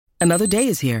Another day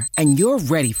is here, and you're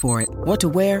ready for it. What to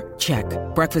wear? Check.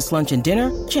 Breakfast, lunch, and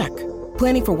dinner? Check.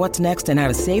 Planning for what's next and how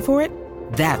to save for it?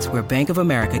 That's where Bank of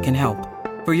America can help.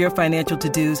 For your financial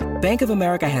to-dos, Bank of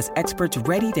America has experts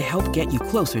ready to help get you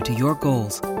closer to your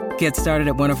goals. Get started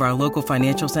at one of our local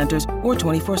financial centers or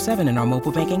 24/7 in our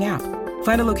mobile banking app.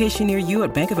 Find a location near you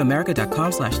at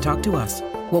bankofamerica.com/talktous.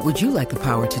 What would you like the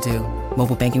power to do?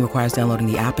 Mobile banking requires downloading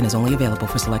the app and is only available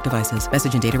for select devices.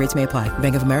 Message and data rates may apply.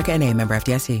 Bank of America N.A., member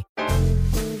FDIC.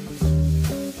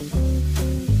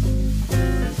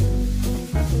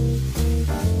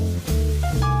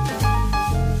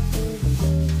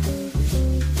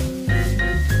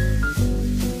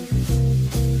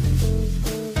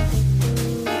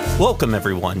 Welcome,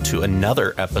 everyone, to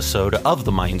another episode of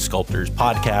the Mind Sculptors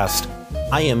podcast.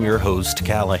 I am your host,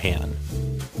 Callahan.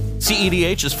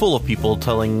 cEDH is full of people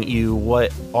telling you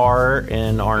what are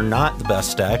and are not the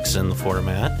best decks in the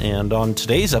format, and on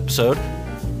today's episode,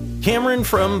 Cameron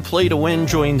from Play to Win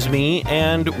joins me,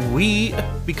 and we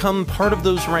become part of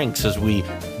those ranks as we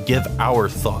give our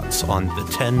thoughts on the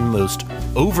 10 most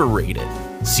overrated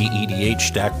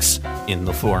cEDH decks in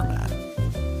the format.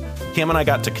 Cam and I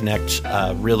got to connect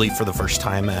really for the first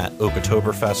time at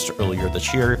Oktoberfest earlier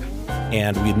this year,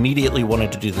 and we immediately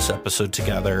wanted to do this episode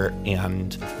together,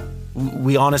 and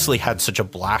we honestly had such a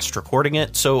blast recording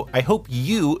it, so I hope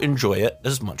you enjoy it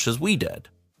as much as we did.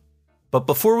 But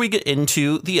before we get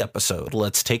into the episode,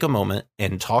 let's take a moment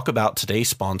and talk about today's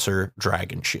sponsor,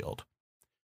 Dragon Shield.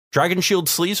 Dragon Shield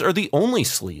sleeves are the only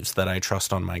sleeves that I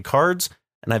trust on my cards,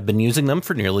 and I've been using them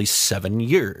for nearly 7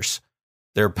 years.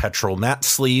 Their petrol matte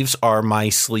sleeves are my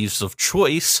sleeves of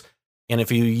choice, and if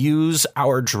you use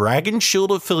our Dragon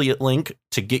Shield affiliate link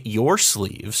to get your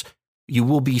sleeves, you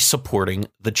will be supporting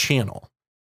the channel.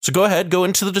 So go ahead, go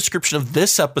into the description of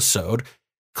this episode,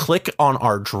 click on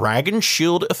our Dragon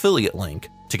Shield affiliate link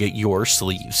to get your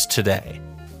sleeves today.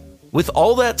 With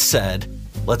all that said,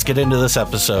 let's get into this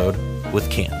episode with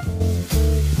Cam.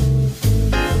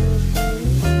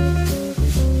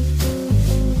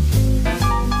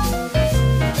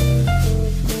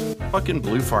 Fucking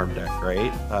Blue Farm deck,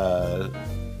 right?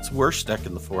 It's worst deck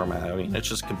in the format. I mean, it's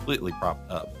just completely propped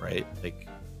up, right? Like,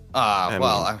 I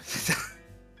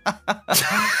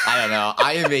don't know.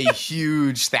 I am a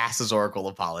huge Thassa's Oracle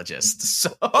apologist.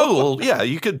 So oh well, yeah,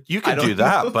 you could do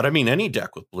that, but I mean, any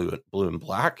deck with blue and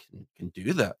black can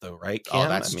do that, though, right? Cam? Oh,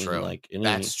 that's true. Like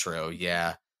that's true.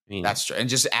 Yeah, I mean, that's true. And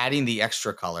just adding the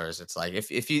extra colors, it's like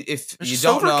if you just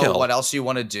don't know overkill. what else you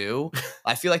want to do,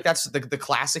 I feel like that's the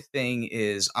classic thing.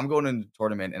 Is I'm going into a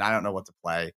tournament and I don't know what to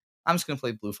play. I'm just going to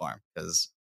play Blue Farm because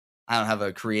I don't have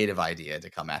a creative idea to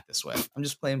come at this with. I'm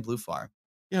just playing Blue Farm.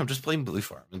 Yeah, I'm just playing Blue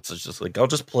Farm. It's just like I'll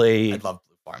just play. I love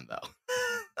Blue Farm though.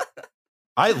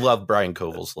 I love Brian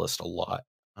Koval's list a lot.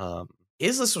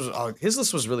 His list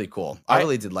was really cool. I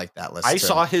really did like that list. I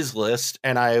saw his list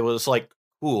and I was like,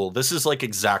 cool. This is like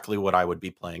exactly what I would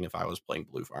be playing if I was playing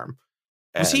Blue Farm.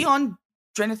 And, was he on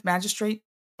Drenith Magistrate?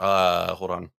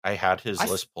 Hold on. I had his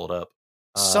list pulled up.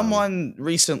 Someone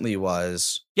recently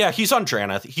was. Yeah, he's on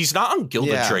Draneth. He's not on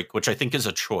Gilded Drake, which I think is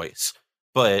a choice.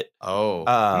 But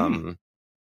forgot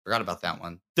about that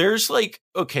one. There's like,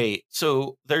 okay,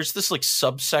 so there's this like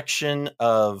subsection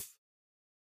of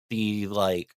the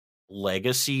like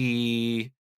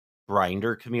legacy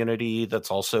grinder community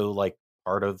that's also like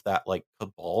part of that like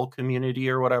Cabal community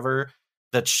or whatever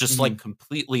that's just like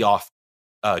completely off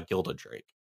Gilded Drake,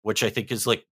 which I think is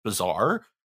like bizarre.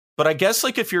 But I guess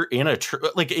like if you're in a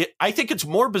I think it's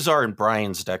more bizarre in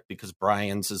Brian's deck because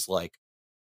Brian's is like,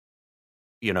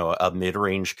 you know, a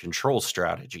mid-range control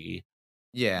strategy.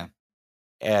 Yeah.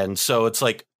 And so it's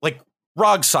like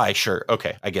Rogsai, sure.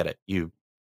 Okay, I get it. You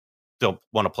don't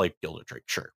want to play Gilded Drake,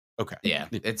 sure. Okay. Yeah.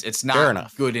 It's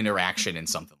not good interaction in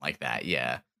something like that.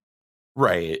 Yeah.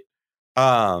 Right.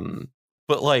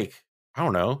 But like, I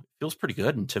don't know. It feels pretty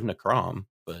good in Timna Crom,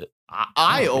 but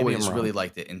I always really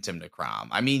liked it in Timna Crom.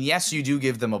 I mean, yes, you do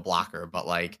give them a blocker, but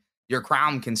like your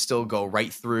Crom can still go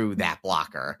right through that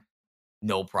blocker.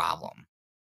 No problem.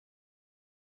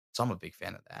 So I'm a big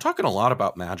fan of that. Talking a lot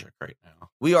about Magic right now.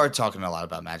 We are talking a lot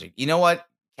about Magic. You know what,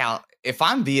 Cal? If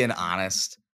I'm being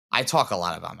honest, I talk a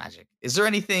lot about Magic. Is there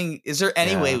any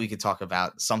way we could talk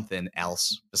about something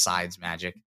else besides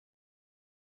Magic?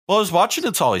 Well, I was watching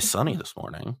It's Always Sunny this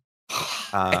morning.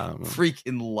 I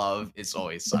freaking love It's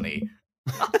Always Sunny.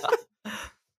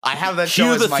 I have that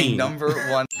show as my number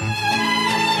one.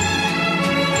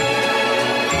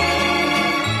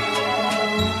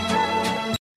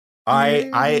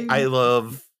 I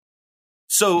love.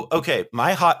 So okay,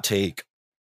 my hot take.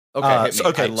 Okay, I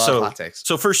love hot takes.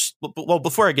 So first, well,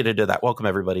 before I get into that, welcome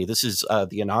everybody. This is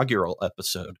the inaugural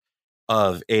episode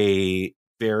of a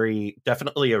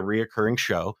definitely a reoccurring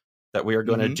show that we are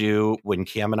going to do when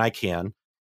Cam and I can,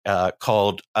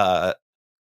 called I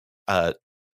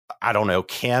don't know,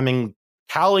 Cal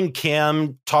and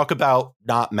Cam talk about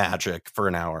not magic for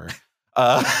an hour.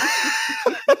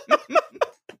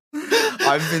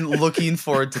 I've been looking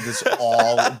forward to this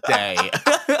all day.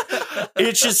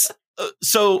 It's just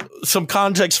so some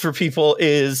context for people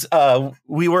is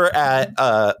we were at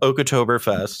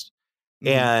Oktoberfest,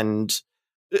 and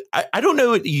I don't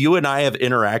know, you and I have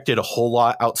interacted a whole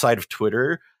lot outside of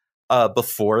Twitter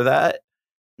before that,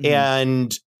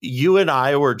 and you and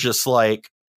I were just like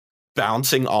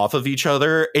bouncing off of each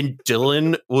other, and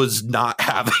Dylan was not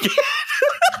having it.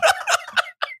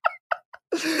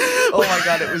 Oh my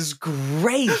God, it was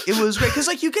great. It was great because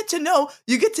like you get to know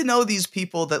these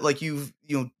people that like you've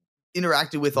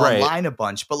interacted with online a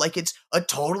bunch, but like it's a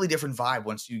totally different vibe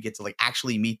once you get to like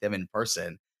actually meet them in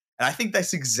person. And I think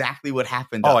that's exactly what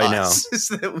happened to us. I know. Is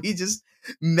that we just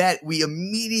met, we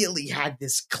immediately had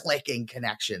this clicking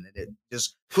connection, and it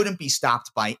just couldn't be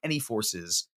stopped by any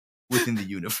forces within the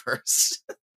universe.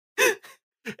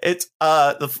 It's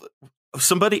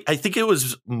somebody, I think it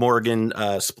was Morgan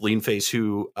Spleenface,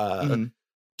 who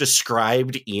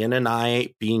described Ian and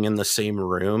I being in the same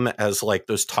room as like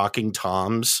those talking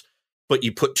toms, but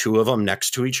you put two of them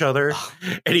next to each other.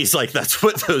 And he's like, that's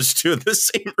what those two in the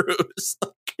same room is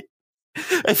like.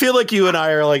 I feel like you and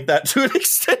I are like that to an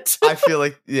extent. I feel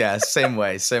like, yeah, same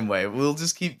way. We'll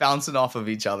just keep bouncing off of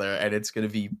each other, and it's going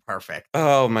to be perfect.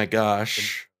 Oh my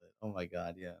gosh. Oh my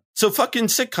God, yeah. So fucking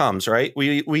sitcoms, right?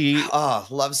 We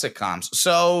love sitcoms.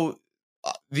 So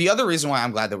the other reason why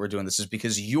I'm glad that we're doing this is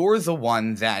because you're the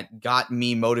one that got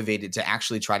me motivated to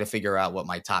actually try to figure out what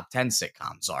my top 10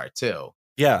 sitcoms are too.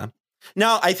 Yeah.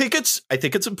 Now, I think it's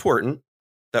important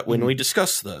that when we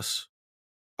discuss this,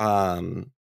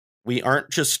 we aren't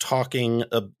just talking.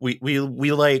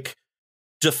 We like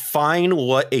define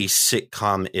what a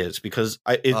sitcom is, because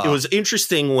it was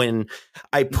interesting when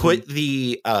I put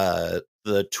the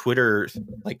Twitter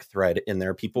like thread in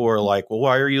there. People were like, "Well,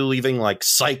 why are you leaving like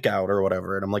Psych out or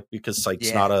whatever?" And I'm like, "Because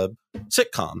Psych's not a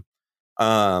sitcom."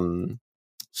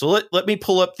 So let me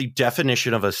pull up the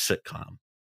definition of a sitcom.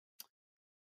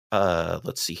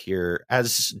 Let's see here.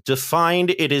 As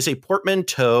defined, it is a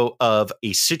portmanteau of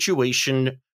a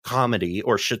situation comedy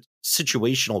or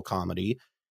situational comedy,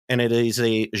 and it is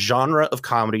a genre of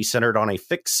comedy centered on a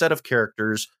fixed set of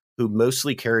characters who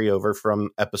mostly carry over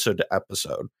from episode to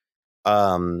episode.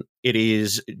 It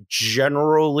is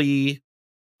generally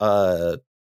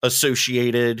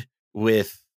associated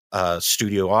with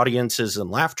studio audiences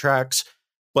and laugh tracks,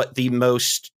 but the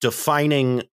most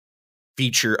defining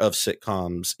feature of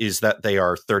sitcoms is that they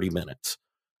are 30 minutes.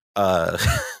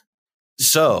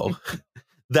 So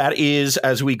that is,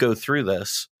 as we go through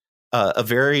this, a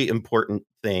very important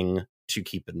thing to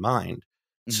keep in mind.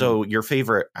 So your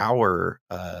favorite hour,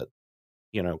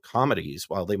 comedies,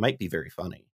 while they might be very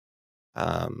funny,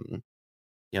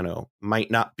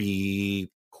 might not be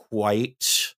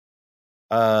quite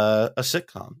a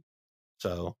sitcom.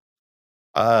 So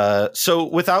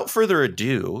without further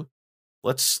ado,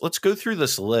 let's go through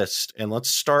this list, and let's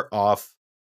start off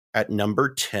at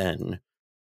number 10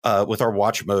 with our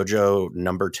Watch Mojo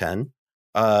number 10.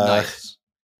 Nice.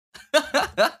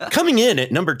 Coming in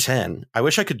at number 10. I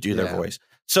wish I could do their voice.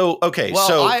 So, okay. Well,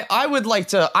 so I would like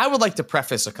to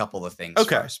preface a couple of things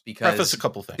first,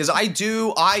 because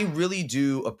I really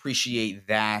do appreciate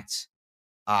that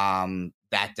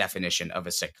that definition of a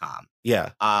sitcom.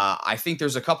 Yeah. I think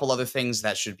there's a couple other things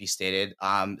that should be stated.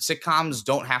 Sitcoms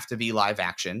don't have to be live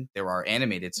action. There are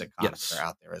animated sitcoms that are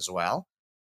out there as well.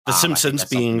 The Simpsons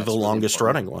being the longest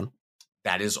running one.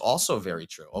 That is also very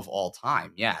true, of all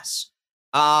time. Yes.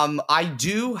 I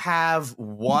do have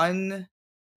one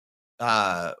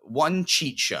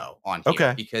cheat show on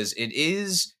here because it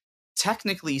is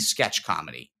technically sketch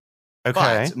comedy.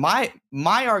 Okay. But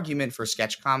my argument for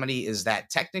sketch comedy is that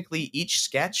technically each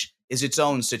sketch is its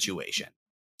own situation.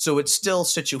 So it's still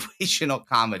situational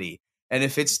comedy. And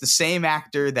if it's the same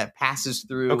actor that passes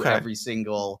through every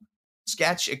single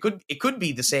sketch, it could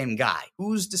be the same guy.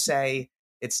 Who's to say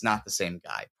it's not the same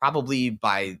guy? Probably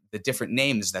by the different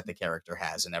names that the character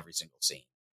has in every single scene.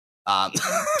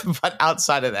 But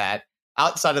outside of that,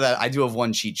 I do have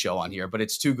one cheat show on here, but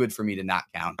it's too good for me to not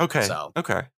count. Okay. So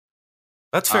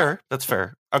That's fair. That's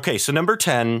fair. Okay, so number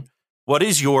 10. What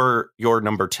is your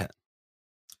number 10?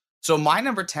 So my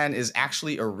number 10 is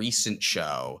actually a recent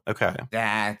show. Okay.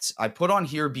 That I put on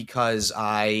here because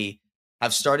I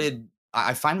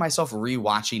find myself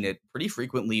rewatching it pretty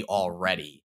frequently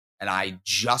already. And I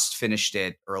just finished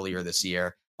it earlier this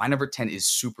year. My number 10 is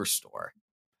Superstore.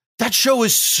 That show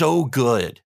is so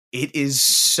good. It is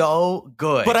so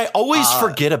good. But I always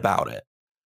forget about it.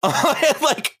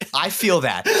 Like I feel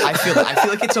that. I feel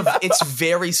like it's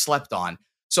very slept on.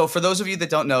 So for those of you that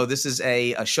don't know, this is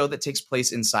a show that takes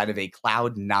place inside of a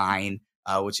Cloud9,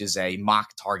 which is a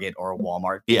mock Target or a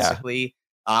Walmart, basically.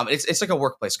 Yeah. It's like a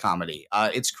workplace comedy.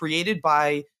 It's created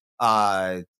by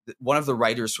one of the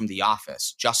writers from The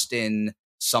Office, Justin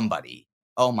somebody.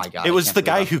 Oh my God. It was the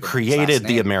guy who created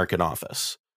The American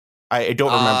Office. I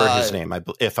don't remember his name.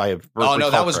 No,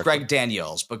 that was Greg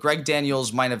Daniels. But Greg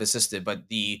Daniels might have assisted. But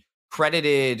the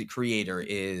credited creator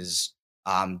is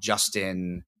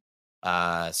Justin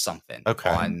something.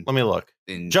 Okay, let me look.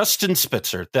 Justin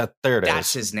Spitzer. There it is.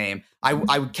 That's his name.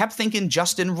 I kept thinking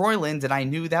Justin Roiland, and I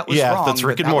knew that was wrong. Yeah, that's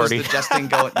Rick and Morty. Was the Justin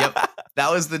going. Yep,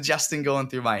 that was the Justin going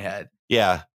through my head.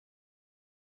 Yeah,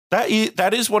 that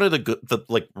is one of the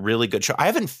like really good show. I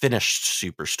haven't finished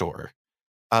Superstore.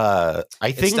 I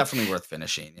think it's definitely worth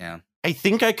finishing. Yeah, I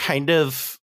think I kind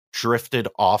of drifted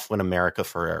off when America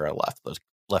Ferrera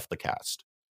left the cast.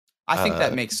 I think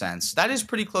that makes sense. That is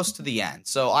pretty close to the end.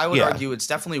 So I would argue it's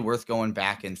definitely worth going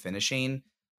back and finishing.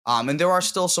 And there are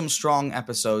still some strong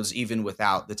episodes even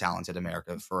without the talented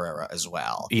America Ferrera as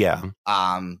well. Yeah.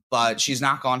 But she's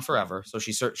not gone forever, so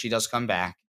she does come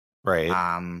back. Right.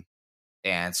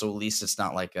 And so at least it's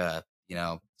not like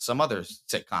some other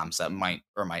sitcoms that might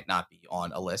or might not be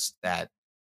on a list that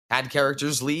had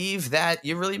characters leave that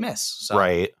you really miss. So.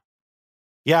 Right.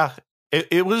 Yeah.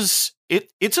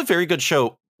 It's a very good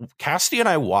show. Cassidy and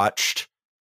I watched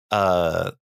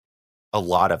a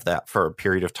lot of that for a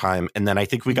period of time, and then I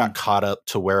think we got caught up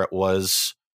to where it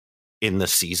was in the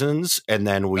seasons, and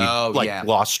then we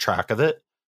lost track of it.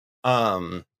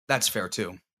 That's fair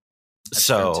too.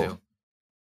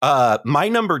 My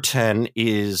number 10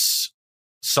 is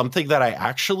something that I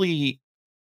actually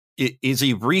is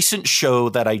a recent show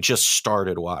that I just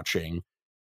started watching,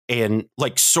 and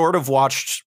like sort of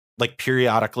watched like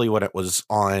periodically when it was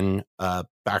on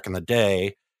back in the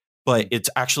day, but it's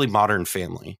actually Modern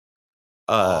Family.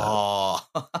 That's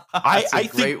a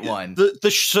great one.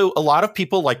 So a lot of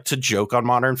people like to joke on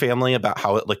Modern Family about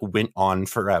how it like went on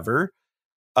forever.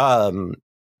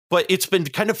 But it's been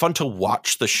kind of fun to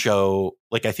watch the show.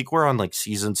 Like I think we're on like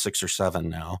season 6 or 7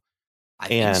 now. I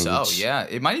think so. Yeah,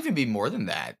 it might even be more than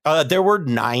that. There were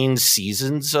 9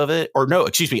 seasons of it, or no,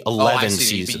 excuse me, 11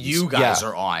 seasons. But you guys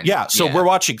are on. Yeah, so we're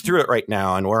watching through it right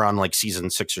now, and we're on like season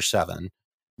 6 or 7.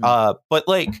 But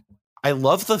like, I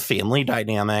love the family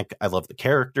dynamic. I love the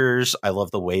characters. I love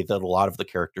the way that a lot of the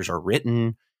characters are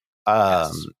written.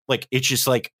 Like it's just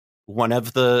like one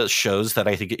of the shows that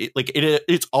I think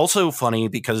it's also funny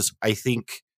because I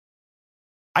think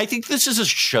this is a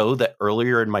show that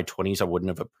earlier in my 20s I wouldn't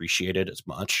have appreciated as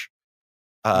much.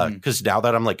 Because now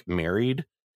that I'm like married,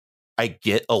 I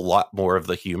get a lot more of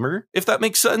the humor, if that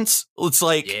makes sense. It's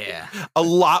like a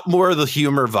lot more of the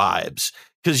humor vibes.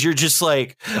 Because you're just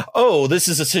like, oh, this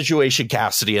is a situation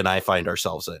Cassidy and I find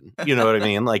ourselves in. You know what I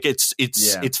mean? Like it's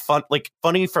fun, like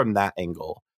funny from that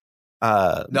angle.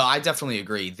 No, I definitely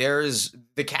agree.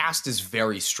 The cast is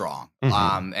very strong.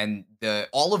 And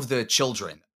all of the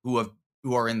children who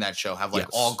are in that show have like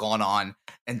all gone on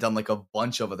and done like a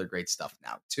bunch of other great stuff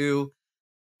now too.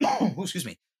 Excuse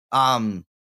me.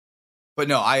 But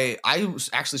no, I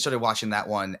actually started watching that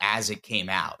one as it came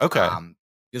out. Okay.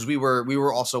 Because we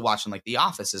were also watching like The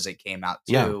Office as it came out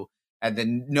too. Yeah. And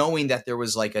then knowing that there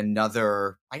was like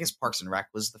another, I guess Parks and Rec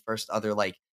was the first other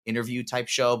like interview type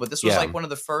show, but this was like one of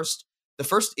the first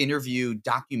interview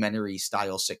documentary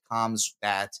style sitcoms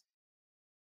that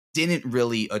didn't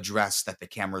really address that the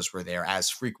cameras were there as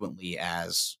frequently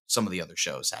as some of the other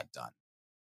shows had done.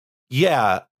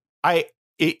 Yeah.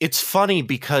 It's funny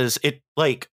because it's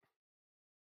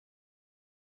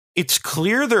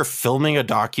clear they're filming a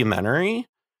documentary,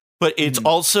 but it's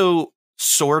also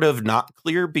sort of not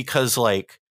clear because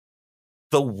like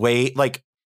the way, like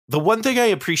the one thing I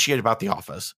appreciate about The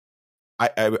Office,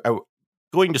 I'm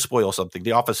going to spoil something.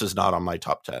 The Office is not on my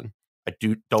top 10. I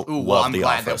don't love I'm The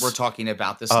glad Office. That we're talking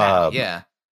about this now. Yeah.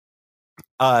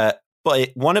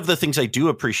 But one of the things I do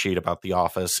appreciate about The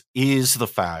Office is the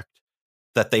fact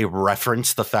that they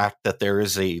reference the fact that there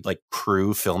is a like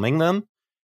crew filming them.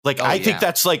 Like, I think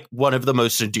that's like one of the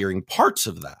most endearing parts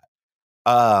of that.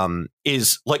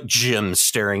 Is like Jim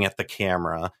staring at the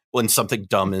camera when something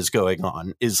dumb is going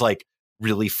on is like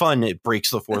really fun. It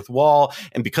breaks the fourth wall.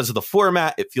 And because of the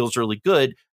format, it feels really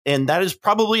good. And that is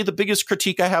probably the biggest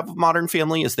critique I have of Modern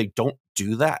Family is they don't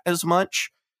do that as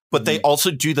much. But they also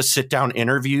do the sit down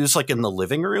interviews like in the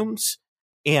living rooms.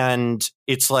 And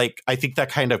it's like, I think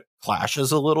that kind of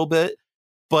clashes a little bit.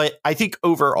 But I think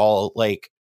overall,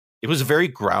 like, it was a very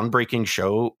groundbreaking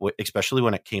show, especially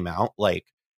when it came out. Like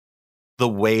the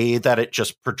way that it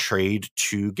just portrayed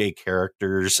two gay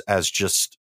characters as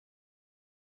just,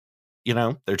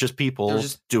 they're just people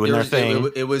doing their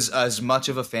thing. It was as much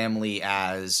of a family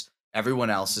as everyone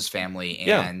else's family.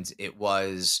 And it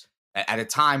was at a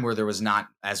time where there was not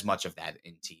as much of that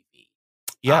in TV.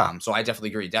 Yeah. So I definitely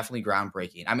agree. Definitely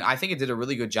groundbreaking. I mean, I think it did a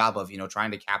really good job of,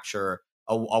 trying to capture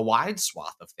a wide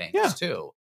swath of things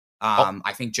too.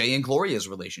 I think Jay and Gloria's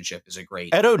relationship is a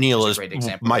great. Ed O'Neill is great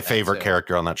example my favorite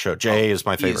character on that show. Jay is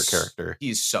my favorite character.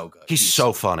 He's so good. He's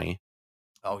so funny.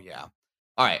 Oh yeah.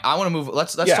 All right, I want to move.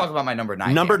 Let's talk about my number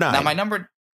 9. Number 9. Now my number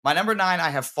 9 I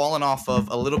have fallen off of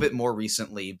a little bit more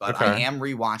recently, but I am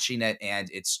rewatching it and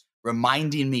it's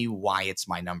reminding me why it's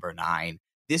my number 9.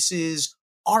 This is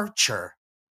Archer.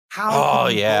 How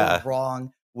can you go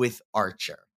wrong with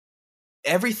Archer?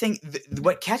 Everything,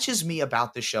 what catches me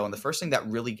about this show, and the first thing that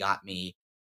really got me,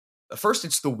 first,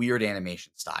 it's the weird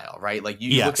animation style, right? Like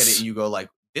you look at it and you go like,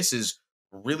 this is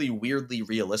really weirdly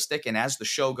realistic. And as the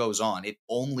show goes on, it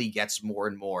only gets more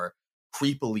and more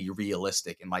creepily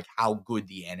realistic and like how good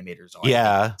the animators are.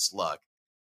 Yeah. Look.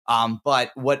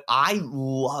 But what I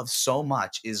love so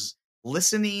much is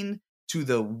listening to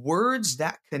the words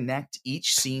that connect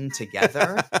each scene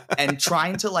together and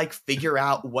trying to like figure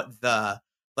out what's the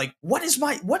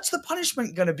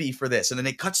punishment going to be for this? And then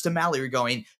it cuts to Mallory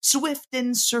going, swift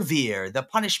and severe. The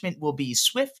punishment will be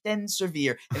swift and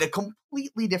severe in a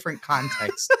completely different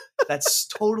context. That's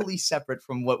totally separate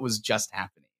from what was just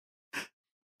happening.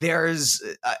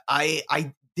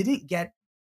 I didn't get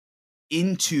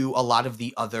into a lot of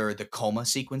the coma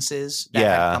sequences that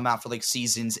had come out for like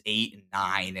seasons 8 and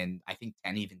 9 and I think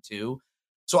 10 even too.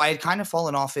 So I had kind of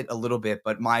fallen off it a little bit,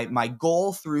 but my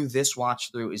goal through this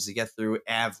watch through is to get through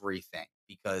everything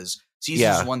because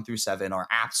seasons 1 through 7 are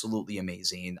absolutely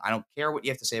amazing. I don't care what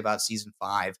you have to say about season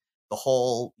 5. The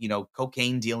whole,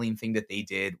 cocaine dealing thing that they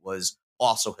did was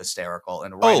also hysterical.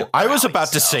 And I was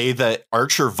about to say that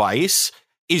Archer Vice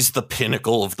is the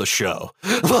pinnacle of the show.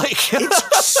 Like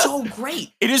it's so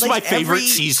great. It is my favorite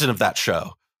season of that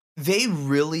show. They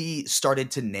really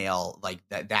started to nail like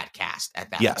that cast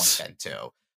at that point then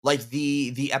too. Like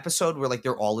the episode where like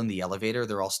they're all in the elevator,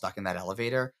 they're all stuck in that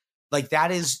elevator. Like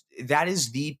that is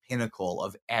the pinnacle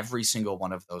of every single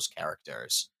one of those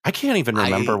characters. I can't even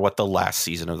remember what the last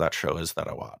season of that show is that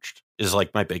I watched. Is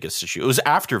like my biggest issue. It was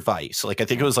after Vice. Like I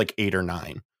think it was like 8 or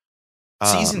 9.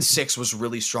 Season 6 was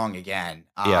really strong again.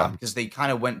 Because they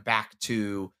kind of went back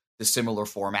to the similar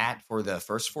format for the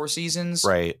first 4 seasons.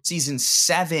 Right. Season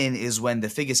 7 is when the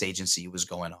Figgis Agency was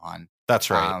going on.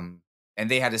 That's right. And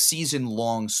they had a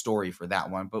season-long story for that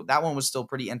one, but that one was still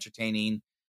pretty entertaining.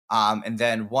 And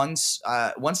then once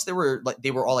they were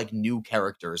all like new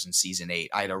characters in season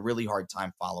 8, I had a really hard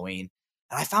time following.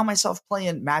 And I found myself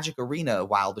playing Magic Arena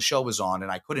while the show was on, and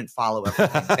I couldn't follow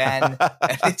everything then.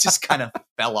 And it just kind of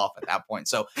fell off at that point.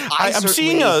 So I'm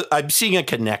seeing a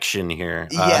connection here.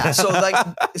 Yeah. So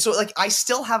I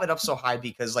still have it up so high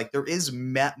because like there is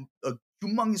a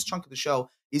humongous chunk of the show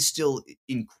is still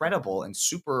incredible and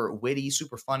super witty,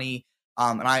 super funny.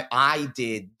 And I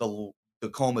did the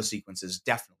coma sequences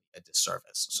definitely a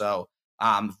disservice. So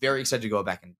I'm very excited to go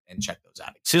back and check those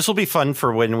out. So this will be fun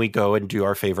for when we go and do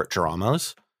our favorite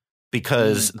dramas,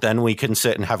 because then we can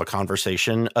sit and have a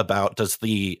conversation about, does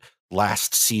the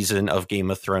last season of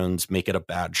Game of Thrones make it a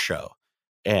bad show?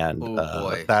 And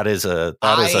that is a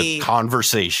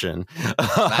conversation.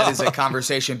 That is a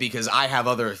conversation because I have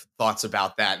other thoughts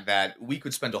about that we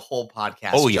could spend a whole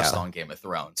podcast just on Game of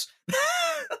Thrones.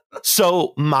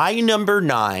 So my number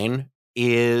 9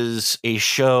 is a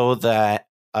show that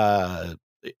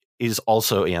is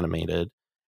also animated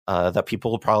that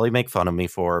people will probably make fun of me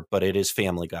for, but it is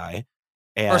Family Guy.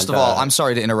 And, first of all, I'm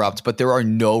sorry to interrupt, but there are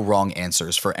no wrong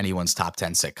answers for anyone's top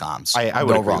 10 sitcoms. I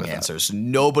would no agree wrong with answers. That.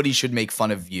 Nobody should make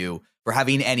fun of you for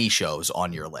having any shows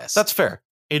on your list. That's fair.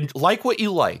 And like what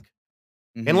you like,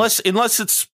 unless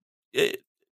it's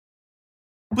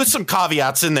with some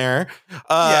caveats in there.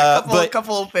 A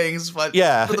couple of things, but for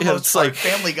the most part, like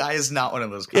Family Guy is not one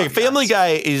of those caveats. Yeah, Family Guy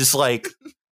is like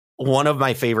one of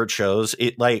my favorite shows.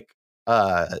 It like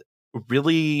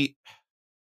really,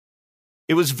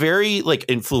 it was very like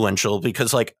influential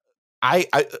because like I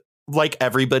like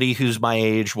everybody who's my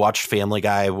age watched Family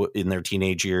Guy in their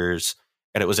teenage years,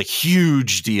 and it was a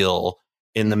huge deal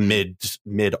in the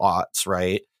mid aughts,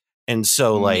 right? And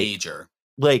so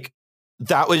like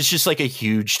that was just like a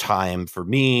huge time for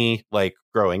me, like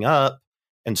growing up.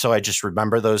 And so I just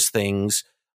remember those things.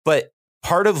 But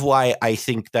part of why I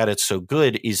think that it's so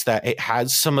good is that it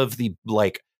has some of the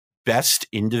like best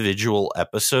individual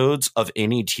episodes of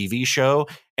any TV show,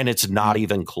 and it's not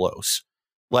even close.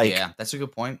 Like, yeah, that's a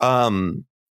good point.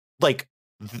 Like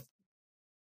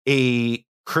a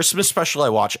Christmas special I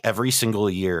watch every single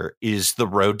year is the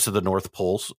Road to the North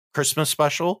Pole Christmas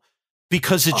special,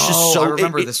 because it's just so. I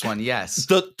remember this one. Yes,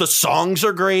 the songs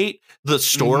are great. The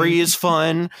story is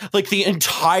fun. Like the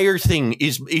entire thing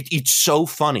is it's so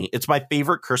funny. It's my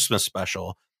favorite Christmas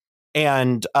special.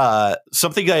 And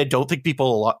something that I don't think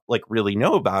people like really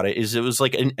know about it is it was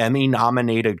like an Emmy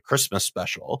nominated Christmas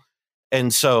special.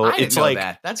 And so it's like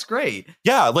that's great.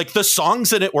 Yeah, like the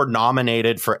songs in it were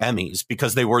nominated for Emmys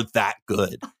because they were that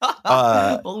good.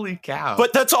 Holy cow.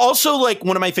 But that's also like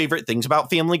one of my favorite things about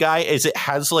Family Guy is it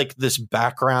has like this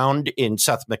background in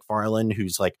Seth MacFarlane,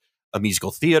 who's like a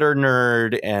musical theater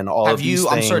nerd and all of these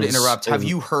things. I'm sorry to interrupt. Have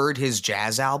you heard his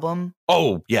jazz album?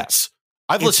 Oh, yes.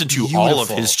 I've listened to all of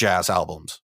his jazz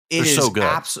albums. They're so good.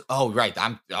 Right.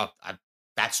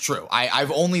 That's true.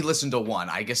 I've only listened to one.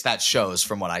 I guess that shows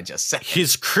from what I just said.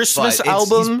 His Christmas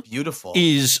album beautiful.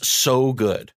 Is so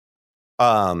good.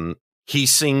 He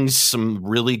sings some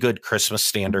really good Christmas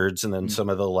standards and then some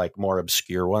of the like more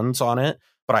obscure ones on it.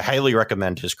 But I highly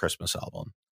recommend his Christmas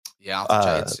album. Yeah, I'll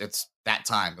tell you, it's that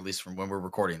time, at least from when we're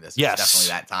recording this. Yes, it's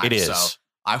definitely that time. It is. So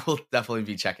I will definitely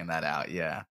be checking that out.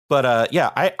 Yeah. But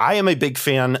I am a big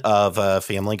fan of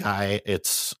Family Guy.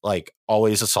 It's like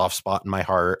always a soft spot in my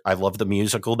heart. I love the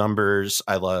musical numbers.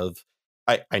 I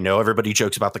know everybody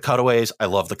jokes about the cutaways. I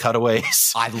love the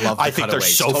cutaways. I think they're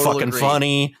so fucking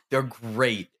funny. They're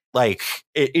great. Like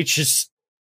it's just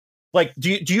like,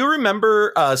 do you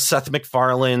remember Seth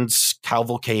MacFarlane's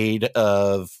cavalcade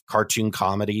of cartoon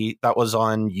comedy that was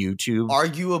on YouTube?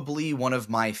 Arguably one of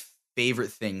my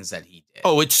favorite things that he did.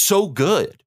 Oh, it's so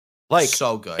good. Like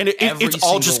so good. And it's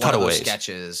all just cutaways.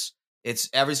 Sketches. It's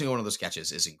every single one of those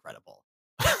sketches is incredible.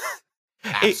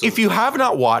 If you have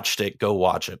not watched it, go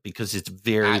watch it because it's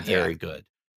very, very good.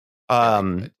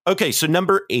 Okay, so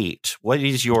number 8. What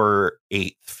is your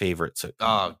 8th favorite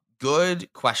sitcom?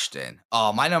 Good question.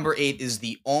 My number 8 is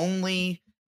the only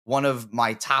one of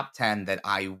my top 10 that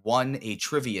I won a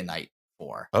trivia night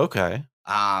for. Okay.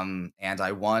 And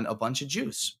I won a bunch of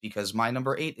juice because my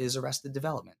number 8 is Arrested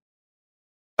Development.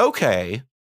 Okay.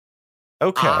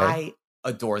 I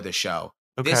adore the show.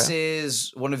 Okay. This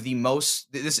is one of the most.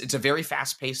 It's a very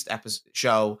fast-paced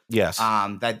show. Yes.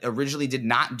 That originally did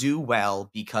not do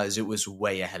well because it was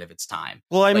way ahead of its time.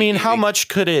 Well, I mean, how much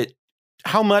could it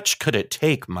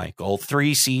take, Michael?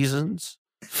 3 seasons?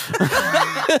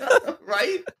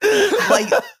 Right?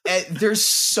 Like, there's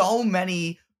so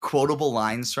many quotable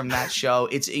lines from that show.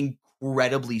 It's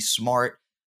incredibly smart.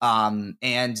 And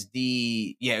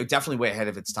definitely way ahead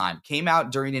of its time. Came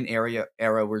out during an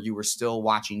era where you were still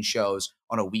watching shows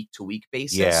on a week-to-week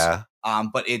basis. Yeah.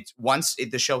 But once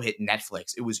the show hit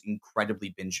Netflix, it was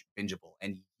incredibly bingeable.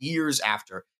 And years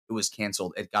after it was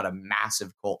canceled, it got a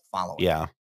massive cult following. Yeah.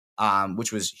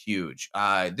 Which was huge.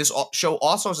 This show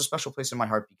also has a special place in my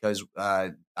heart because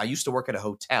I used to work at a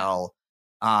hotel,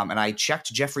 and I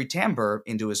checked Jeffrey Tambor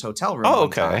into his hotel room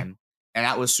one time, and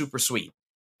that was super sweet.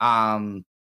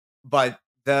 But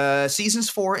the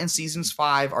seasons 4 and seasons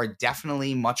 5 are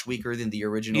definitely much weaker than the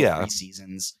original 3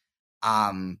 seasons.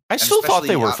 I still thought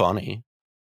they were funny.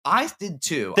 I did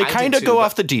too. They kind of go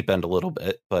off the deep end a little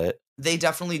bit, but they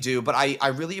definitely do. But I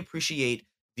really appreciate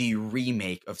the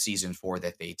remake of season 4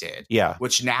 that they did. Yeah.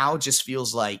 Which now just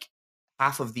feels like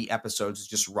half of the episodes is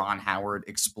just Ron Howard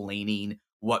explaining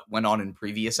what went on in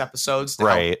previous episodes to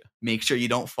help make sure you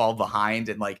don't fall behind,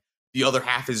 and like the other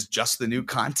half is just the new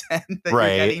content that you're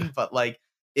getting. But like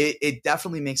it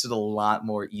definitely makes it a lot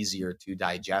more easier to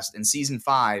digest. And season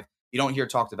 5, you don't hear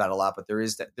talked about a lot, but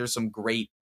there's some great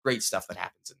stuff that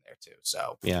happens in there too.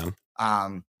 So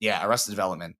Arrested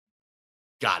Development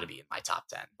gotta be in my top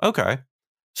 10. Okay.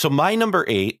 So my number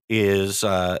 8 is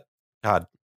God,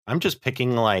 I'm just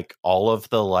picking like all of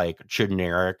the like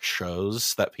generic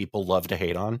shows that people love to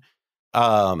hate on.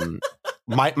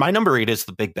 My number 8 is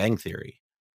The Big Bang Theory.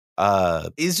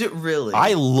 Is it really?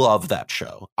 I love that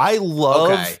show. I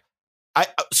love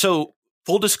so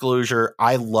full disclosure,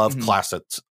 I love classic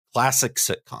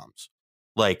sitcoms.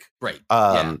 Like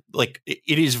like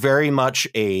it is very much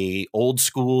a old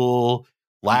school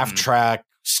laugh track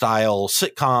style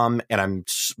sitcom, and I'm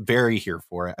very here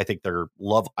for it. I think they're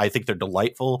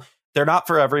delightful. They're not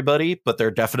for everybody, but they're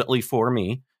definitely for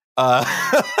me.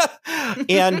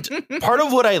 And part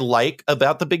of what I like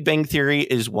about The Big Bang Theory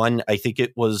is, one, I think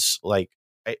it was like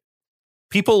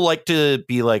people like to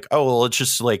be like, oh, well, it's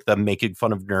just like them making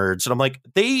fun of nerds. And I'm like,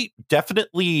 they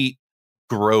definitely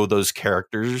grow those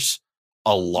characters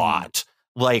a lot.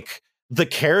 Like the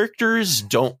characters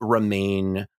don't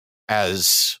remain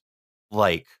as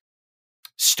like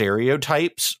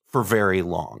stereotypes for very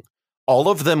long. All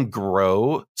of them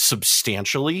grow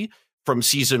substantially from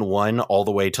season 1 all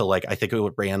the way to like, I think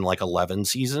it ran like 11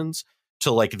 seasons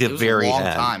to like the very long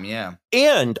end. time, yeah.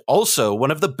 And also,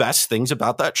 one of the best things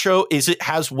about that show is it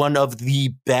has one of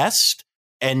the best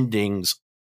endings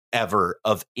ever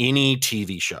of any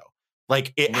TV show.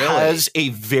 Like it has a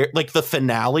very like the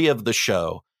finale of the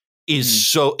show is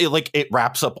so it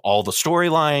wraps up all the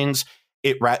storylines.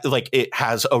 It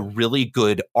has a really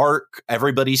good arc.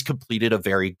 Everybody's completed a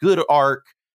very good arc.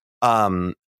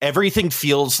 Everything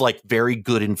feels like very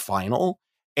good and final.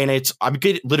 And I'm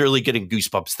literally getting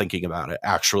goosebumps thinking about it,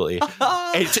 actually.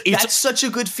 That's such a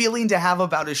good feeling to have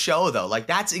about a show, though. Like,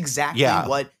 that's exactly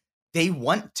what they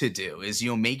want to do is,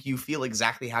 make you feel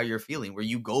exactly how you're feeling, where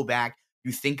you go back,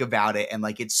 you think about it, and,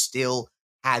 like, it still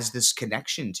has this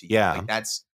connection to you. Yeah. Like,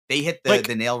 they hit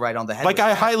the nail right on the head. Like,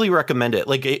 I highly recommend it.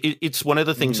 Like, it's one of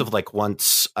the things of, like,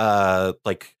 once,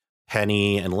 like,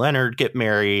 Penny and Leonard get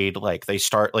married, like, they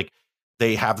start, like,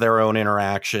 they have their own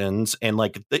interactions, and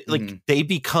like they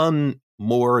become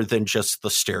more than just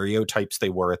the stereotypes they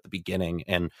were at the beginning.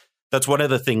 And that's one of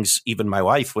the things, even my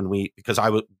wife, because I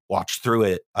would watch through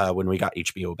it when we got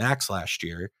HBO Max last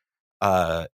year,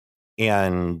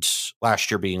 and last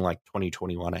year being like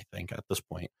 2021, I think at this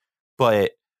point.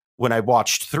 But when I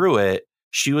watched through it,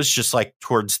 she was just like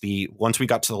once we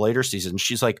got to the later season,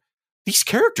 she's like, these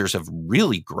characters have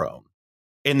really grown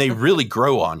and they really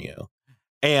grow on you.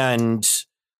 And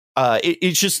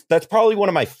it's just, that's probably one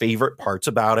of my favorite parts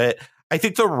about it. I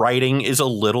think the writing is a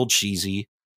little cheesy,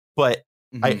 but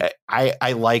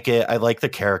I like it. I like the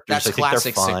characters. That's I think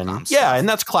they're fun. Sitcom stuff. Yeah, and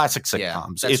that's classic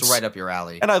sitcoms. Yeah, that's right up your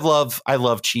alley. And I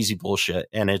love cheesy bullshit,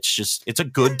 and it's a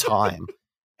good time.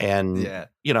 And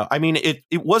I mean,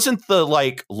 it wasn't the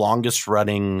like longest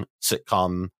running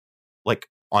sitcom like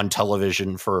on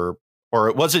television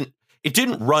it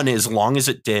didn't run as long as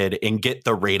it did and get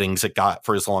the ratings it got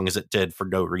for as long as it did for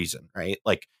no reason, right?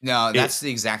 Like, no, that's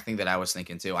the exact thing that I was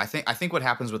thinking too. I think what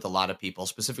happens with a lot of people,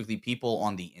 specifically people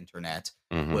on the internet,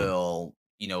 will,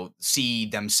 see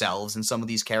themselves in some of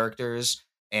these characters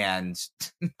and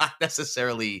not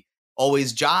necessarily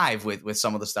always jive with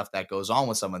some of the stuff that goes on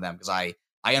with some of them. Because I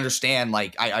understand,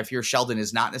 like, I fear Sheldon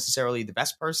is not necessarily the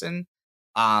best person.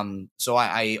 So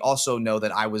I also know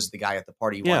that I was the guy at the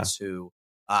party once who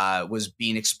was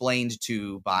being explained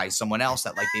to by someone else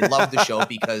that like they love the show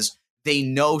because they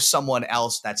know someone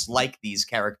else that's like these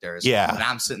characters. Yeah. And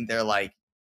I'm sitting there like,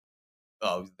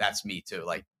 oh, that's me too.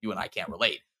 Like, you and I can't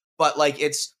relate. But like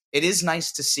it is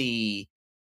nice to see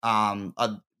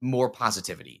a more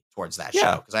positivity towards that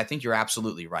show, because I think you're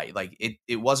absolutely right. Like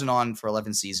it wasn't on for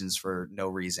 11 seasons for no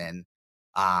reason.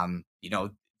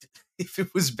 If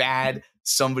it was bad,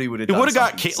 somebody would have done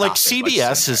something. Like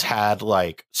CBS has had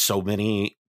like so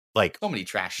many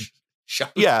trash shows.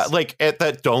 Yeah, like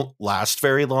that don't last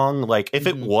very long. Like if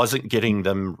it wasn't getting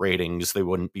them ratings, they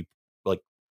wouldn't be like,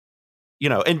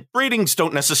 and ratings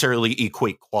don't necessarily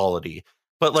equate quality,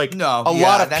 but like a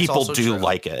lot of people do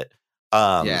like it.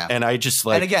 And I just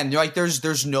like, and again, like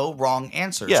there's no wrong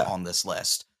answers on this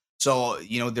list. So,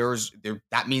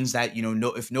 that means that,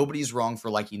 if nobody's wrong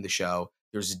for liking the show,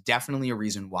 there's definitely a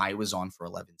reason why it was on for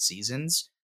 11 seasons.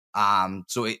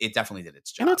 So it definitely did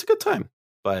its job. And it's a good time.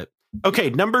 But okay,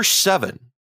 number 7.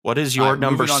 What is your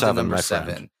number 7, my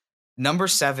friend? Number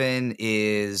 7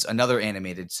 is another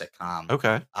animated sitcom.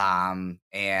 Okay.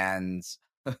 And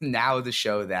now the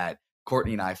show that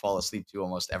Courtney and I fall asleep to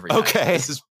almost every night. Okay.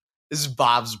 This is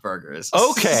Bob's Burgers.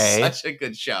 Okay. Such a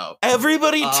good show.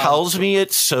 Everybody tells me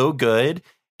it's so good.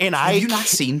 And have you not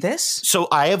seen this? So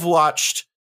I have watched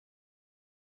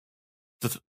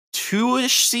the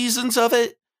 2-ish seasons of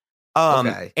it.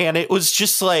 And it was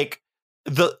just like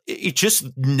it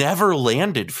just never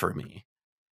landed for me.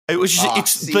 It was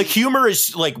just, the humor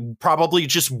is like probably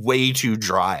just way too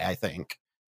dry, I think.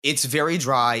 It's very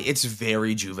dry. It's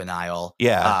very juvenile.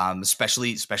 Yeah.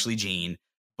 Especially Gene.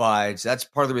 But that's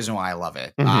part of the reason why I love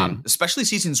it. Especially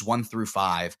seasons 1 through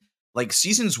 5. Like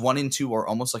seasons 1 and 2 are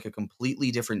almost like a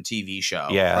completely different TV show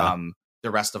from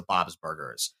the rest of Bob's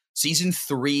Burgers. Season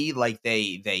 3, like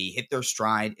they hit their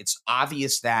stride. It's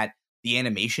obvious that the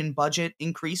animation budget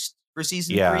increased for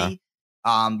season 3.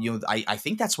 I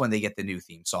think that's when they get the new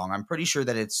theme song. I'm pretty sure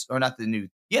that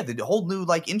the whole new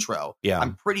like intro. Yeah.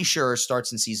 I'm pretty sure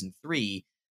starts in season 3.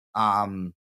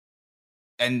 And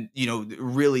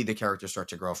really the characters start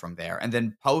to grow from there. And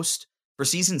then for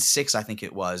season 6, I think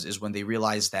it is when they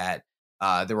realized that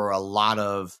there were a lot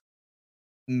of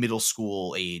middle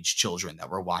school age children that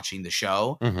were watching the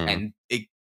show, and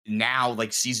now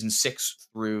like season 6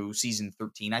 through season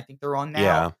 13, I think they're on now.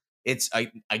 Yeah. It's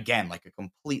again like a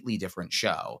completely different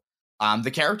show.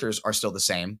 The characters are still the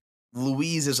same.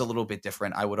 Louise is a little bit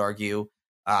different, I would argue.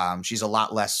 She's a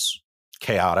lot less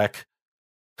chaotic.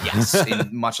 Yes,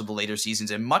 in much of the later seasons,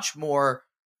 and much more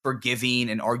forgiving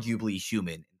and arguably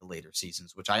human in the later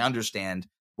seasons, which I understand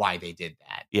why they did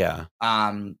that. Yeah.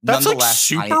 That's like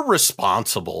super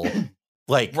responsible.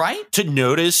 Like, right? To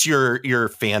notice your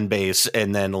fan base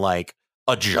and then like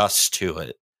adjust to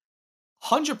it.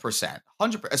 100%.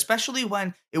 Especially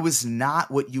when it was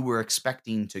not what you were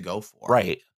expecting to go for.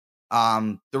 Right.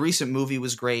 The recent movie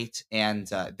was great, and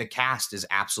the cast is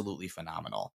absolutely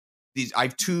phenomenal. I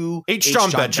have two.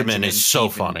 John Benjamin is so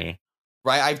funny.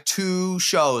 Right. I have 2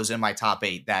 shows in my top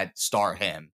 8 that star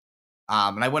him.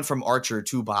 And I went from Archer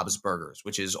to Bob's Burgers,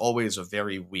 which is always a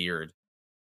very weird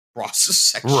process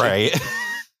section. Right.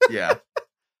 Yeah.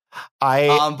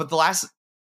 But the last.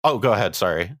 Oh, go ahead.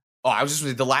 Sorry. Oh, I was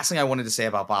just the last thing I wanted to say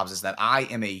about Bob's is that I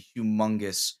am a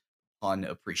humongous pun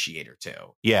appreciator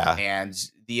too. Yeah. And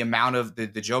the amount of the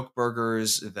joke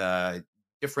burgers, the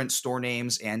different store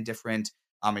names and different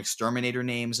exterminator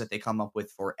names that they come up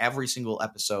with for every single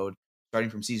episode,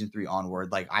 starting from season 3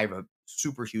 onward, like I have a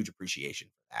super huge appreciation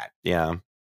for that. Yeah.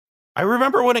 I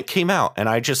remember when it came out, and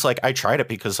I just like I tried it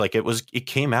because like it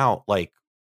came out like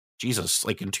Jesus,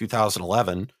 like in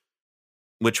 2011.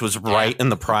 Which was right in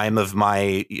the prime of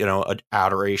my,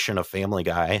 adoration of Family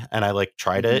Guy. And I like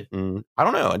tried it, and I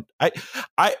don't know.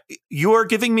 You are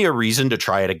giving me a reason to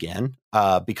try it again,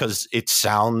 because it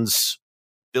sounds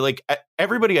like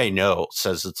everybody I know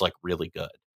says it's like really good.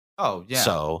 Oh yeah.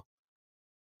 So,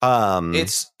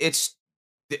 there's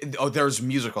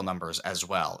musical numbers as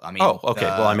well. I mean, oh, okay.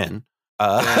 Well, I'm in.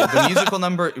 The musical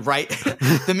number, right?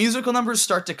 The musical numbers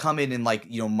start to come in like,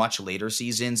 much later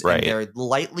seasons, right. And they're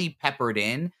lightly peppered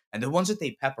in, and the ones that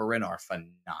they pepper in are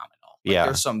phenomenal. Yeah.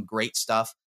 There's some great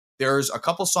stuff. There's a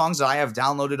couple songs that I have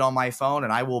downloaded on my phone,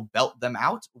 and I will belt them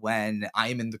out when I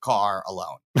am in the car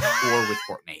alone or with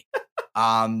Courtney.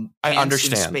 I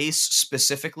understand. In Space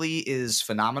specifically is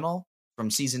phenomenal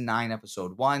from season 9,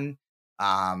 episode 1.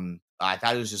 I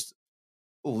thought it was just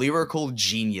lyrical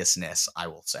geniusness, I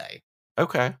will say.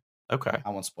 Okay. I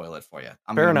won't spoil it for you.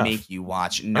 I'm going to make you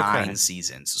watch 9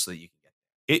 seasons so that you can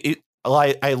get it.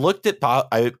 I looked at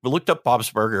I looked up Bob's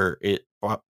Burger.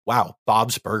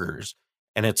 Bob's Burgers,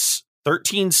 and it's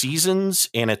 13 seasons,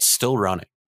 and it's still running.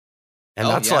 And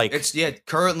that's like it's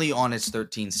currently on its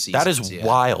 13th season. That is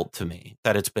wild to me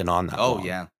that it's been on that long. Oh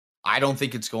yeah. I don't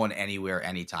think it's going anywhere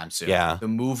anytime soon. Yeah. The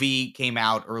movie came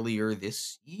out earlier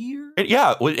this year. And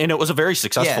it was a very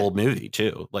successful movie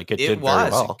too. Like it did very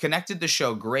well. It connected the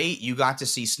show great. You got to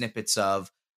see snippets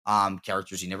of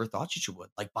characters you never thought you would,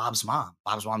 like Bob's mom.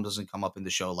 Bob's mom doesn't come up in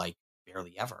the show like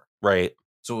barely ever. Right.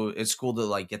 So it's cool to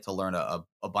like get to learn a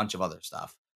bunch of other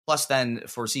stuff. Plus, then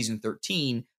for season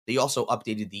 13, they also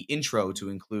updated the intro to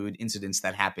include incidents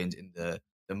that happened in the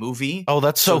movie. Oh,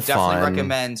 that's so fun. Definitely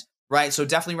recommend. Right. So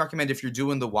definitely recommend, if you're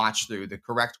doing the watch through, the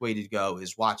correct way to go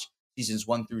is watch seasons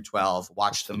 1 through 12,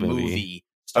 watch the movie,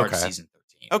 start season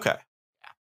 13. Okay.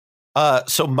 Yeah.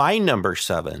 So my number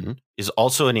 7 is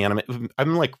also an anime.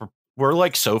 I'm like, we're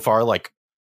like so far like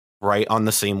right on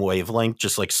the same wavelength,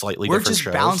 just like slightly different shows.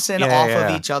 We're just bouncing off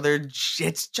of each other.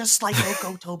 It's just like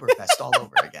Oktoberfest all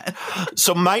over again.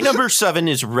 So my number 7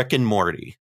 is Rick and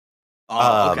Morty.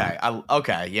 Oh, okay.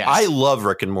 Okay. Yes. I love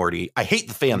Rick and Morty. I hate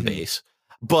the fan base.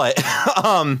 But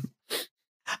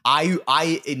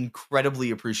I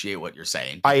incredibly appreciate what you're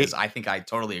saying, because I think I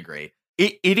totally agree.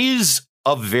 It is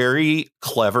a very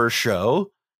clever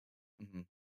show. Mm-hmm.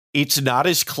 It's not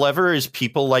as clever as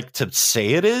people like to say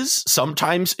it is.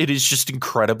 Sometimes it is just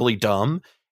incredibly dumb,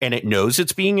 and it knows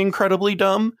it's being incredibly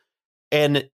dumb.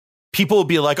 And people will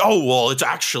be like, oh, well, it's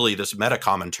actually this meta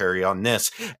commentary on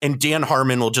this. And Dan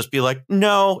Harmon will just be like,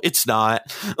 no, it's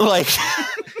not. Like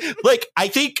I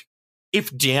think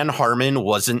if Dan Harmon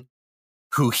wasn't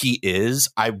who he is,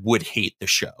 I would hate the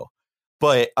show.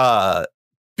 But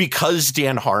because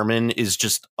Dan Harmon is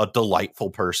just a delightful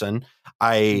person,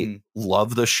 I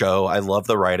love the show. I love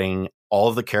the writing. All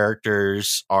of the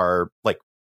characters are like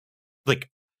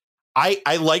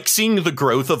I like seeing the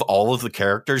growth of all of the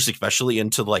characters, especially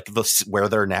into like where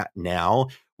they're at now,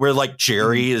 where like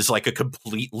Jerry is like a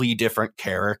completely different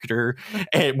character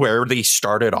and where they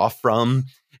started off from.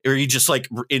 Or he just like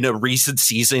in a recent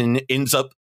season ends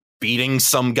up beating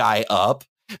some guy up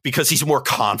because he's more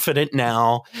confident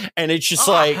now. And it's just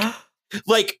like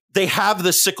they have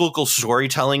the cyclical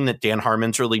storytelling that Dan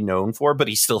Harmon's really known for, but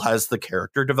he still has the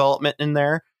character development in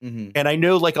there. Mm-hmm. And I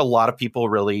know like a lot of people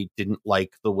really didn't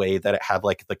like the way that it had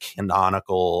like the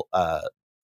canonical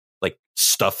like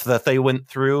stuff that they went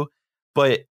through.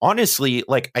 But honestly,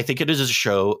 like, I think it is a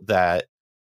show that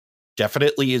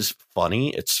definitely is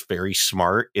funny. It's very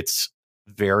smart. It's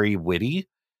very witty.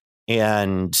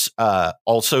 And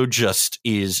also just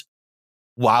is,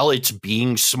 while it's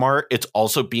being smart, it's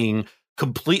also being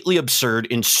completely absurd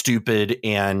and stupid.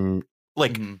 And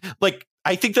like,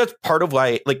 I think that's part of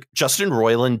why, like, Justin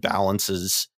Roiland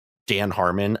balances Dan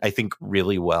Harmon, I think,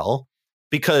 really well.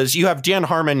 Because you have Dan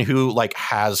Harmon who, like,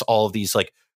 has all of these,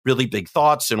 like, really big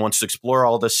thoughts and wants to explore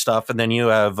all this stuff. And then you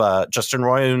have Justin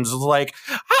Roiland's like,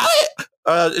 hi!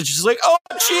 It's just like, oh,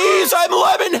 geez, I'm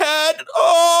Lemonhead.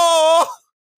 Oh,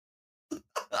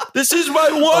 this is my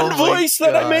one voice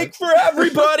that I make for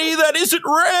everybody that isn't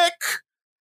Rick.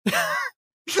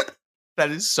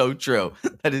 That is so true.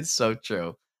 That is so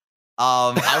true.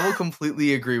 I will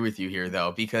completely agree with you here,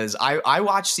 though, because I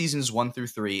watched seasons 1 through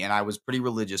 3, and I was pretty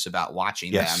religious about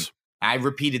watching them. I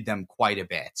repeated them quite a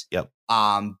bit. Yep.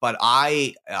 But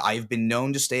I've been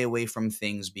known to stay away from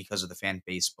things because of the fan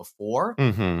base before,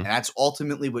 and that's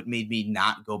ultimately what made me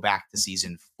not go back to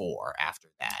season 4 after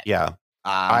that. Yeah.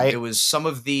 It was some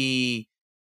of the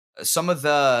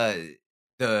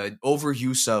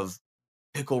overuse of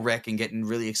Pickle Rick and getting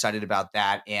really excited about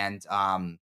that, and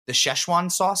the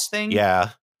Szechuan sauce thing.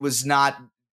 Was not.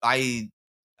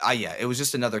 It was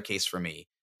just another case for me.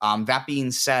 That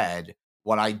being said,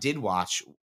 what I did watch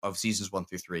of seasons 1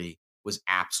 through 3 was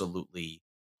absolutely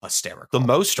hysterical. The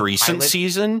most recent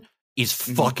season is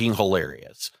fucking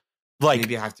hilarious. Like,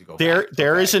 maybe I have to go there. back.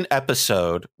 There is an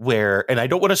episode where, and I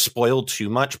don't want to spoil too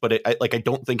much, but I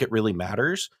don't think it really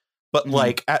matters. But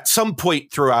like at some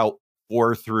point throughout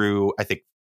 4 through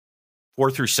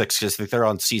 6, because they're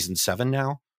on season 7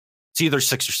 now. It's either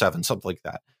 6 or 7, something like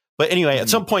that. But anyway, at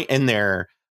some point in there,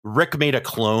 Rick made a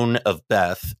clone of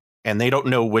Beth, and they don't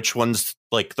know which one's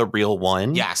like the real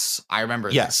one. Yes, I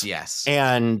remember this. Yes.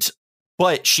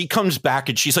 But she comes back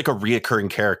and she's like a reoccurring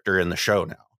character in the show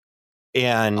now.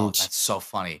 And that's so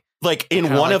funny. Like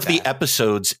in one of the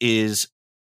episodes is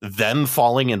them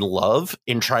falling in love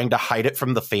and trying to hide it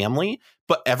from the family.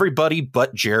 But everybody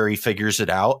but Jerry figures it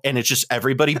out. And it's just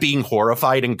everybody being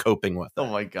horrified and coping with it. Oh,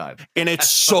 my God. And it's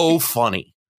so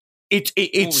funny. It's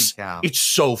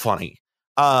so funny.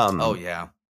 Oh, yeah.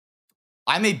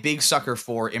 I'm a big sucker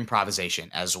for improvisation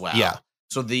as well. Yeah.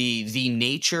 So the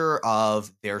nature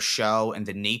of their show and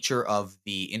the nature of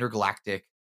the intergalactic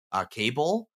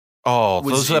cable. Oh,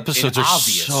 those episodes are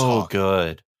so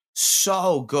good.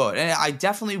 So good. And I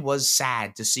definitely was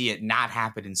sad to see it not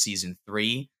happen in season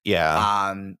 3.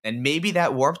 Yeah. And maybe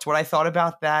that warped what I thought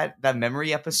about that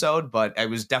memory episode, but it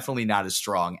was definitely not as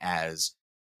strong as,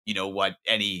 you know, what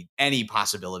any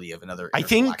possibility of another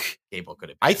intergalactic cable could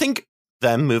have been. I think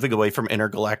them moving away from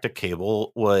intergalactic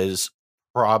cable was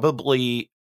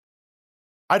probably,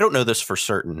 I don't know this for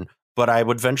certain, but I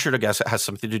would venture to guess it has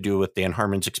something to do with Dan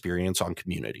Harmon's experience on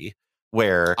Community,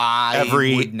 where I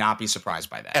would not be surprised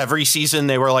by that. Every season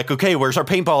they were like, okay, where's our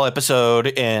paintball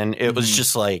episode? And it was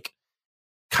just like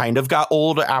kind of got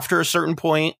old after a certain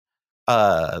point.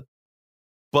 But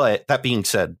that being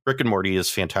said, Rick and Morty is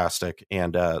fantastic.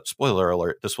 And spoiler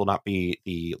alert, this will not be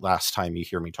the last time you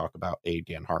hear me talk about a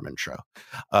Dan Harmon show.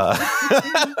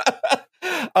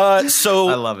 So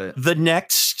I love it. The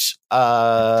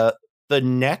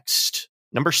next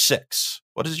number 6.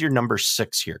 What is your number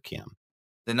 6 here, Cam?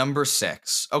 The number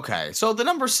 6. Okay. So the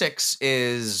number 6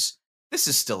 is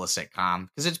still a sitcom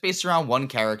because it's based around one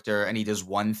character and he does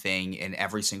one thing in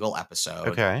every single episode.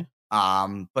 Okay.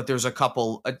 But there's a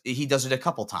couple, he does it a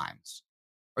couple times.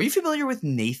 Are you familiar with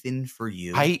Nathan For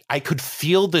You? I could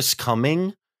feel this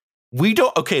coming. We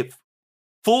don't, okay,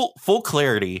 full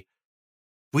clarity.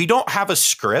 We don't have a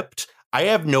script. I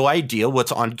have no idea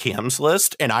what's on Cam's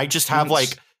list. And I just have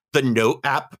like the note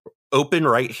app open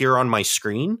right here on my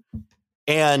screen.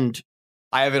 And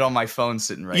I have it on my phone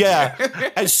sitting right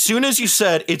here. As soon as you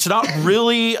said it's not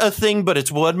really a thing, but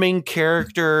it's one main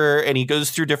character and he goes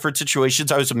through different situations,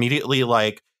 I was immediately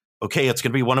like, okay, it's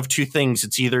going to be one of two things.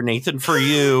 It's either Nathan For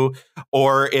You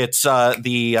or it's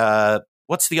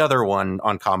what's the other one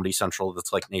on Comedy Central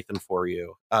that's like Nathan For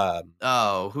You?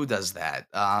 Who does that?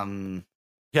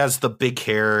 He has the big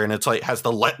hair and it's like has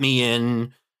the Let Me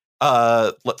In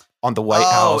on the White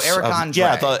House. Eric Andre.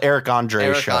 Yeah, the Eric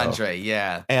Andre show. Eric Andre,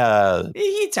 yeah.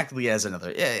 He technically has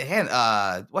another.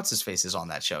 What's his face is on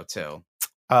that show too.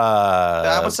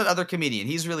 What's that other comedian?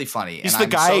 He's really funny. He's the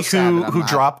guy who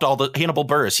dropped all the Hannibal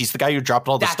Buress. He's the guy who dropped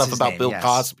all the stuff about Bill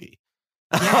Cosby.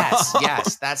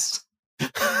 Yes,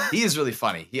 he is really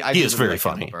funny. He is very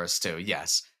funny. Buress too.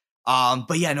 Yes.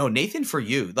 But yeah, no, Nathan, for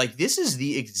you, like this is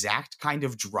the exact kind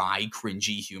of dry,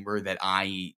 cringy humor that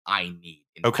I need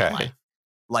in my life.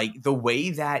 Like the way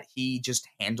that he just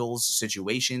handles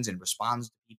situations and responds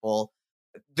to people.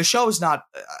 The show is not.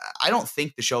 I don't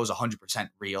think the show is 100%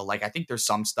 real. Like I think there's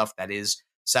some stuff that is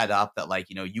set up that like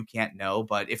you can't know.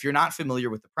 But if you're not familiar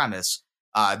with the premise,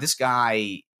 this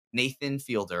guy Nathan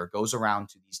Fielder goes around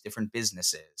to these different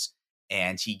businesses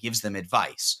and he gives them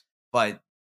advice, but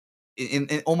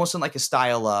in almost in like a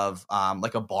style of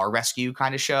like a bar rescue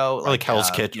kind of show, like Hell's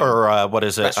Kitchen or what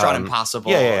is it? Restaurant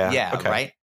Impossible. Yeah. Okay.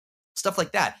 Right. Stuff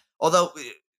like that. Although,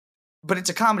 but it's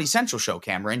a Comedy Central show,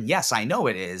 Cameron. Yes, I know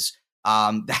it is.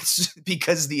 That's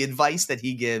because the advice that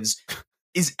he gives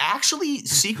is actually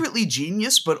secretly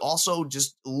genius, but also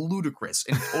just ludicrous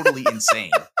and totally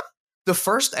insane. The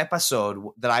first episode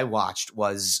that I watched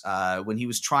was when he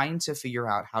was trying to figure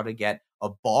out how to get a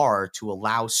bar to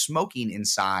allow smoking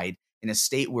inside in a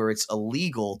state where it's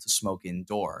illegal to smoke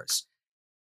indoors.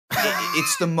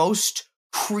 It's the most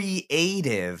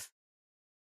creative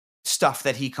stuff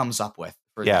that he comes up with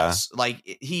for this. Like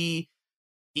he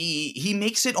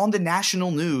makes it on the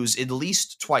national news at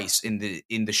least twice in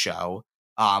the show,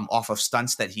 off of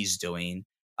stunts that he's doing.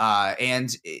 Again,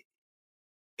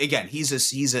 he's a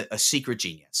secret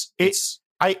genius.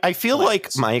 I feel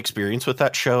hilarious. like my experience with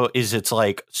that show is it's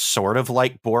like sort of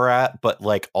like Borat, but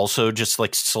like also just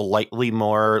like slightly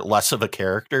less of a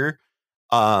character.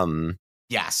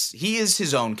 Yes, he is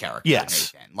his own character.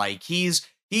 Yes. Nathan. Like he's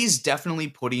definitely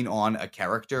putting on a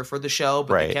character for the show,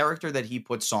 but the character that he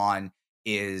puts on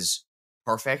is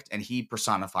perfect, and he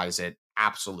personifies it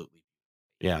absolutely.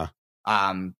 Yeah.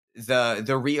 The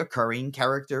reoccurring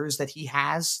characters that he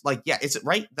has, like, yeah, it's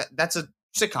right. That's a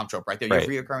sitcom trope right there. You have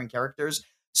reoccurring characters.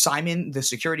 Simon, the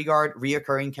security guard,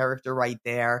 reoccurring character right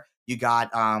there. You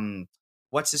got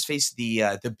what's his face,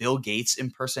 the Bill Gates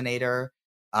impersonator,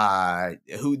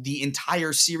 who the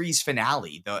entire series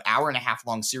finale, the hour and a half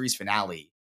long series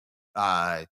finale,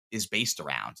 is based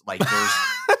around. Like there's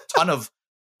a ton of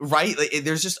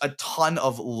there's just a ton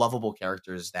of lovable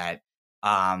characters that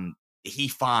he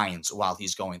finds while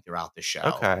he's going throughout the show.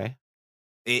 Okay.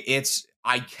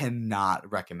 I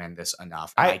cannot recommend this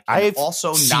enough. I've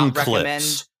also seen not recommend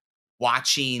clips.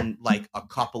 watching like a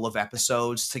couple of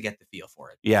episodes to get the feel for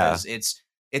it. Yeah. Because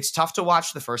it's tough to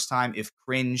watch the first time if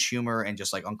cringe humor and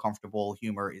just like uncomfortable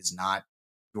humor is not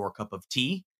your cup of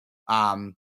tea.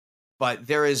 But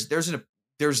there's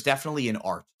definitely an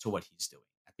art to what he's doing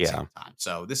at the same time.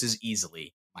 So this is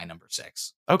easily my number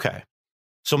 6. Okay.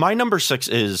 So my number 6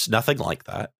 is nothing like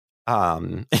that.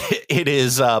 It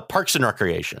is Parks and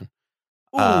Recreation.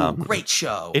 Ooh, great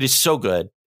show. It is so good.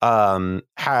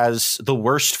 Has the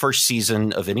worst first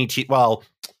season of any well,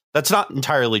 that's not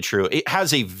entirely true. It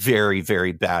has a very,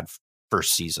 very bad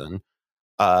first season.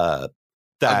 That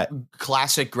a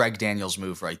classic Greg Daniels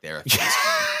move right there.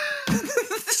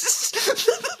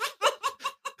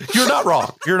 You're not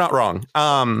wrong. You're not wrong.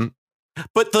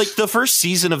 But like the first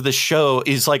season of the show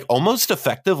is like almost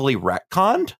effectively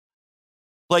retconned.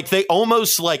 Like they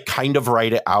almost like kind of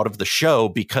write it out of the show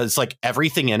because like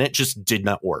everything in it just did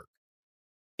not work.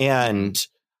 And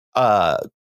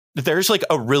there's like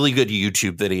a really good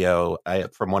YouTube video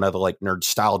from one of the like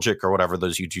Nerdstalgic or whatever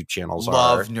those YouTube channels are.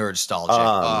 Love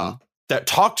Nerdstalgic. That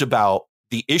talked about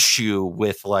the issue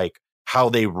with like how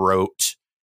they wrote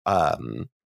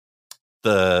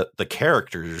the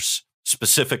characters,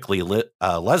 specifically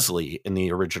Leslie in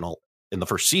the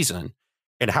first season,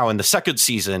 and how in the second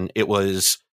season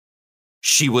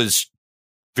she was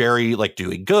very like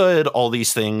doing good, all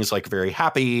these things, like very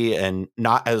happy and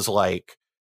not as like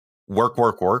work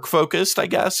focused. I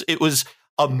guess it was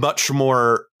a much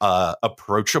more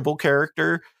approachable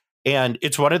character. And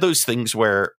it's one of those things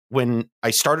where when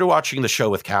I started watching the show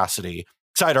with Cassidy,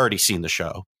 because I'd already seen the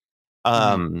show,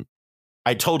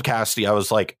 I told Cassidy, I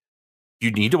was like,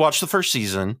 you need to watch the first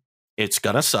season. It's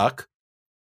going to suck,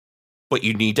 but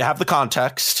you need to have the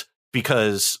context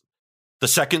because the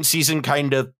second season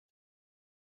kind of,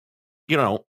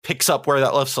 picks up where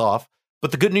that left off.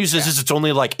 But the good news is it's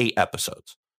only like 8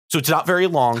 episodes. So it's not very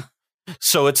long.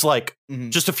 So it's like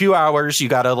just a few hours. You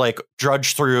got to like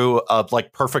drudge through a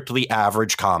like perfectly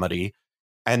average comedy.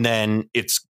 And then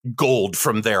it's gold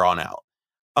from there on out.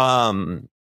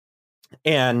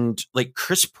 And like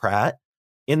Chris Pratt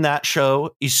in that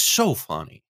show is so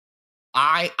funny.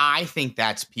 I think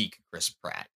that's peak Chris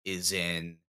Pratt is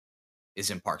in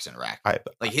Parks and Rec.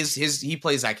 Like he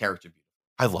plays that character beautifully.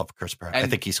 I love Chris Pratt. And I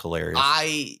think he's hilarious.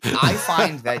 I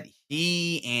find that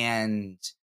he and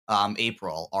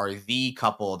April are the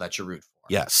couple that you root for.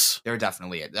 Yes. They're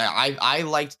definitely it. I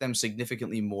liked them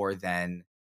significantly more than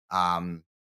Ben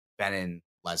Ben and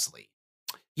Leslie.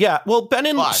 Yeah, well, Ben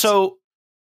and But- so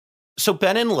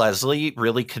Ben and Leslie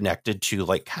really connected to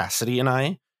like Cassidy and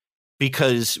I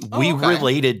because we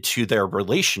related to their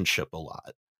relationship a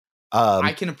lot.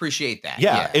 I can appreciate that.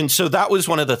 Yeah, and so that was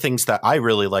one of the things that I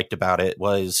really liked about it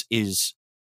is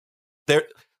there,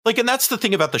 like, and that's the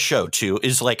thing about the show too,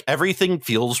 is like everything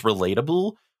feels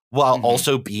relatable while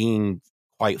also being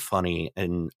quite funny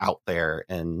and out there.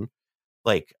 And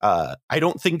like, I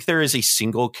don't think there is a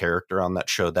single character on that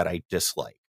show that I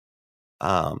dislike.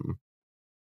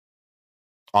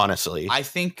 Honestly, I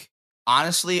think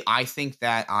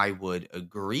that I would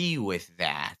agree with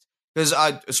that because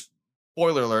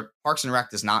spoiler alert, Parks and Rec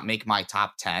does not make my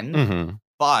top 10,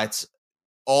 but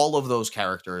all of those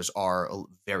characters are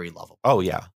very lovable. Oh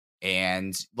yeah.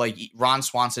 And like Ron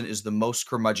Swanson is the most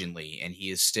curmudgeonly, and he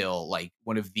is still like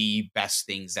one of the best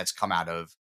things that's come out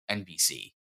of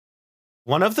NBC.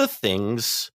 One of the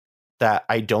things that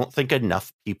I don't think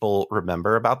enough people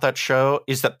remember about that show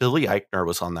is that Billy Eichner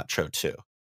was on that show too.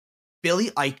 Billy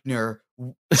Eichner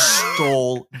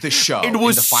stole the show. It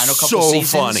was in the final couple so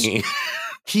seasons. funny.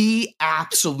 He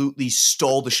absolutely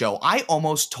stole the show. I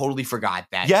almost totally forgot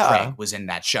that Craig was in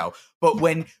that show. But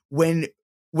when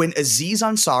Aziz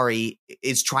Ansari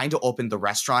is trying to open the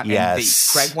restaurant and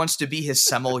Craig wants to be his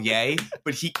sommelier,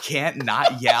 but he can't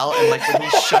not yell, and like when he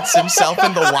shuts himself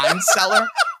in the wine cellar,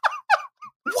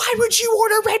 why would you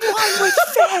order red wine with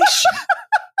fish?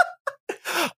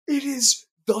 It is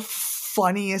the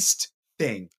funniest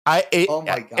thing. Oh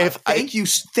my god! Thank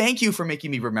you for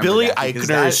making me remember. Billy that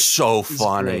Eichner is so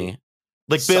funny. Great.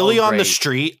 Like so Billy on the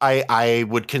Street, I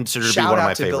would consider to be one of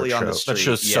my favorite shows. That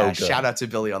show's so good. Shout out to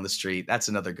Billy on the Street. That's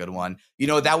another good one. You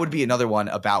know, that would be another one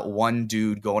about one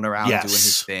dude going around doing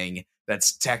his thing.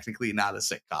 That's technically not a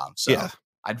sitcom. So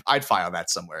I'd file that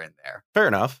somewhere in there. Fair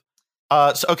enough.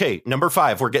 So okay, number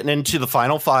 5. We're getting into the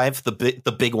final 5,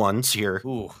 the big ones here.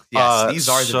 Ooh, yes, these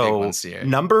are the big ones here.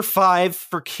 Number 5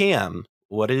 for Cam.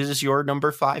 What is your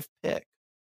number 5 pick?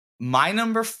 My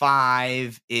number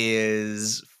 5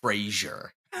 is Frasier.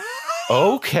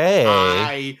 Okay.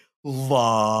 I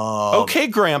love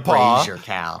Grandpa. Frasier,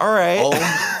 Cal. All right.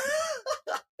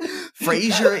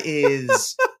 Frasier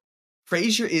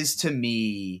is to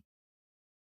me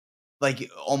like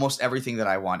almost everything that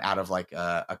I want out of like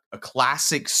a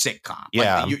classic sitcom.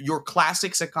 Yeah. Like your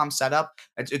classic sitcom setup,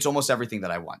 it's almost everything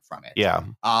that I want from it. Yeah.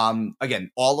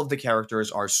 Again, all of the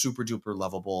characters are super duper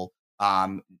lovable.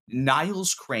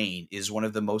 Niles Crane is one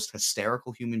of the most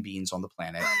hysterical human beings on the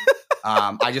planet.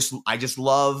 I just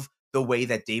love the way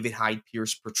that David Hyde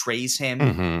Pierce portrays him.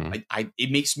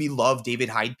 It makes me love David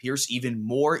Hyde Pierce even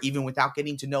more, even without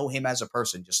getting to know him as a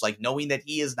person. Just like knowing that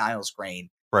he is Niles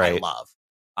Crane, I love.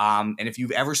 And if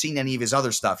you've ever seen any of his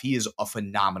other stuff, he is a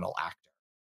phenomenal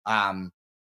actor.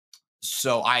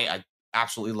 So I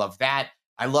absolutely love that.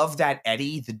 I love that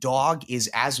Eddie, the dog, is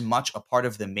as much a part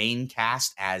of the main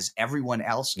cast as everyone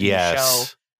else in the show.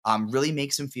 Really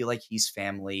makes him feel like he's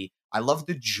family. I love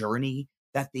the journey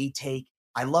that they take.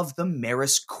 I love the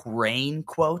Maris Crane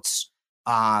quotes.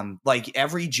 Like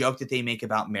every joke that they make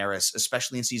about Maris,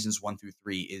 especially in seasons 1 through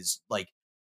 3, is like,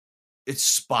 it's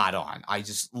spot on. I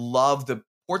just love the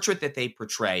portrait that they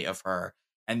portray of her,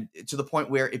 and to the point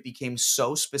where it became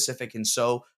so specific and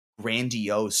so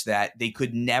grandiose that they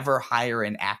could never hire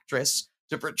an actress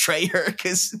to portray her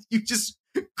because you just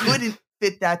couldn't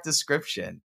fit that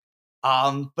description.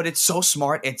 But it's so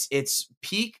smart. It's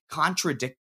peak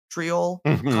contradictorial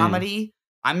comedy.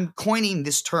 I'm coining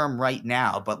this term right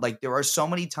now, but like there are so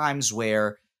many times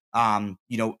where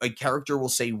a character will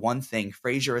say one thing,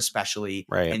 Frasier especially,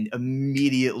 and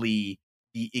immediately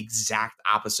the exact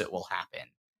opposite will happen.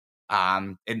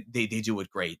 And they do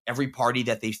it great. Every party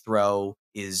that they throw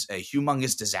is a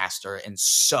humongous disaster and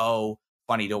so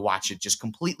funny to watch it just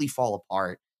completely fall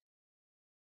apart.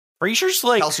 Frasier's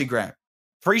like Kelsey Grammer.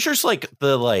 Frasier's like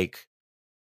the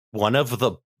one of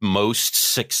the most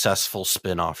successful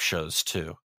spin-off shows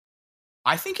too.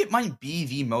 I think it might be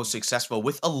the most successful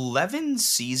with 11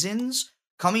 seasons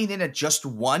coming in at just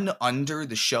one under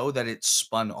the show that it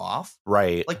spun off.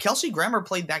 Right. Like Kelsey Grammer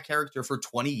played that character for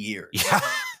 20 years. Yeah.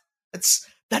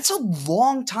 That's a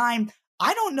long time.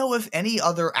 I don't know if any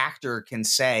other actor can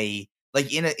say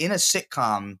like in a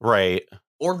sitcom, right,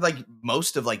 or like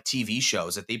most of like TV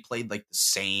shows that they played like the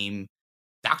same.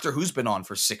 Doctor Who's been on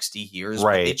for 60 years,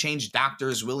 right? But they changed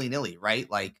doctors willy-nilly, right?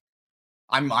 Like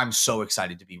I'm so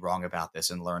excited to be wrong about this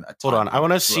and learn a ton. Hold on, I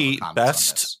want to see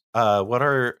best. What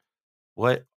are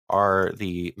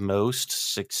the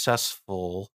most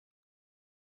successful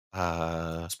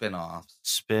spin-off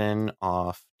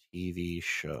TV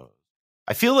shows?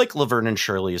 I feel like Laverne and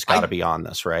Shirley has got to be on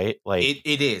this, right? Like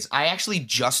it is. I actually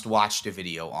just watched a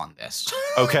video on this.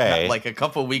 Okay. Like a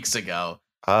couple weeks ago.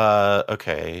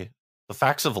 Okay. The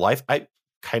Facts of Life. I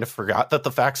kind of forgot that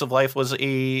The Facts of Life was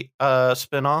a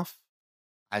spinoff.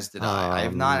 As did I. I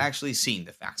have not actually seen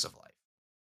The Facts of Life.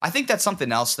 I think that's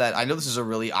something else that I know this is a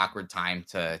really awkward time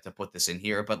to put this in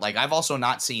here, but like I've also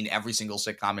not seen every single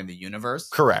sitcom in the universe.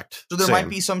 Correct. So there might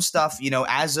be some stuff,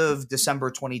 as of December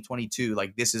 2022,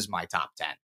 like this is my top 10.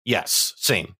 Yes,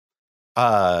 same.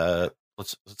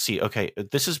 Let's see. Okay,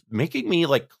 this is making me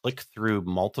like click through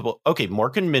multiple. Okay,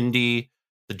 Mork and Mindy,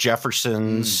 The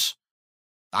Jeffersons.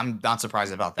 I'm not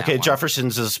surprised about that. Okay, one.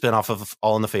 Jeffersons is a spinoff of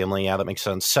All in the Family. Yeah, that makes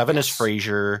sense. 7 is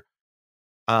Frasier.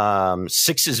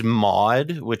 6 is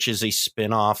Maude, which is a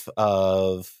spinoff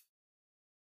of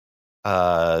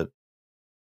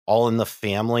All in the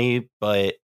Family,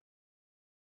 but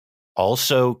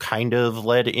also kind of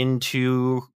led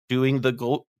into doing the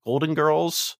Golden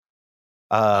Girls.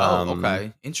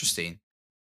 Okay. Interesting.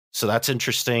 So that's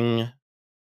interesting.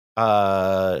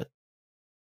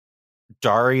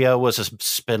 Daria was a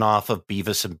spinoff of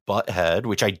Beavis and Butthead,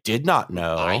 which I did not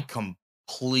know. I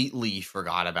completely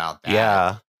forgot about that.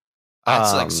 Yeah.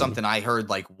 That's like something I heard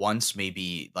like once,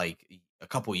 maybe like a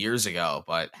couple years ago,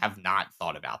 but have not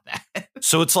thought about that.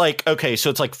 So it's like, okay, so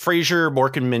it's like Frasier,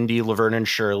 Mork and Mindy, Laverne and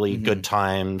Shirley, Good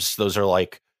Times. Those are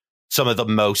like some of the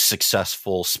most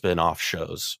successful spinoff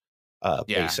shows,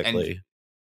 basically.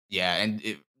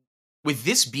 With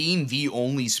this being the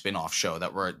only spinoff show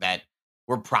that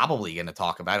we're probably going to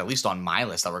talk about, at least on my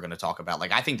list that we're going to talk about,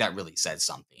 like I think that really says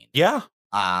something. Yeah.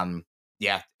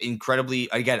 Yeah, incredibly,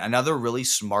 again, another really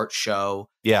smart show.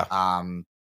 Yeah.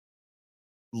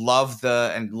 Love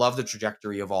the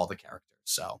trajectory of all the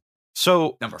characters.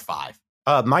 So number 5.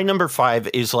 My number 5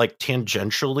 is like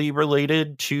tangentially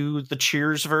related to the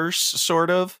Cheers verse,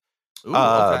 sort of. Ooh,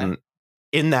 okay.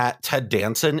 In that Ted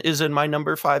Danson is in my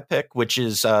number 5 pick, which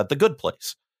is The Good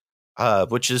Place,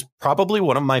 which is probably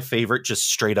one of my favorite just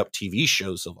straight up TV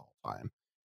shows of all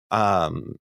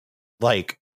time.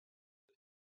 Like,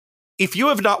 if you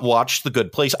have not watched The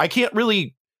Good Place, I can't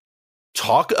really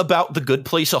talk about The Good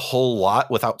Place a whole lot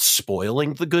without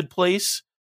spoiling The Good Place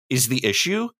is the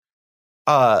issue.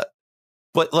 But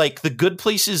like The Good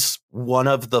Place is one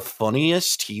of the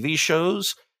funniest TV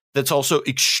shows that's also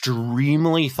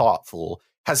extremely thoughtful,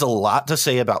 has a lot to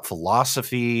say about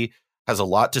philosophy, has a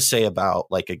lot to say about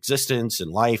like existence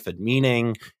and life and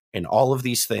meaning and all of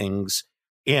these things.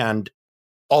 And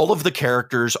all of the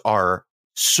characters are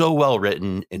so well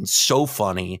written and so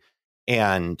funny.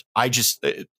 And I just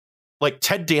like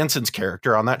Ted Danson's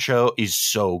character on that show is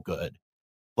so good.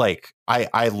 Like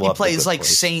I love. He plays like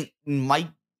Saint Mike.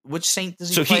 Which saint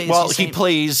does he play? He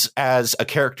plays as a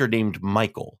character named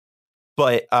Michael.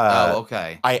 But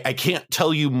okay. I can't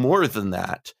tell you more than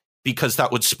that because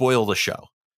that would spoil the show.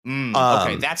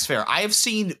 Okay, that's fair. I have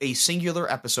seen a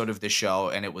singular episode of this show,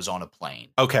 and it was on a plane.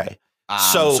 Okay.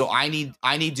 So I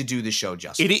need to do the show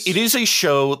justice. It is a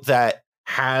show that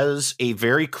has a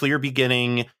very clear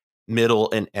beginning,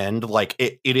 middle, and end. Like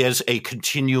it is a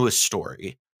continuous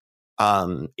story.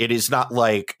 It is not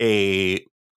like a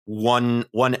one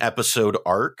episode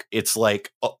arc. It's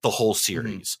like the whole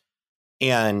series.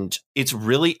 And it's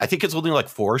really, I think it's only like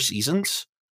 4 seasons.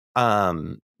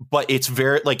 But it's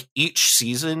very like each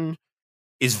season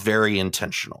is very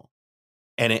intentional.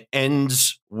 And it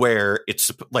ends where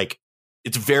it's like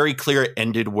it's very clear it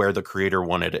ended where the creator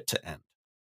wanted it to end.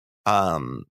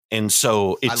 And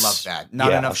so I love that.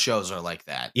 Not enough shows are like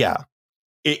that. Yeah.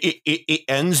 It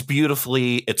ends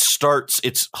beautifully. It starts,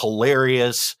 it's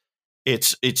hilarious.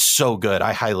 It's so good.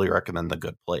 I highly recommend The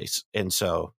Good Place. And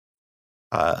so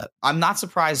I'm not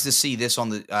surprised to see this on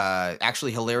the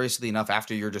actually, hilariously enough,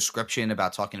 after your description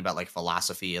about talking about like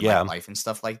philosophy and like life and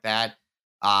stuff like that.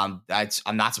 I'm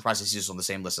not surprised to see this on the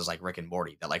same list as like Rick and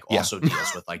Morty that like also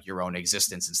deals with like your own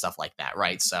existence and stuff like that,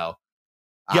 right? So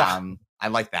I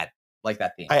like that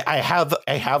theme. I have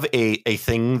a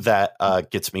thing that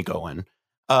gets me going.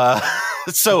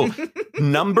 So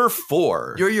number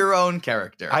 4. You're your own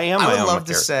character. I am. I would love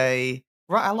to say,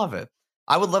 right, I love it.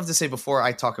 I would love to say before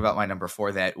I talk about my number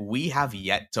 4 that we have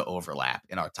yet to overlap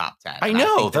in our top 10. I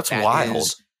know, that's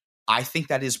wild. I think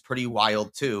that is pretty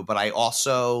wild too, but I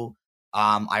also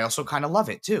kind of love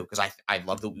it too because I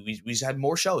love that we've had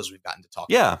more shows we've gotten to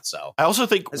talk about. So I also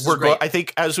think I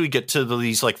think as we get to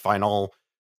these like final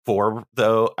 4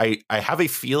 though, I have a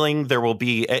feeling there will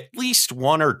be at least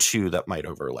 1 or 2 that might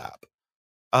overlap.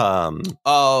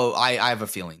 I have a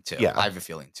feeling too. Yeah. I have a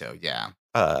feeling too. Yeah.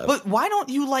 But why don't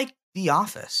you like The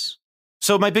Office?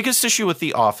 So my biggest issue with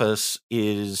The Office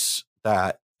is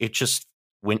that it just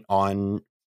went on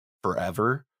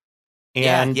forever.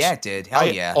 And yeah, it did.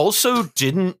 Hell yeah. I also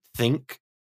didn't think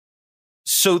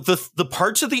so. The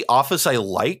parts of The Office I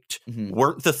liked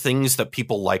weren't the things that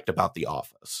people liked about The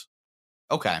Office.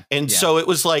 Okay. And so it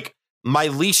was like my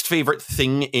least favorite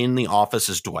thing in The Office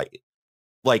is Dwight.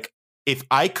 Like, if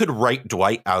I could write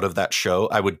Dwight out of that show,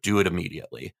 I would do it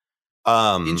immediately.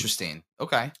 Interesting.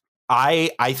 Okay.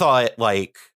 I thought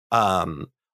like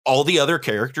all the other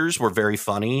characters were very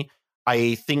funny.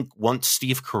 I think once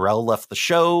Steve Carell left the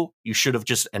show, you should have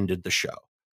just ended the show,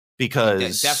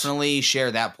 because definitely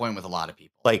share that point with a lot of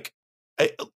people. Like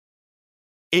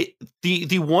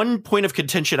the one point of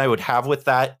contention I would have with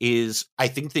that is I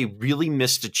think they really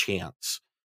missed a chance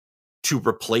to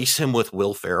replace him with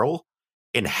Will Ferrell,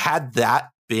 and had that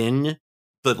been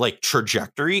the like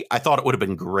trajectory, I thought it would have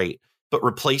been great. But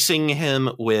replacing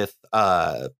him with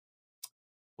was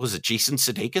it Jason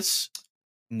Sudeikis?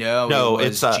 No,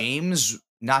 it's not James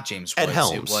Ed Woods.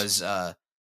 Helms. It was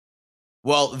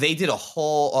well, they did a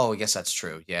whole I guess that's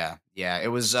true. Yeah. It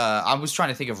was I was trying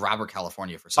to think of Robert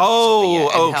California for some reason.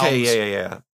 Yeah,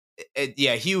 okay,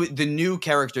 Helms, the new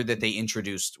character that they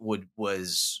introduced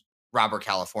was Robert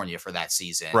California for that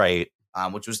season. Right.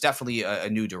 Which was definitely a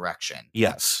new direction.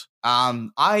 Yes.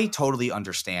 I totally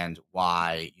understand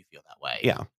why you feel that way.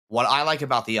 Yeah. What I like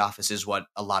about The Office is what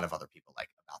a lot of other people like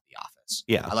about The Office.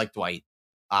 Yeah. I like Dwight.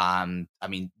 I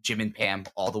mean, Jim and Pam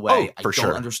all the way. I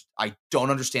don't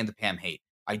understand the Pam hate.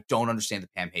 I don't understand the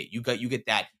Pam hate. You get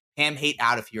that Pam hate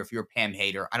out of here if you're a Pam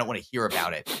hater. I don't want to hear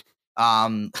about it.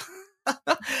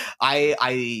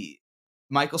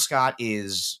 Michael Scott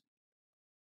is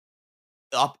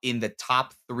up in the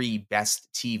top 3 best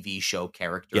TV show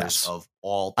characters of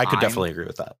all time. I could definitely agree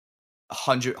with that.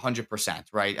 100%,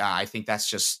 right? I think that's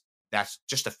just a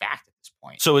fact at this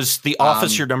point. So is The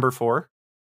Office your number 4?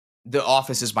 The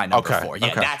Office is my number 4.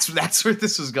 Yeah, that's where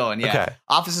this is going. Yeah. Okay.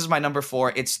 Office is my number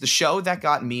 4. It's the show that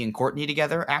got me and Courtney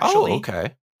together, actually. Oh,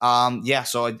 okay. Yeah,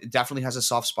 so it definitely has a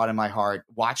soft spot in my heart.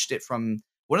 Watched it from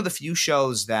one of the few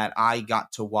shows that I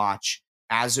got to watch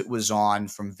as it was on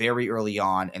from very early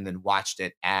on, and then watched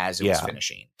it as it was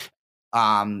finishing.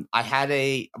 I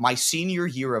had my senior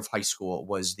year of high school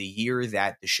was the year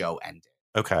that the show ended.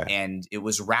 Okay. And it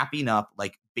was wrapping up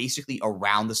like basically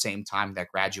around the same time that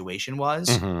graduation was.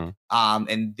 Mm-hmm.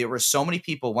 And there were so many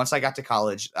people. Once I got to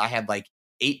college, I had like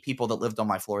 8 people that lived on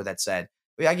my floor that said,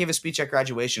 well, I gave a speech at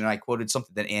graduation, and I quoted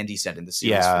something that Andy said in the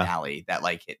series finale that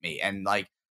like hit me. And like,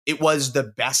 it was the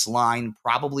best line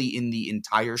probably in the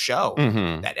entire show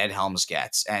that Ed Helms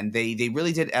gets. And they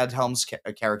really did Ed Helms'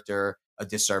 character a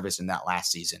disservice in that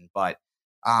last season. But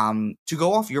to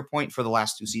go off your point for the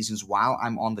last 2 seasons, while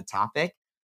I'm on the topic,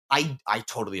 I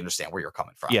totally understand where you're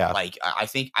coming from. Yeah. Like, I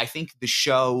think the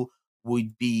show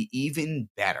would be even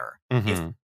better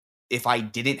if I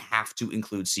didn't have to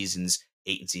include seasons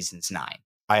 8 and seasons 9.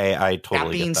 I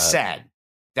totally get that.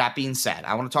 That being said,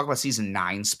 I want to talk about season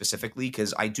 9 specifically,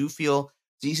 because I do feel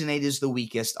season 8 is the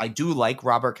weakest. I do like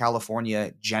Robert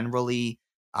California generally,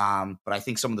 but I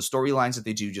think some of the storylines that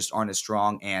they do just aren't as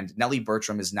strong. And Nellie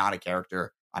Bertram is not a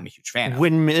character I'm a huge fan of.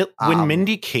 When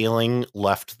Mindy Kaling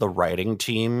left the writing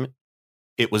team,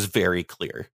 it was very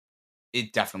clear.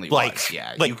 It definitely was.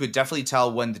 Yeah, you could definitely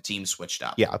tell when the team switched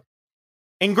up. Yeah,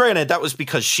 and granted, that was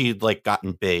because she'd like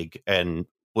gotten big and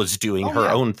was doing her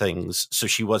own things, so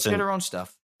she wasn't did her own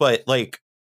stuff. But like,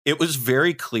 it was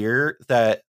very clear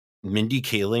that Mindy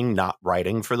Kaling not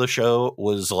writing for the show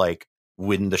was like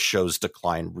when the show's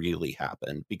decline really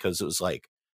happened, because it was like,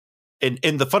 and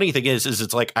the funny thing is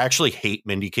it's like, I actually hate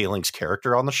Mindy Kaling's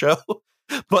character on the show,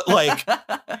 but like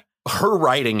her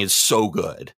writing is so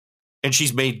good, and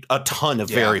she's made a ton of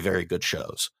very, very good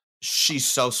shows. She's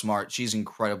so smart. She's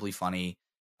incredibly funny,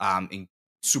 and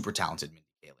super talented. Mindy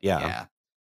Kaling. Yeah.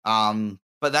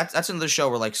 But that's another show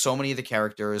where like so many of the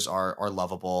characters are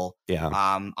lovable. Yeah.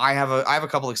 I have a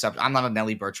couple exceptions. I'm not a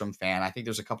Nellie Bertram fan. I think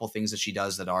there's a couple things that she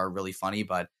does that are really funny,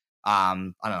 but I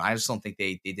don't know. I just don't think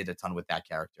they did a ton with that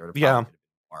character. Yeah.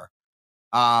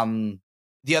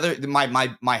 The other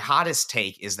my hottest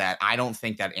take is that I don't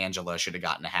think that Angela should have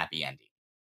gotten a happy ending.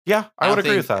 Yeah, I would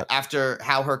agree with that. After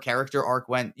how her character arc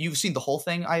went, you've seen the whole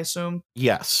thing, I assume?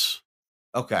 Yes.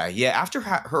 Okay, yeah. After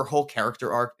her whole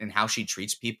character arc and how she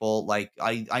treats people, like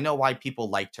I know why people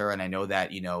liked her, and I know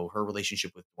that her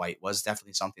relationship with Dwight was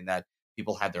definitely something that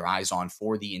people had their eyes on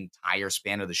for the entire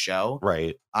span of the show.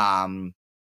 Right.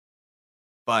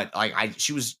 But like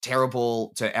she was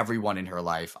terrible to everyone in her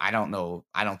life. I don't know.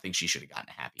 I don't think she should have gotten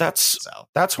a happy ending,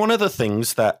 that's one of the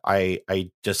things that I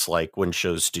dislike when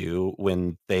shows do,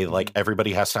 when they like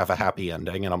everybody has to have a happy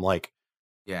ending, and I'm like,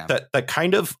 yeah, that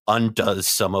kind of undoes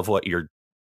some of what you're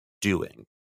doing.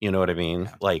 You know what I mean?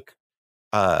 Yeah. Like,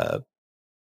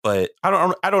 but I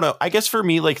don't know. I guess for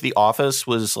me, like The Office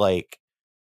was like,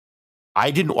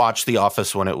 I didn't watch The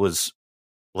Office when it was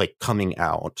like coming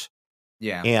out.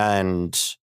 Yeah. And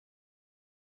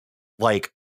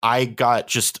like, I got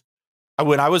just,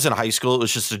 when I was in high school, it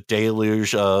was just a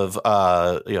deluge of,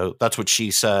 That's What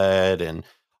She Said and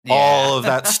all of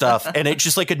that stuff. And it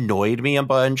just like annoyed me a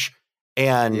bunch.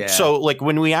 And so like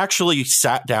when we actually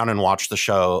sat down and watched the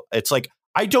show, it's like,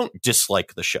 I don't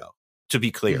dislike the show, to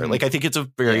be clear. Mm-hmm. Like, I think it's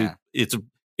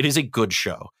it is a good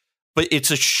show, but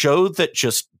it's a show that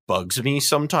just bugs me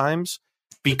sometimes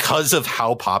because of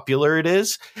how popular it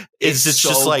is. It's so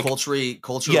just like culturally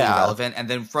relevant. And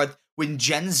then when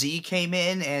Gen Z came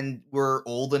in and were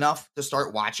old enough to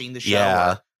start watching the show,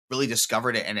 or really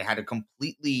discovered it, and it had a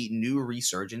completely new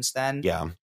resurgence then.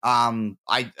 Yeah.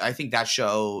 I think that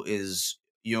show is,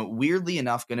 weirdly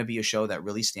enough, going to be a show that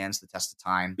really stands the test of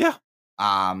time. Yeah.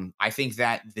 I think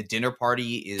that the dinner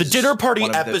party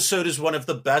episode is one of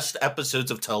the best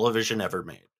episodes of television ever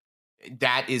made.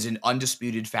 That is an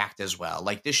undisputed fact as well.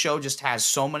 Like, this show just has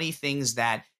so many things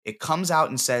that it comes out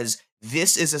and says,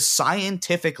 this is a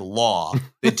scientific law.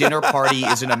 The Dinner Party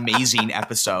is an amazing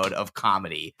episode of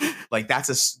comedy. Like,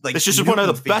 it's just one of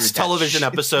the best television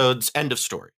episodes. End of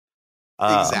story.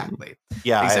 Exactly.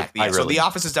 Yeah. Exactly. So The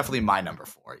Office is definitely my number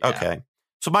 4. Yeah. Okay.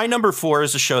 So my number 4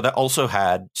 is a show that also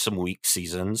had some weak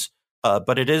seasons,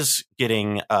 but it is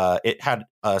getting, it had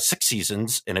 6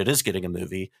 seasons, and it is getting a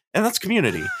movie, and that's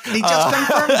Community. They just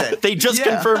confirmed it. They just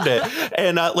confirmed it.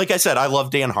 And like I said, I love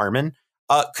Dan Harmon.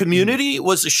 Community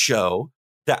was a show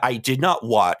that I did not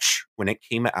watch when it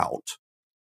came out.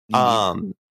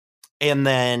 And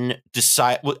then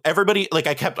everybody,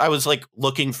 like I was like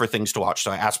looking for things to watch. So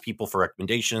I asked people for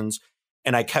recommendations,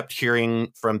 and I kept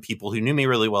hearing from people who knew me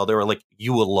really well. They were like,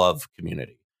 you will love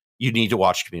Community. You need to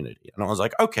watch Community. And I was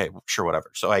like, okay, sure,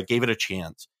 whatever. So I gave it a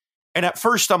chance. And at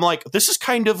first I'm like, this is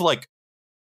kind of like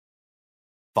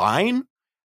fine.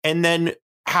 And then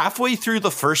halfway through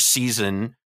the first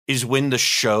season is when the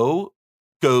show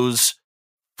goes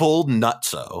full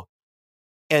nutso.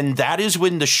 And that is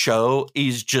when the show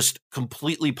is just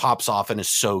completely pops off and is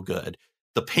so good.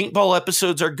 The paintball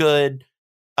episodes are good.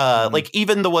 Like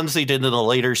even the ones they did in the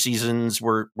later seasons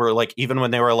were like, even when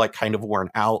they were like kind of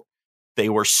worn out, they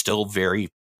were still very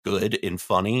good and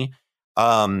funny.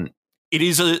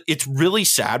 It's really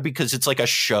sad because it's like a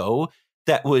show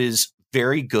that was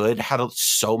very good, had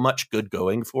so much good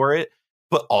going for it,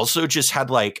 but also just had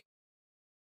like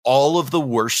all of the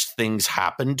worst things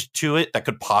happened to it that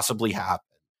could possibly happen.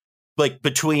 Like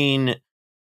between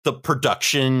the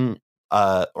production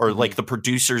or like the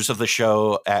producers of the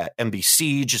show at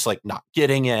NBC just like not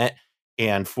getting it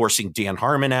and forcing Dan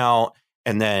Harmon out,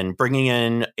 and then bringing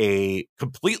in a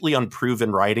completely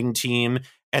unproven writing team,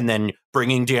 and then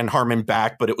bringing Dan Harmon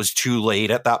back, but it was too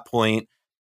late at that point,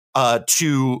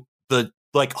 to the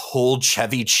like whole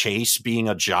Chevy Chase being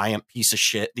a giant piece of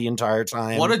shit the entire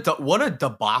time. What a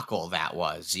debacle that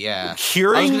was. Yeah.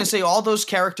 I was going to say all those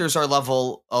characters are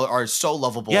so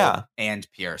lovable. Yeah. And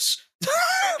Pierce.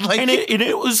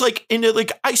 it was like,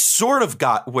 I sort of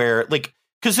got where like,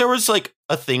 cause there was like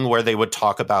a thing where they would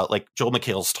talk about, like Joel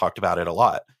McHale's talked about it a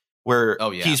lot, where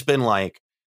he's been like,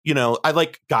 I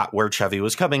like got where Chevy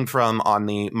was coming from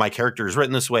on my character is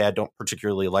written this way. I don't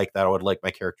particularly like that. I would like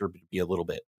my character to be a little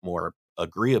bit more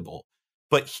agreeable.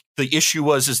 But the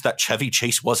issue is that Chevy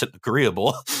Chase wasn't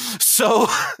agreeable. So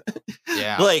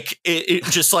like it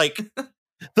just like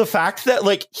the fact that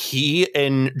like he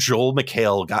and Joel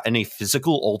McHale got in a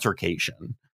physical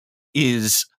altercation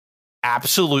is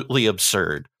absolutely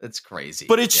absurd. It's crazy.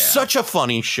 But it's such a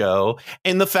funny show.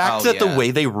 And the fact that the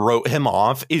way they wrote him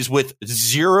off is with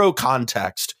zero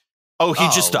context. Oh, he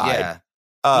just died.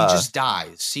 Yeah. He just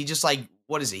dies. He just like,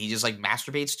 what is it? He just like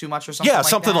masturbates too much or something? Yeah,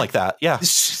 something like that. Yeah.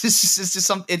 This is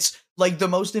just it's like the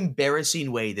most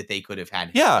embarrassing way that they could have had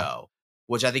him go,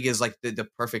 which I think is like the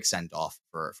perfect send off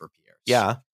for Pierce.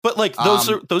 Yeah. But like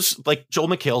those like Joel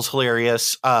McHale's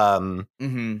hilarious.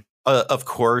 Of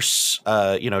course,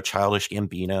 Childish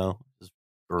Gambino is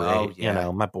great.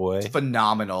 My boy. It's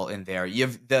phenomenal in there. You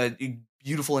have the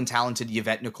beautiful and talented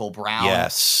Yvette Nicole Brown.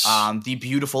 Yes. The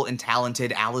beautiful and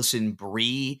talented Allison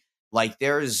Brie. Like,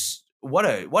 there's what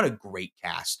a great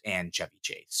cast, and Chevy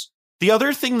Chase. The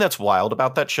other thing that's wild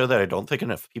about that show that I don't think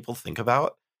enough people think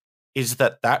about is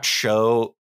that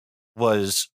show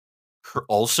was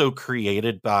also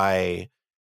created by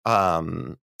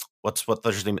what's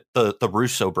their name? The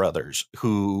Russo brothers,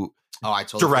 who I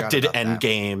totally directed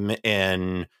Endgame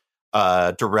and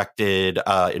directed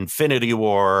Infinity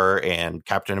War and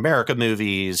Captain America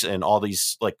movies and all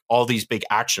these big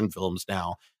action films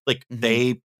now. Like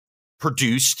they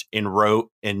produced and wrote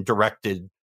and directed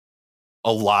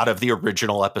a lot of the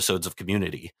original episodes of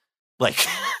Community. Like,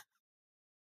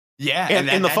 yeah.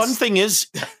 And the fun thing is,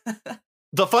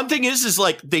 is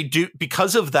like they do,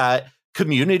 because of that,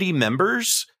 Community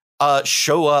members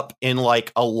show up in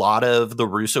like a lot of the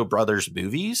Russo brothers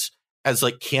movies as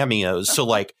like cameos. So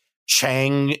like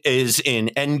Chang is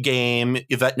in Endgame.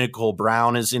 Yvette Nicole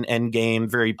Brown is in Endgame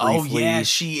very briefly. Oh yeah,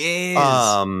 she is.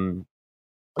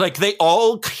 Like they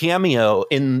all cameo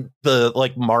in the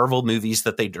like Marvel movies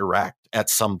that they direct at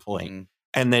some point.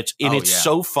 And it's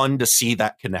so fun to see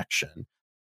that connection.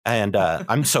 And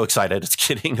I'm so excited it's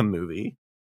getting a movie.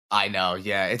 I know,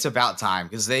 yeah, it's about time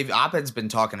because Op-Ed's been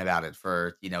talking about it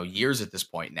for years at this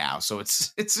point now. So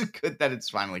it's good that it's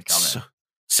finally coming. So,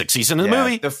 6 seasons of the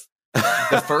movie.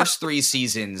 The first 3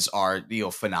 seasons are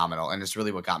phenomenal, and it's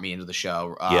really what got me into the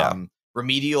show.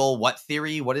 Remedial what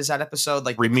theory? What is that episode?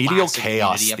 Like Remedial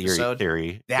Chaos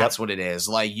theory. That's what it is.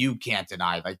 Like you can't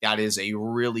deny. Like that is a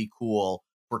really cool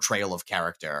portrayal of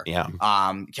character. Yeah.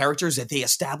 Characters that they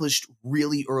established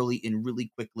really early and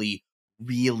really quickly,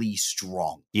 really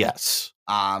strong. Yes.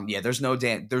 There's no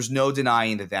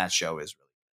denying that show is really.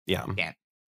 Yeah. Can't.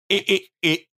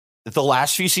 It the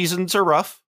last few seasons are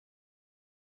rough,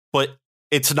 but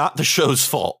it's not the show's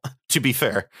fault, to be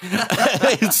fair.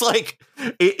 It's like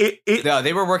no,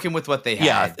 they were working with what they had.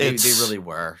 Yeah, they really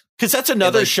were. Because that's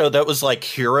another show that was like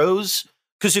Heroes.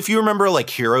 Because if you remember, like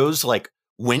Heroes, like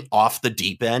went off the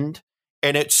deep end,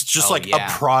 and it's just a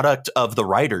product of the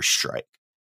writer's strike.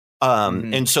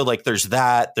 And so like there's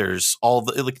all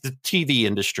the like the TV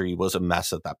industry was a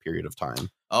mess at that period of time.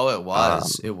 Oh, it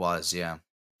was. Yeah.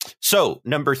 So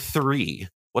number 3,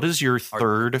 what is your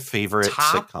third favorite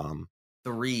sitcom?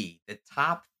 The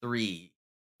top 3.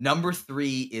 Number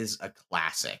 3 is a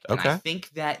classic. And okay. I think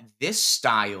that this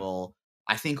style,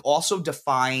 also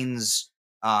defines.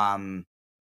 I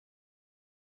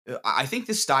think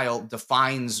this style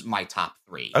defines my top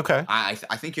 3. Okay. I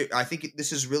think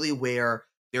this is really where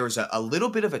there's a little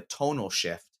bit of a tonal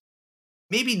shift.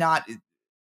 Maybe not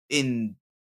in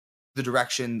the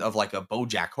direction of like a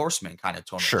BoJack Horseman kind of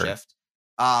tonal shift,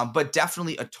 but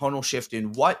definitely a tonal shift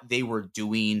in what they were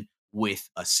doing with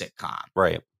a sitcom.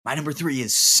 Right. My number 3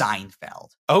 is Seinfeld.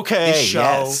 Okay. This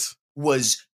show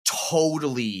was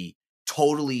totally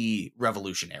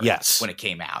revolutionary when it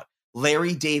came out.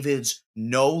 Larry David's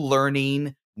no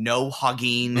learning, no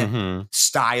hugging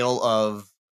style of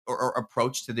or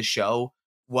approach to the show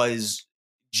was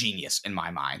genius in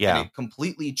my mind. Yeah. And it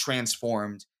completely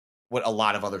transformed what a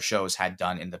lot of other shows had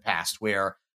done in the past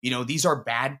where, these are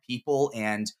bad people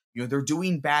and, they're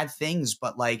doing bad things,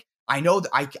 but like, I know that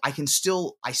I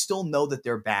still know that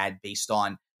they're bad based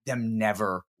on them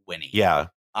never winning. Yeah.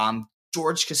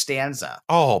 George Costanza.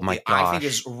 Oh my gosh. I think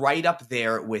is right up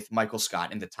there with Michael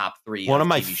Scott in the top 3. One of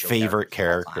my favorite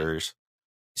characters.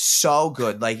 So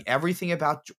good. Like every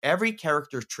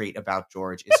character trait about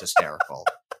George is hysterical.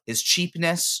 His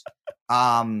cheapness,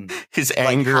 his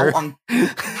anger,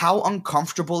 how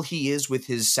uncomfortable he is with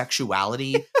his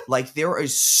sexuality. Like there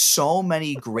is so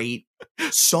many great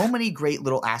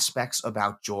little aspects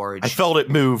about George. I felt it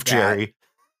move, Jerry.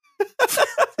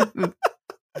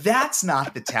 That's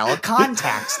not the tell.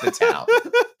 Contact's the tell.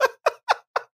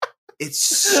 It's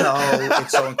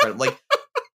so incredible. Like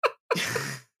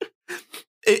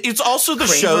it's also the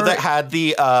show that had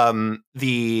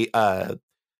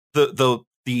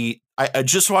I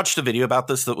just watched a video about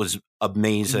this that was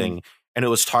amazing, and it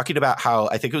was talking about how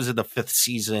I think it was in the 5th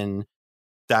season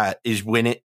that is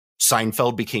when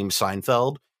Seinfeld became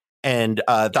Seinfeld. And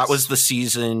that was the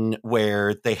season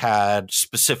where they had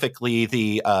specifically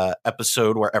the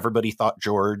episode where everybody thought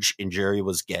George and Jerry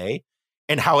was gay,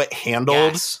 and how it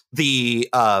handled the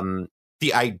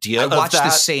idea of that. I watched the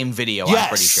same video,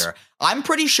 I'm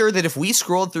pretty sure that if we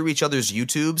scrolled through each other's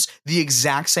YouTubes, the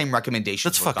exact same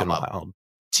recommendations would come up. Wild.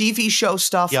 TV show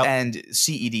stuff and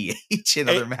cEDH and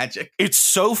other magic. It's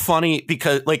so funny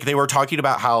because like they were talking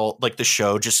about how like the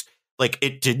show just like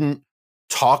it didn't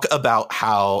talk about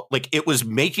how like it was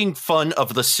making fun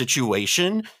of the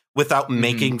situation without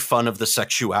making fun of the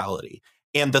sexuality.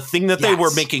 And the thing that they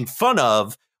were making fun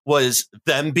of was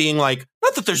them being like,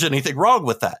 not that there's anything wrong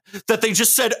with that they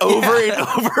just said over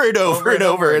and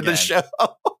over in the show.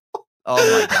 Oh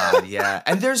my God. Yeah.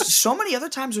 And there's so many other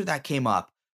times where that came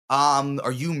up.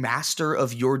 Are you master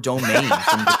of your domain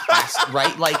from the past?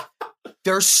 Right? Like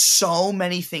there's so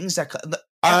many things that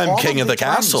I'm king of the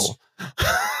castle.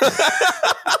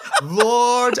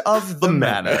 Lord of the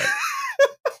manor.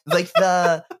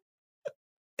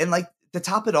 To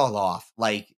top it all off,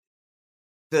 like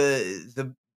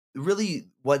the really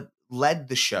what led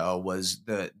the show was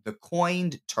the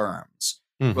coined terms.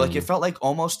 Mm-hmm. Where, like, it felt like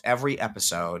almost every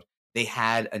episode they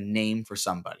had a name for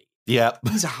somebody. Yeah.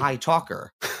 He's a high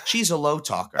talker. She's a low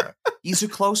talker. He's a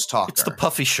close talker. It's the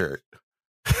puffy shirt.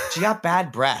 She got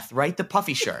bad breath, right? The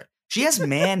puffy shirt. She has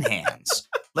man hands.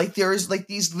 Like, there's like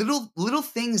these little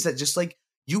things that just like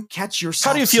you catch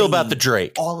yourself. How do you feel about the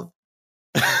Drake? Love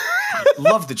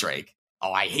the Drake.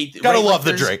 Oh, I hate it. Gotta love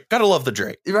the Drake. Gotta love the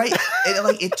Drake. Right? And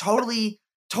like it totally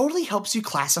helps you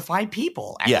classify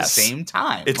people at the same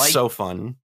time. It's like, so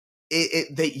fun.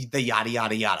 The yada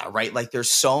yada yada, right? Like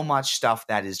there's so much stuff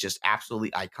that is just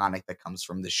absolutely iconic that comes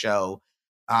from the show.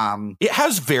 It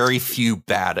has very few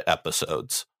bad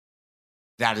episodes.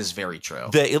 That is very true.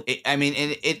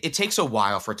 It takes a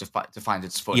while for it to find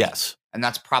its footing. Yes. And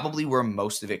that's probably where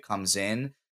most of it comes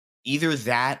in. Either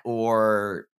that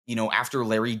or, after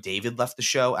Larry David left the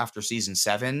show after season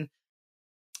 7,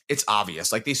 it's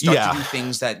obvious. Like they start to do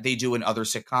things that they do in other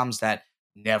sitcoms that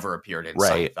never appeared in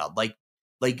Seinfeld.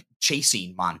 Like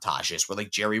chasing montages where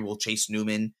like Jerry will chase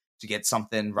Newman to get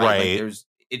something, right? Like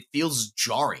it feels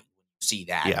jarring when you see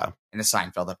that in a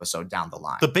Seinfeld episode down the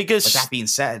line. But that being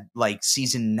said, like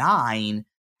season 9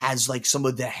 has like some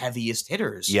of the heaviest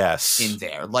hitters in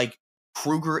there. Like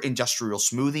Kruger Industrial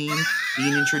Smoothing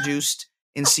being introduced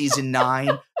in season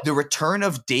 9. The return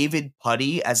of David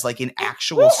Puddy as like an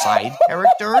actual side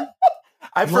character.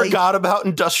 I forgot about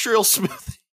Industrial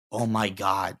Smoothing. Oh my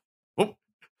God. Oh,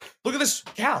 look at this.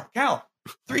 Cal.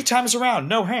 3 times around,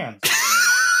 no hands.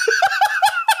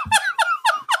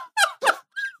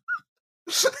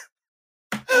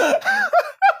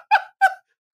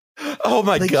 Oh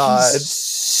my God. He's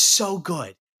so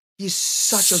good. He's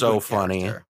such a good funny.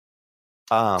 Character.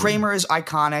 Kramer is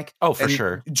iconic. Oh, for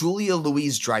sure. Julia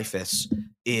Louis-Dreyfus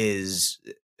is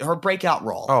her breakout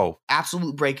role. Oh,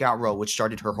 absolute breakout role, which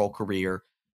started her whole career.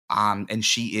 And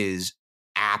she is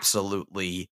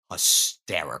absolutely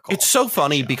hysterical. It's so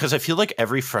funny because I feel like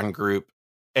every friend group,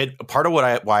 and part of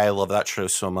why I love that show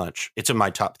so much, it's in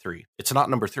my top 3. It's not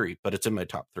number 3, but it's in my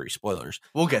top 3. Spoilers.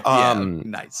 We'll get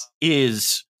nice.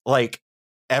 Is like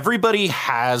everybody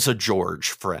has a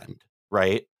George friend,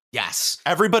 right? Yes.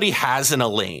 Everybody has an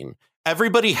Elaine.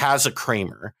 Everybody has a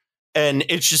Kramer. And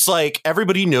it's just like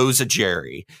everybody knows a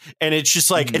Jerry. And it's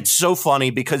just like it's so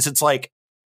funny because it's like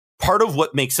part of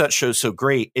what makes that show so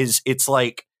great is it's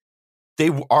like they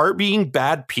are being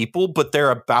bad people, but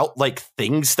they're about like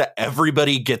things that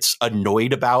everybody gets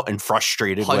annoyed about and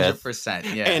frustrated 100%,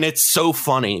 with. Yeah. And it's so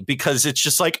funny because it's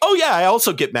just like, oh yeah, I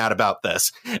also get mad about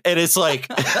this. And it's like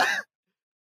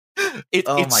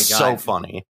it's so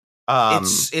funny.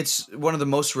 It's one of the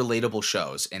most relatable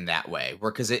shows in that way,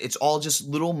 because it's all just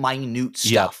little minute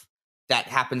stuff that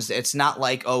happens. It's not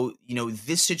like,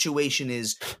 this situation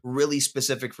is really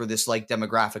specific for this like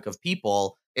demographic of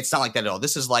people. It's not like that at all.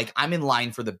 This is like, I'm in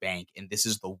line for the bank and this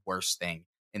is the worst thing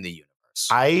in the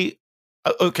universe.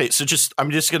 Okay, so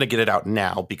I'm just going to get it out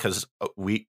now because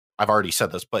I've already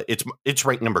said this, but it's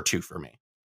ranked number 2 for me.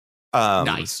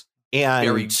 Nice. And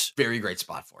very, very great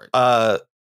spot for it.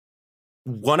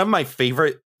 One of my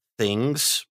favorite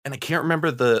things, and I can't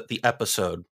remember the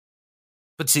episode,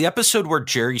 but it's the episode where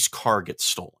Jerry's car gets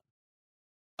stolen.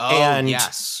 Oh, and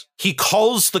yes. He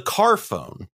calls the car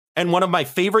phone. And one of my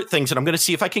favorite things, and I'm going to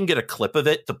see if I can get a clip of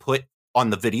it to put on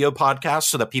the video podcast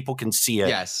so that people can see it.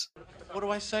 Yes. What do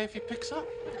I say if he picks up?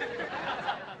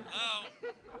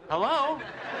 Hello?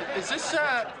 Is this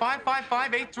 555-8383? I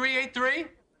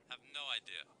have no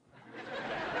idea.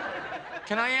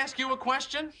 Can I ask you a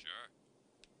question? Sure.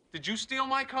 Did you steal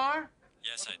my car?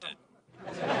 Yes, I did.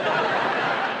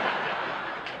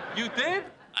 You did?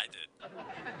 I did.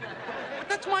 But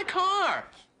that's my car.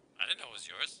 I didn't know it was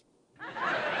yours.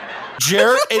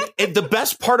 Jared, and the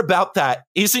best part about that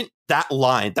isn't that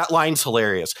line. That line's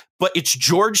hilarious. But it's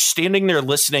George standing there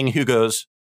listening who goes,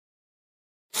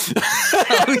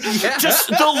 just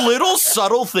the little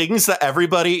subtle things that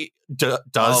everybody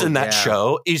does in that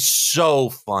show is so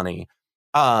funny.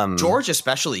 George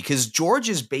especially, because George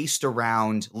is based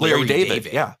around Larry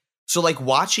David. Yeah. So like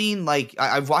watching, like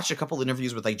I've watched a couple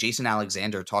interviews with like Jason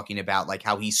Alexander talking about like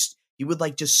how he would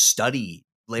like just study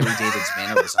Larry David's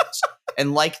mannerisms.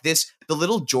 And like the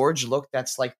little George look,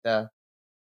 that's like like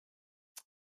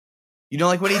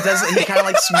when he does it, he kind of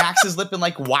like smacks his lip and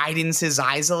like widens his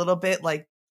eyes a little bit, like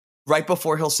right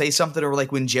before he'll say something, or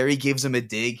like when Jerry gives him a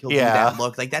dig, he'll do that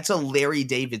look. Like that's a Larry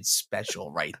David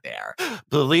special right there.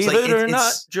 Believe it or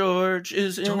not, George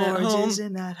is in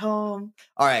at home.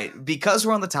 All right, because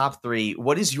we're on the top 3,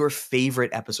 what is your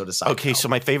favorite episode of Seinfeld? Okay, so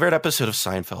my favorite episode of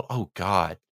Seinfeld. Oh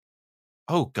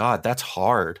God, that's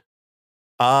hard.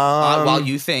 While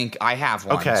you think, I have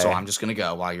one, okay. so I'm just gonna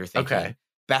go while you're thinking. Okay.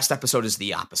 Best episode is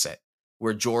the opposite,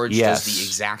 where George does the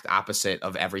exact opposite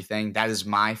of everything. That is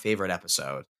my favorite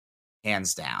episode,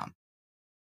 hands down.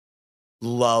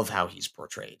 Love how he's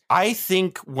portrayed. I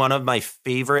think one of my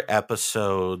favorite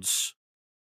episodes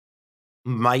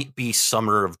might be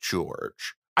Summer of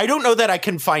George. I don't know that I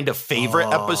can find a favorite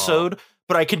episode,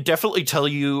 but I can definitely tell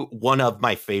you one of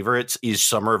my favorites is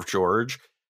Summer of George,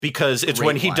 because it's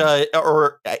when he does,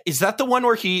 or is that the one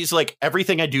where he's like,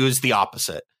 everything I do is the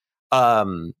opposite?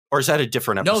 Or is that a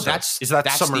different episode? No,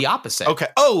 that's Summer? the opposite. Okay.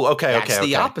 Oh, okay. That's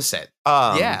the opposite.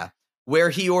 Yeah. Where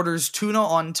he orders tuna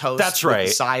on toast. That's right. With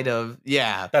the side of,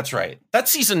 yeah. That's right.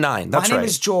 That's season 9. That's right. My name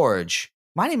is George.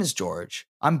 My name is George.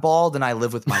 I'm bald and I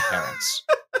live with my parents.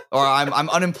 Or I'm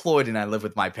unemployed and I live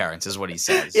with my parents is what he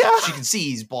says. Yeah. You can see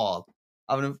he's bald.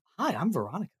 Hi, I'm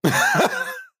Veronica.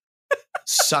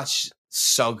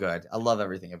 So good. I love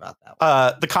everything about that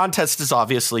one. The contest is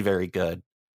obviously very good.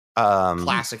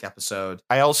 Classic episode.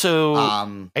 I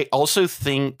also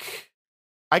think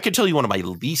I could tell you one of my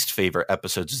least favorite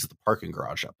episodes is the parking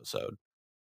garage episode.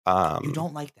 You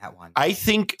don't like that one. I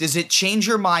think. Does it change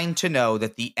your mind to know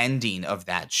that the ending of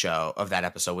that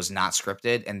episode was not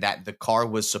scripted and that the car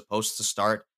was supposed to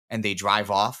start and they drive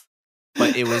off?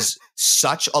 But it was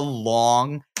such a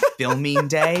long filming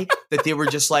day that they were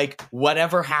just like,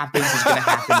 whatever happens is going to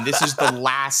happen. This is the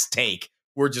last take.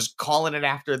 We're just calling it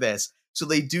after this. So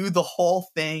they do the whole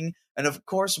thing. And of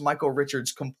course, Michael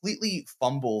Richards completely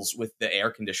fumbles with the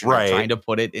air conditioner, trying to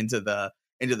put it into the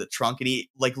trunk. And he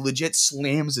like legit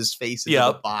slams his face into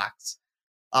the box.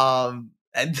 And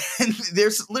then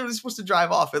they're literally supposed to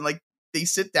drive off. And like they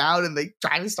sit down and they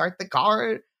try to start the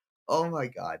car. Oh my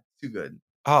God. Too good.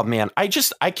 Oh man, I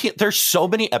can't. There's so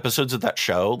many episodes of that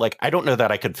show. Like, I don't know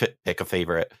that I could pick a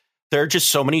favorite. There are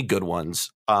just so many good ones.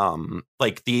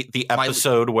 Like the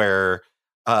episode where,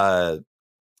 the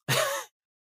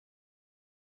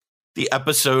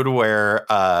episode where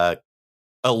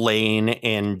Elaine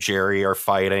and Jerry are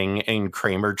fighting, and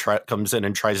Kramer comes in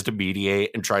and tries to mediate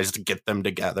and tries to get them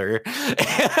together.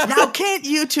 Now, can't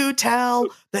you two tell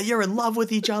that you're in love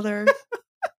with each other?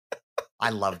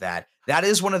 I love that. That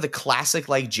is one of the classic,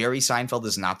 like, Jerry Seinfeld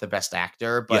is not the best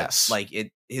actor, but like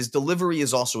his delivery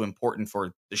is also important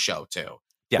for the show too.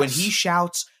 Yes. When he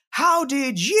shouts, "How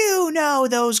did you know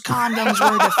those condoms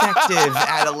were defective?"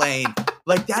 at Elaine,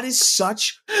 like that is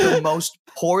such the most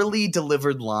poorly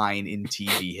delivered line in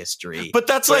TV history. But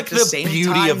that's like the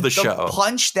beauty of the show. The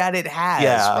punch that it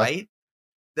has, right?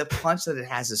 The punch that it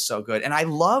has is so good, and I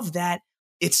love that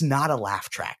it's not a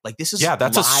laugh track. Like this is that's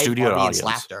live a studio audience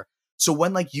laughter. So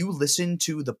when like you listen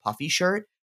to the Puffy shirt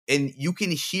and you can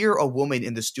hear a woman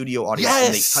in the studio audience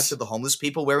and they cut to the homeless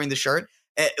people wearing the shirt,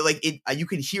 you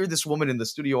can hear this woman in the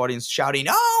studio audience shouting,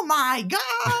 "Oh my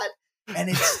God."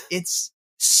 And it's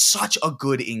such a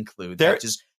good include that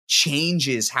just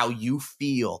changes how you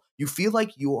feel. You feel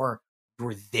like you're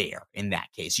there in that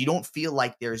case. You don't feel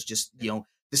like there's just, the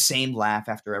same laugh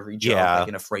after every joke, like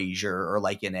in a Frasier or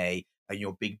like in a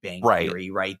Big Bang Theory,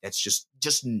 right? That's just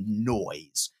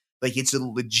noise. Like it's a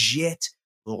legit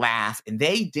laugh, and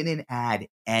they didn't add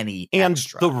any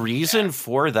extra. And the reason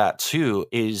for that too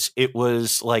is it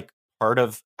was like part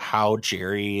of how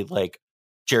Jerry's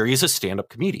a stand-up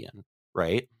comedian,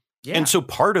 right? Yeah. And so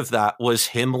part of that was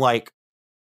him like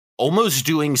almost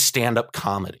doing stand-up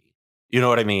comedy. You know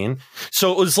what I mean?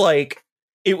 So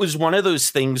it was one of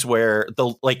those things where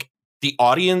the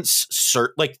audience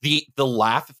the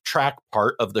laugh track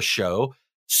part of the show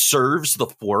serves the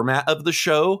format of the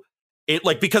show.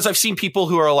 Because I've seen people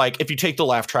who are like, if you take the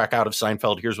laugh track out of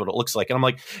Seinfeld, here's what it looks like. And I'm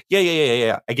like,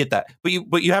 yeah, I get that. But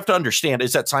you have to understand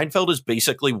is that Seinfeld is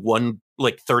basically one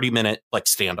 30-minute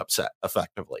stand-up set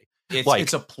effectively.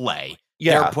 It's a play.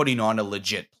 Yeah. They're putting on a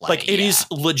legit play. Like it is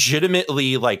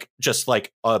legitimately just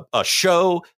like a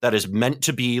show that is meant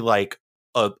to be like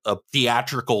a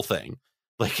theatrical thing.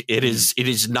 Like it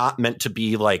is not meant to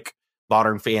be like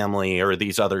Modern Family or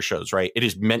these other shows, right? It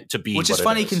is meant to be. Which is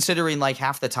funny considering like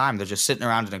half the time they're just sitting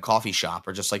around in a coffee shop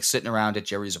or just like sitting around at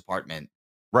Jerry's apartment.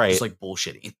 Right. Just like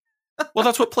bullshitting. Well,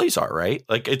 that's what plays are, right?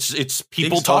 Like it's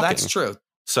people talking. That's true.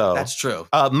 So that's true.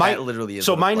 That literally is.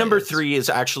 So my number 3 is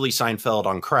actually Seinfeld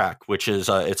on crack, which is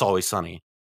It's Always Sunny.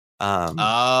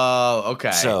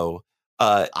 Okay. So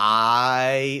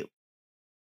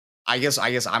I guess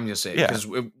I'm just saying because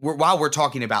while we're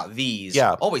talking about these,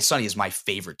 Always Sunny is my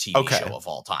favorite TV show of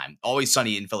all time. Always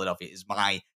Sunny in Philadelphia is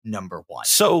my number 1.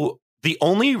 So the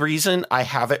only reason I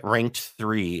have it ranked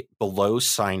 3 below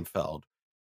Seinfeld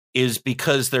is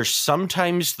because there's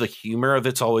sometimes the humor of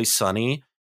It's Always Sunny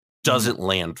doesn't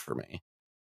land for me.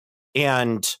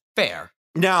 And fair.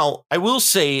 Now, I will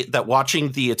say that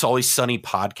watching the It's Always Sunny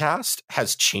podcast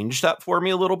has changed that for me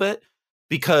a little bit,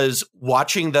 because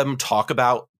watching them talk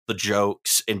about the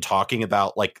jokes and talking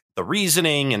about like the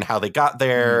reasoning and how they got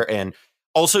there, and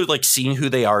also like seeing who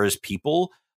they are as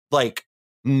people, like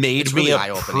made me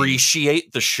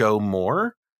appreciate the show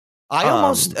more. I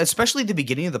almost, especially at the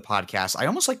beginning of the podcast, I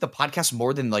almost like the podcast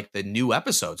more than like the new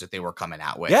episodes that they were coming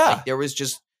out with. Yeah. Like, there was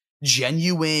just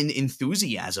genuine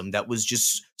enthusiasm that was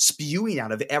just spewing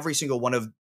out of every single one of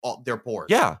their pores.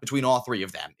 Yeah. Between all three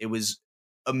of them. It was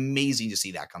amazing to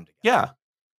see that come together.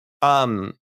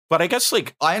 Yeah. But I guess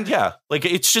like, like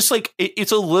it's just like,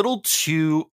 it's a little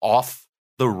too off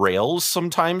the rails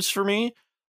sometimes for me,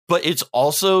 but it's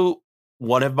also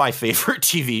one of my favorite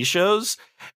TV shows.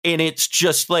 And it's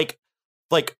just like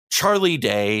Charlie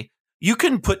Day. You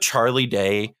can put Charlie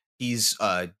Day. He's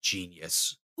a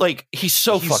genius. Like, he's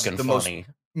fucking funny.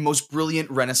 Most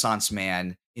brilliant Renaissance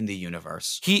man in the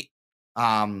universe.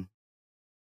 Go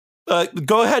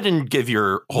ahead and give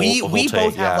your whole we take.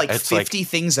 both have like 50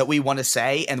 things that we want to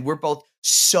say, and we're both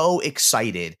so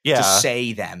excited to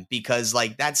say them, because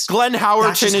like that's Glenn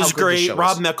Howerton is great,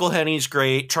 Rob McElhenney's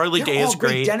great, Charlie Day is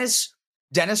great.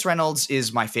 Dennis Reynolds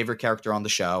is my favorite character on the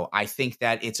show. I think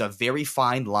that it's a very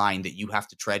fine line that you have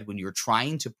to tread when you're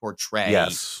trying to portray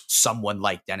someone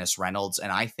like Dennis Reynolds, and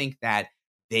I think that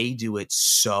they do it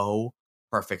so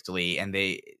perfectly, and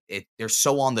they're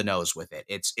so on the nose with it.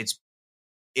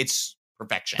 It's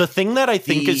perfection. The thing that I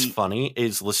think is funny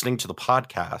is listening to the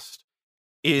podcast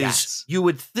is you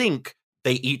would think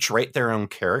they each write their own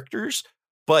characters,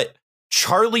 but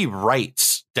Charlie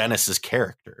writes Dennis's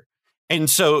character. And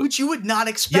so, which you would not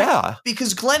expect,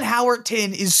 because Glenn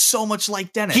Howerton is so much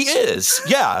like Dennis. He is,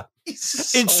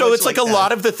 and so it's like a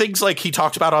lot of the things like he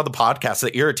talked about on the podcast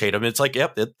that irritate him. It's like,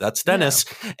 yep, that's Dennis,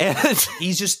 and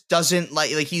he just doesn't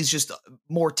like he's just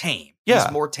more tame. Yeah,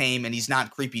 he's more tame, and he's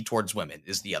not creepy towards women.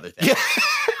 Is the other thing.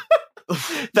 Yeah.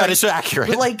 That is accurate.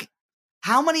 But like,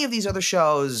 how many of these other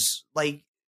shows like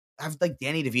have like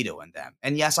Danny DeVito in them?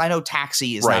 And yes, I know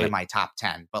Taxi is not in my top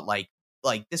 10, but like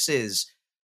this is.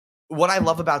 What I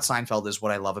love about Seinfeld is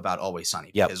what I love about Always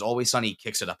Sunny, because Always Sunny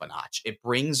kicks it up a notch. It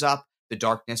brings up the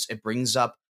darkness. It brings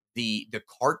up the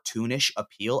cartoonish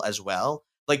appeal as well.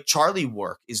 Like Charlie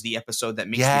Work is the episode that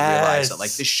makes me realize that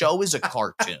like the show is a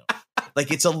cartoon.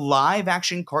 Like it's a live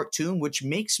action cartoon, which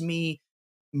makes me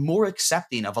more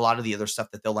accepting of a lot of the other stuff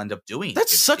that they'll end up doing.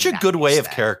 That's such a good way of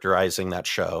characterizing that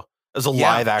show as a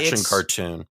live action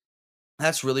cartoon.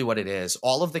 That's really what it is.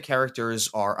 All of the characters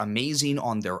are amazing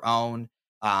on their own.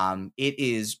 It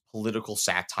is political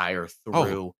satire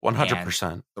through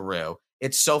 100% through.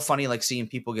 It's so funny, like seeing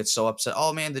people get so upset.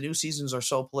 Oh man, the new seasons are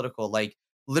so political. Like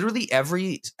literally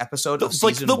every episode of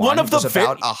season one was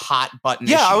about a hot button.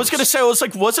 Yeah, I was gonna say,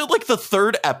 was it like the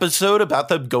third episode about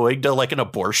them going to like an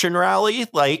abortion rally?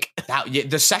 Like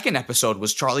the second episode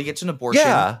was Charlie gets an abortion.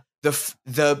 Yeah,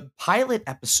 the pilot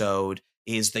episode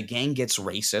is the gang gets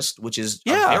racist, which is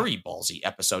a very ballsy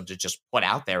episode to just put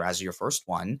out there as your first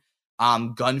one.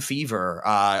 Gun fever,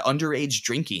 underage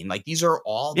drinking. Like these are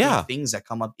all the things that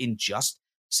come up in just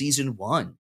season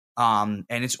one. And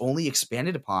it's only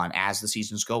expanded upon as the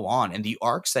seasons go on. And the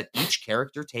arcs that each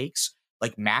character takes,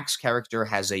 like Mac's character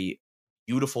has a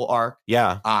beautiful arc.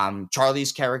 Yeah.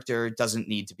 Charlie's character doesn't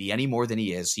need to be any more than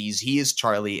he is. He is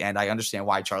Charlie. And I understand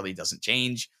why Charlie doesn't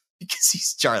change, because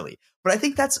he's Charlie. But I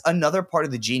think that's another part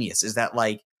of the genius, is that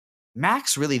like,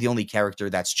 Mac's really the only character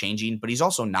that's changing, but he's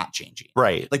also not changing.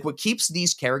 Right. Like what keeps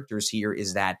these characters here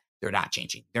is that they're not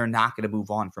changing. They're not going to move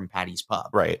on from Patty's Pub.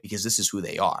 Right. Because this is who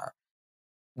they are,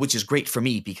 which is great for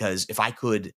me, because if I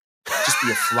could just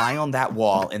be a fly on that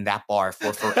wall in that bar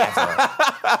for forever,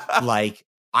 like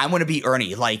I want to be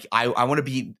Ernie. Like I want to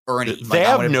be Ernie. Like, they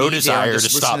have no desire to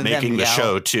stop making the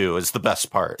show too, is the best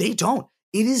part. They don't.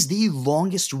 It is the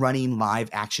longest running live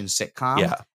action sitcom.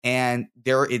 Yeah. And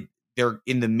they're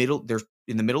in the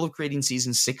middle of creating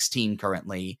season 16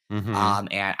 currently. Mm-hmm.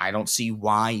 And I don't see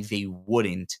why they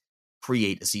wouldn't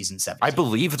create a season 17. I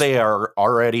believe they are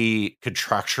already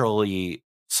contractually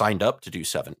signed up to do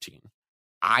 17.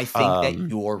 I think that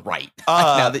you're right.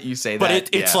 Now that you say that. But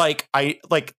it's like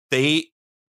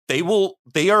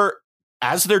they are,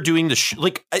 as they're doing the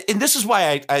like, and this is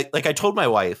why I told my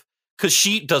wife, because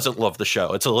she doesn't love the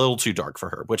show. It's a little too dark for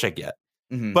her, which I get.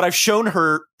 Mm-hmm. But I've shown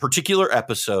her particular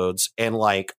episodes and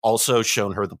like also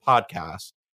shown her the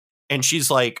podcast, and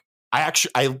she's like,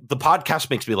 the podcast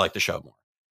makes me like the show more.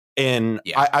 And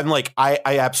I'm like, I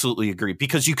absolutely agree,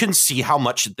 because you can see how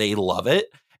much they love it,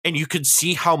 and you can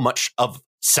see how much of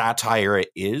satire it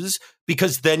is,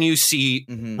 because then you see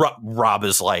Rob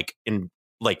is like in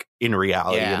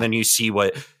reality, and then you see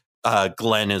what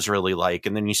Glenn is really like,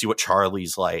 and then you see what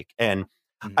Charlie's like. And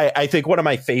Mhm. I think one of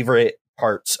my favorite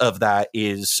parts of that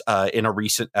is in a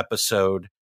recent episode,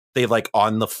 they like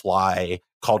on the fly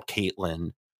called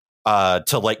Caitlin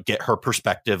to like get her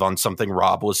perspective on something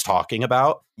Rob was talking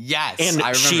about. Yes, And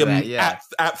I remember she that. Yeah.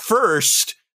 at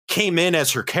first came in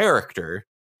as her character.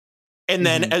 And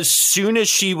then Mhm. as soon as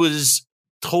she was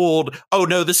told, oh,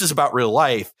 no, this is about real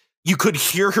life, you could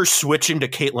hear her switch into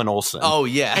Caitlin Olsen. Oh,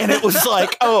 yeah. And it was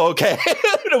like, oh, okay.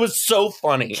 It was so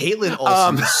funny. Caitlin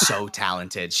Olsen is so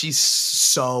talented. She's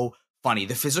so funny.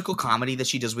 The physical comedy that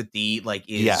she does with Dee, like,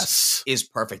 is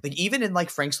perfect. Like, even in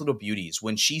like Frank's Little Beauties,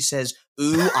 when she says,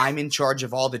 "Ooh, I'm in charge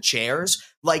of all the chairs,"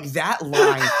 like that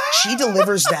line, she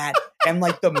delivers that, and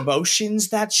like the motions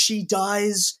that she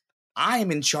does,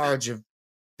 I'm in charge of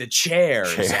the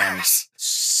chairs and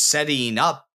setting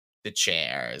up the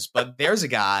chairs. But there's a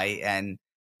guy, and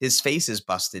his face is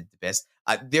busted to bits.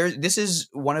 This is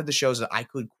one of the shows that I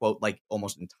could quote like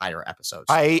almost entire episodes.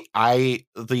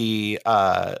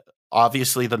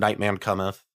 Obviously the Nightman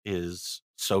Cometh is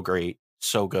so great,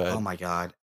 so good. Oh my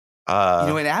god!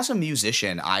 And as a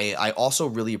musician, I also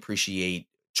really appreciate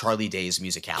Charlie Day's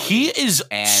musicality. He is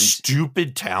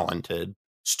stupid talented.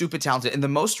 And the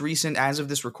most recent, as of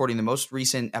this recording, the most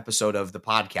recent episode of the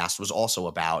podcast was also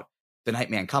about The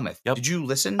Nightman Cometh. Yep. Did you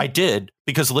listen? I did,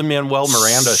 because Lin-Manuel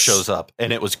Miranda shows up,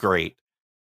 and it was great.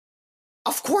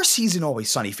 Of course he's an Always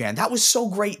Sunny fan. That was so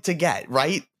great to get,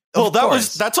 right?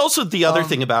 That's also the other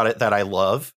thing about it that I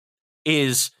love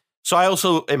is, so I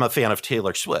also am a fan of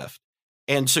Taylor Swift.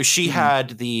 And so she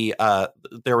had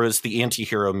there was the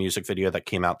Anti-Hero music video that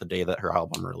came out the day that her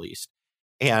album released.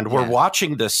 And we're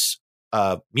watching this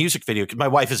music video because my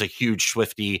wife is a huge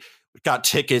Swiftie. We got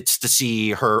tickets to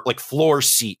see her, like floor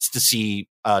seats to see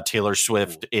Taylor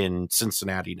Swift in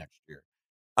Cincinnati next year.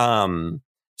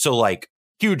 So like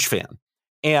huge fan.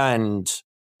 And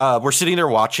we're sitting there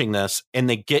watching this, and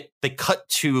they cut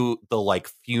to the like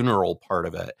funeral part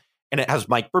of it. And it has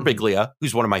Mike Birbiglia,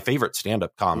 who's one of my favorite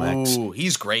stand-up comics. Ooh,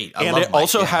 he's great. And it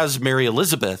also has Mary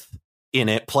Elizabeth in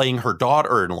it playing her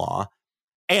daughter-in-law.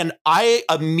 And I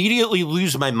immediately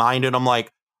lose my mind, and I'm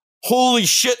like, holy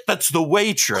shit, that's the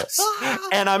waitress.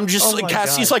 And I'm just like,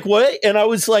 Cassie's like, what? And I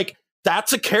was like,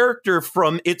 that's a character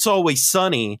from It's Always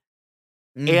Sunny.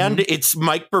 And it's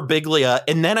Mike Birbiglia.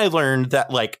 And then I learned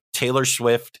that like Taylor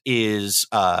Swift is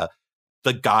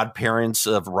the godparents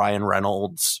of Ryan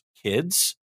Reynolds'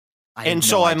 kids. And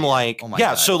so I'm like,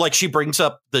 God. So like she brings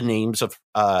up the names of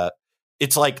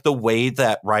it's like the way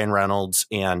that Ryan Reynolds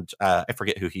and I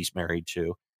forget who he's married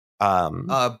to.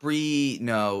 Brie,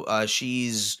 no,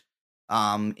 she's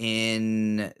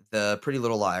in the Pretty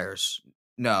Little Liars.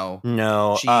 No,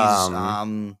 she's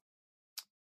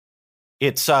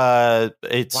it's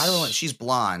she's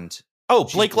blonde. Oh,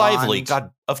 Blake Lively. God,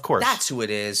 of course. That's who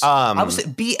it is. I was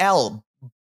BL.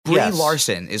 Brie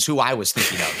Larson is who I was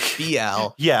thinking of.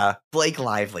 BL. Yeah. Blake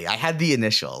Lively. I had the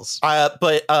initials.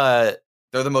 But they're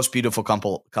the most beautiful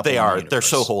couple. They are. They're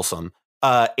so wholesome.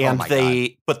 But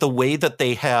the way that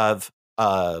they have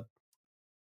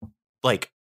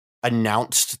like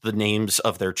announced the names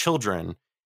of their children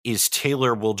is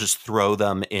Taylor will just throw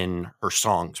them in her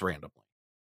songs randomly.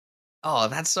 Oh,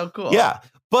 that's so cool. Yeah.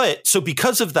 But so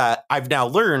because of that, I've now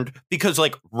learned, because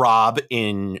like Rob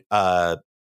and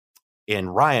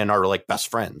Ryan are like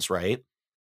best friends, right?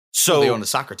 So they own the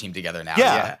soccer team together now.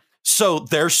 Yeah. So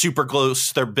they're super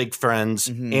close. They're big friends.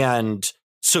 And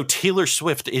so Taylor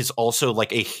Swift is also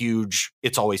like a huge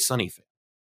It's Always Sunny fan.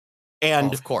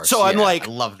 And of course. So I'm like,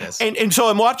 I love this. And so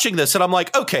I'm watching this and I'm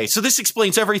like, okay, so this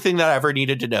explains everything that I ever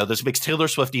needed to know. This makes Taylor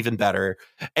Swift even better.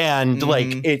 And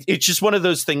like, it's just one of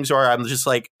those things where I'm just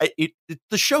like,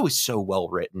 the show is so well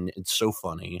written and so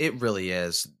funny. It really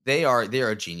is. They are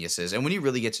geniuses. And when you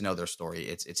really get to know their story,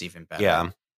 it's even better. Yeah.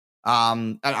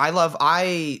 And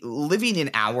living an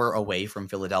hour away from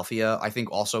Philadelphia, I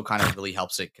think also kind of really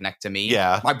helps it connect to me.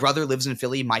 Yeah. My brother lives in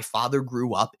Philly. My father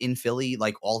grew up in Philly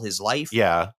like all his life.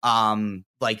 Yeah.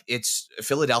 Like it's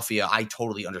Philadelphia. I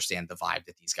totally understand the vibe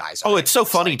that these guys are. Oh, it's so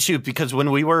funny too, because when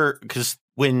we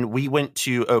went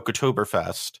to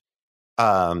Oktoberfest,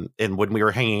 and when we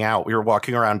were hanging out, we were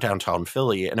walking around downtown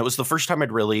Philly, and it was the first time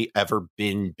I'd really ever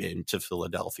been to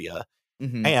Philadelphia.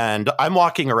 And I'm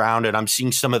walking around and I'm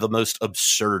seeing some of the most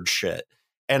absurd shit.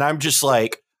 And I'm just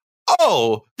like,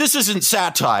 oh, this isn't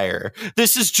satire.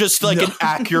 This is just like an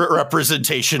accurate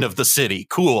representation of the city.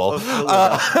 Cool.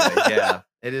 Yeah,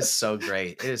 it is so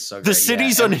great. It is so great. The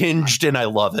city's unhinged and I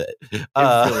love it. It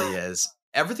really is.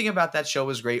 Everything about that show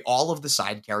is great. All of the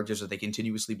side characters that they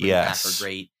continuously bring back are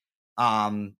great.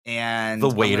 And the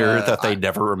waiter that they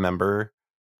never remember.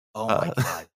 Oh my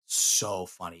God. So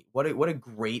funny. What a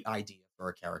great idea for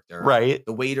a character. Right.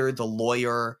 The waiter, the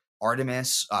lawyer,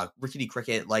 Artemis, Rickety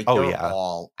Cricket, like Oh, they're yeah.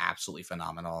 all absolutely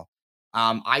phenomenal.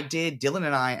 Dylan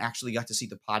and I actually got to see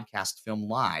the podcast film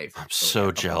live. I'm actually so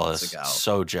a couple months jealous. ago.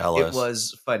 So jealous. It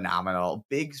was phenomenal.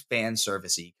 Big fan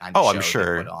servicey kind of Oh, show I'm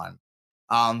sure. they put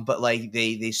on. But like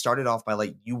they started off by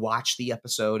like you watch the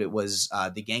episode. It was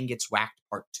The Gang Gets Whacked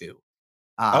Part 2.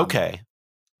 Okay.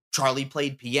 Charlie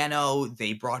played piano.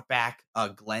 They brought back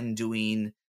Glenn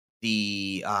doing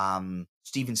the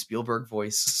Steven Spielberg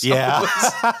voice. So Yeah.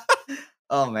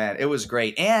 oh man, it was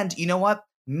great. And you know what,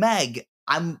 Meg?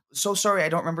 I'm so sorry I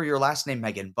don't remember your last name,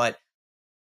 Megan, but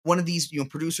one of these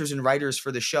producers and writers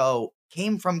for the show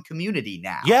came from Community.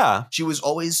 Now, Yeah. she was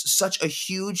always such a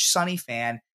huge Sunny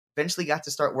fan. Eventually, got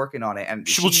to start working on it, and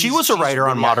She was a writer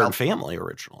on really Modern Family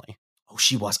originally. Oh,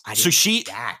 she was. I So didn't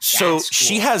know that. That's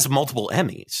she cool. has multiple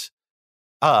Emmys.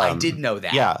 I did know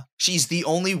that. Yeah. She's the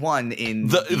only one in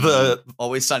The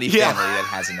Always Sunny family that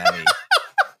has an Emmy.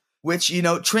 Which,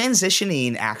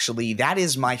 transitioning, actually, that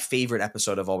is my favorite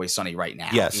episode of Always Sunny right now.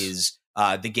 Yes. Is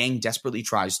the gang desperately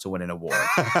tries to win an award.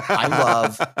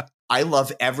 I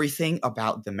love everything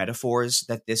about the metaphors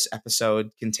that this episode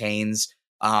contains.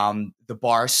 The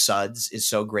bar Suds is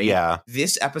so great. Yeah.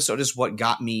 This episode is what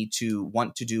got me to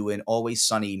want to do an Always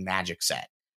Sunny magic set.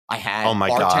 I had Oh my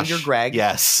Bartender gosh. Greg.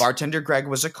 Yes. Bartender Greg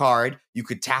was a card. You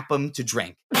could tap him to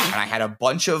drink. And I had a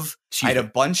bunch of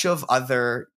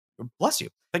other bless you.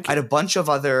 Thank I you. had a bunch of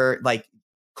other like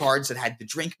cards that had the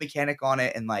drink mechanic on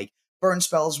it, and like burn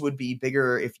spells would be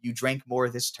bigger if you drank more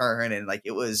this turn, and like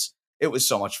it was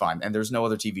so much fun. And there's no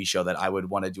other TV show that I would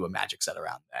want to do a magic set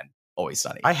around than Always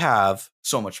Sunny. I have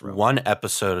so much room. one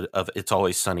episode of It's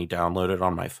Always Sunny downloaded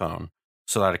on my phone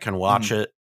so that I can watch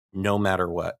it no matter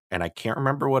what. And I can't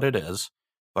remember what it is,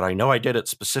 but I know I did it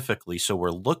specifically. So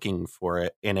we're looking for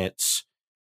it. And it's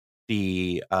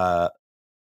the, what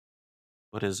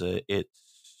is it? It's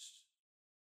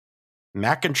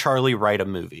Mac and Charlie Write a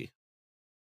Movie.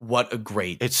 What a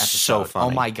great It's episode. so funny.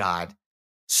 Oh my God.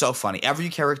 So funny. Every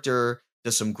character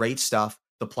does some great stuff.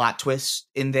 The plot twists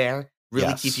in there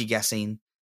really keep you guessing.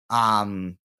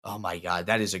 Oh my God.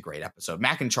 That is a great episode.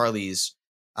 Mac and Charlie's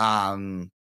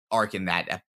arc in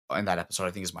that episode,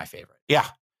 I think, is my favorite. Yeah.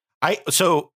 We've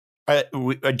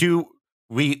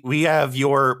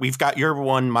got your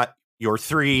one, your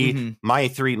three, my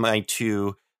three, my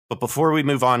two. But before we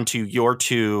move on to your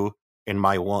two and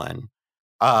my one,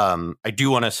 I do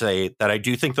want to say that I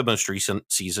do think the most recent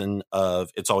season of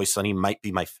It's Always Sunny might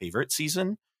be my favorite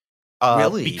season.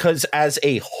 Really? Because as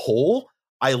a whole,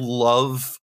 I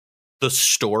love the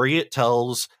story it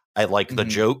tells. I like the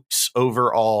jokes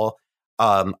overall.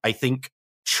 I think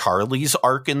Charlie's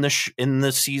arc in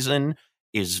this season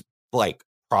is like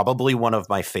probably one of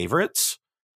my favorites.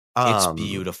 It's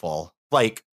beautiful.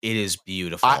 Like it is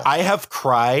beautiful. I have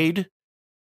cried.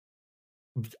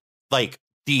 Like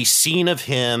the scene of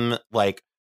him, like,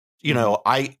 you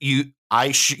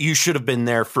should have been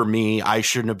there for me. I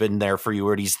shouldn't have been there for you.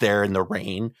 Or he's there in the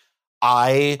rain.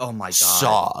 Oh my God.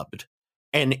 Sobbed.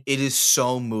 And it is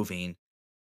so moving.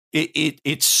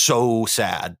 It's so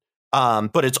sad.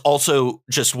 But it's also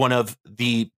just one of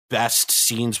the best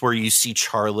scenes where you see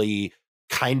Charlie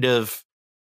kind of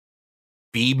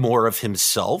be more of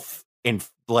himself and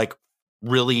like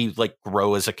really like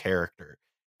grow as a character.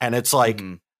 And it's like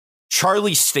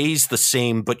Charlie stays the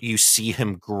same, but you see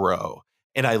him grow.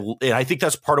 And I think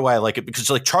that's part of why I like it, because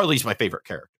like Charlie's my favorite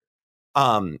character.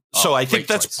 So I think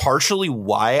that's partially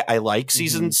why I like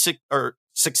season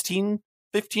 16,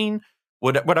 15,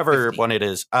 whatever 15. One it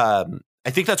is. I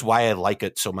think that's why I like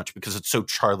it so much, because it's so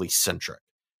Charlie centric.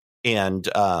 And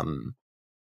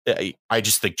I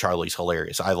just think Charlie's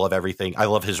hilarious. I love everything. I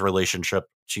love his relationship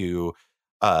to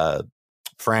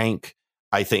Frank.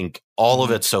 I think all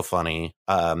of it's so funny.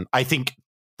 I think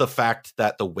the fact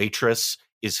that the waitress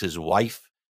is his wife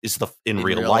is in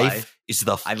real life is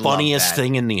the funniest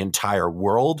thing in the entire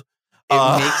world.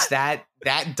 It makes that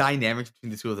dynamic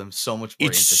between the two of them so much more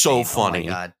interesting. So funny.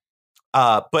 Oh my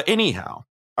God. But anyhow,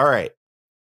 all right.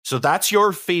 So that's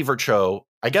your favorite show.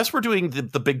 I guess we're doing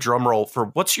the big drum roll for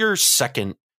what's your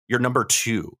number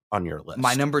 2 on your list.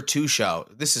 My number 2 show.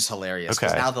 This is hilarious.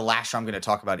 Because now the last show I'm going to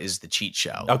talk about is the cheat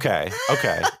show. Okay.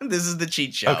 This is the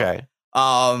cheat show. Okay.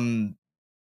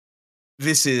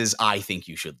 This is I Think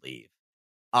You Should Leave.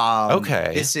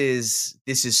 Okay. This is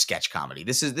sketch comedy.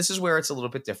 This is where it's a little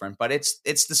bit different, but it's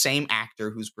the same actor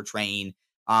who's portraying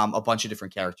a bunch of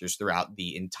different characters throughout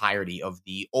the entirety of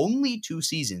the only 2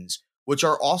 seasons, which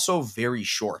are also very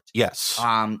short. Yes.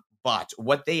 But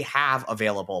what they have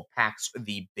available packs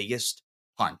the biggest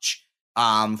punch.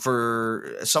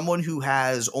 For someone who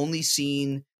has only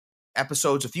seen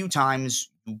episodes a few times,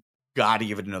 you gotta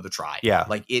give it another try. Yeah.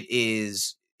 Like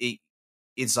it's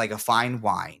like a fine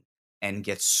wine and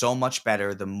gets so much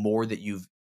better the more that you've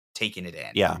taken it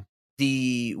in. Yeah.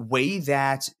 The way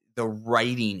that the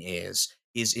writing is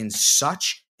in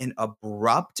such an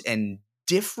abrupt and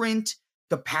different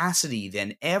capacity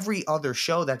than every other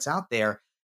show that's out there.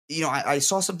 You know, I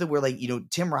saw something where, like, you know,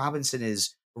 Tim Robinson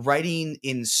is writing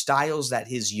in styles that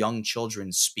his young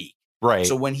children speak. Right.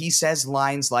 So when he says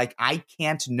lines like, I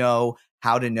can't know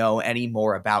how to know any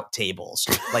more about tables,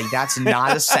 like that's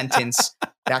not a sentence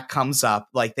that comes up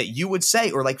like that you would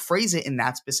say, or like phrase it in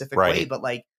that specific way. But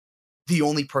like the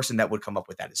only person that would come up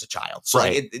with that is a child. So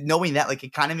like knowing that, like,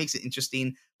 it kind of makes it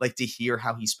interesting, like, to hear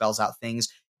how he spells out things,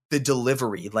 the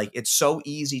delivery, like it's so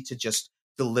easy to just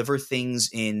deliver things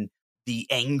in the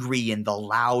angry and the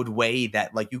loud way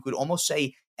that, like, you could almost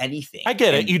say anything. I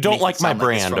get it. You don't like my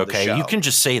brand, okay? You can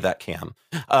just say that, Cam.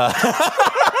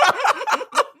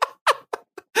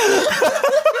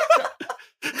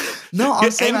 No,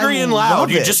 I'm saying angry and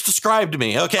loud. You just described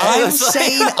me. Okay. I'm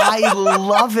saying I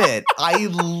love it. I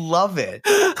love it.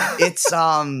 It's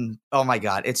oh my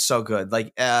God, it's so good.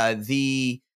 Like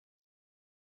the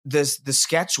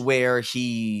sketch where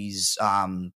he's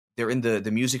they're in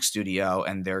the music studio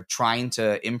and they're trying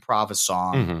to improv a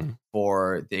song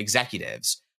for the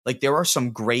executives. Like, there are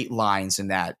some great lines in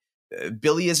that.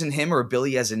 Billy as in him or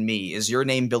Billy as in me? Is your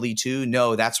name Billy too?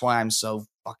 No, that's why I'm so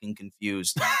fucking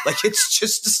confused. Like, it's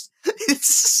just,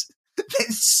 it's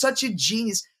such a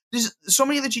genius. There's so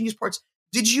many other genius parts.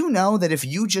 Did you know that if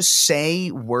you just say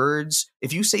words,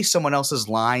 if you say someone else's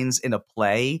lines in a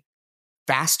play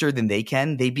faster than they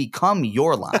can, they become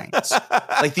your lines?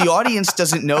 Like, the audience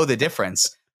doesn't know the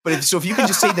difference. But if you can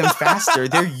just say them faster,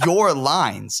 they're your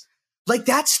lines. Like,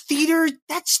 that's theater.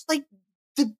 That's like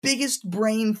the biggest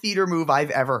brain theater move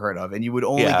I've ever heard of. And you would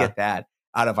only get that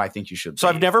out of I Think You Should Leave. So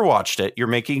I've never watched it. You're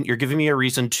giving me a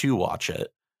reason to watch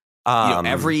it.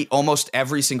 Almost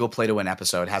every single Play to Win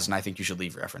episode has an I Think You Should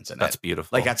Leave reference in it. That's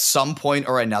beautiful. Like, at some point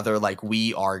or another, like,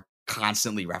 we are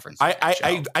constantly referencing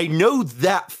I know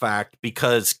that fact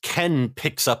because Ken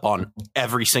picks up on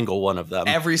every single one of them.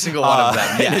 Every single one of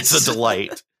them. Yes. And it's a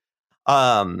delight.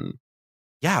 I'm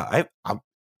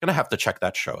gonna have to check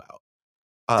that show out.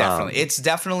 Definitely. It's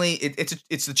definitely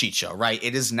it's the cheat show, right?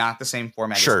 It is not the same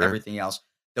format as everything else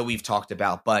that we've talked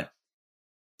about. But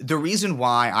the reason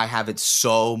why I have it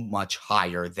so much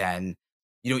higher than,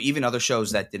 you know, even other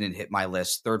shows that didn't hit my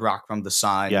list, Third Rock from the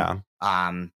Sun,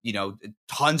 you know,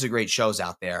 tons of great shows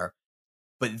out there,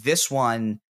 but this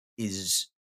one is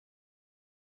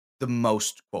the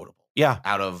most quotable. Yeah.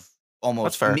 Out of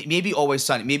almost maybe Always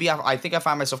Sunny. Maybe I think I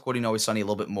find myself quoting Always Sunny a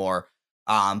little bit more.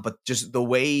 But just the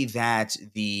way that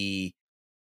the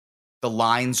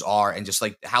lines are, and just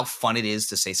like how fun it is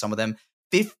to say some of them.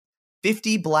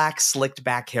 50 black slicked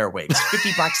back hair wigs.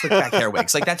 50 black slicked back hair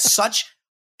wigs. Like, that's such,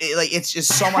 like, it's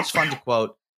just so much fun to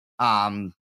quote.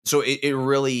 So it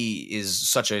really is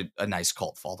such a nice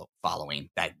cult following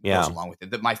that goes along with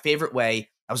it. My favorite way,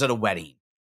 I was at a wedding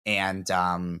and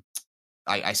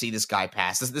I see this guy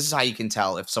pass. This is how you can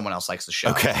tell if someone else likes the show.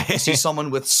 Okay. You see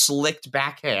someone with slicked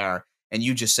back hair and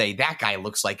you just say, that guy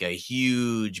looks like a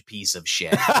huge piece of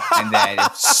shit. And then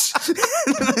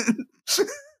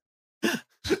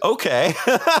okay.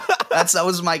 that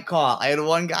was my call. I had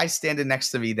one guy standing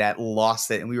next to me that lost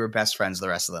it, and we were best friends the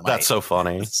rest of the night. That's so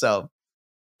funny. So,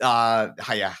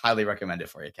 highly recommend it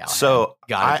for you, Cal. So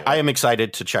I am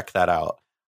excited to check that out.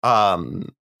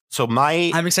 I'm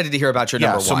excited to hear about your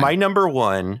number one. So my number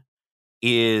one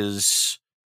is,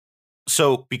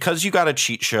 so because you got a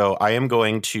cheat show, I am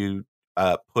going to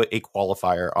put a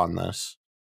qualifier on this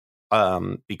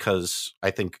because I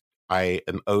think I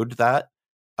am owed that.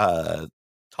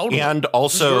 Totally. And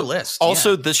also, this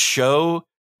this show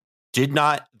did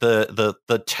not,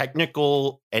 the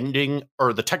technical ending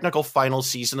or the technical final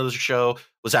season of the show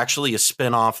was actually a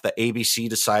spinoff that ABC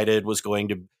decided was going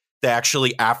to, they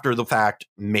actually, after the fact,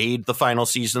 made the final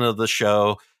season of the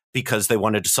show because they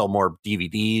wanted to sell more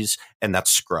DVDs, and that's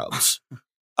Scrubs.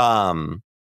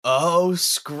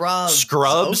 Scrubs.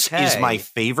 Scrubs is my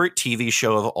favorite TV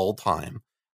show of all time.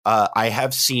 I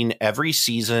have seen every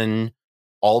season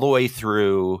all the way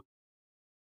through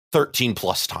 13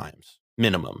 plus times,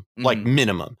 minimum, like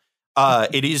minimum.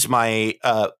 It is my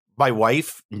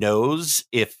wife knows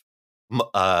if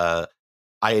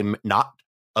I'm not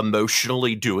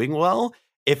emotionally doing well,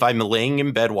 if I'm laying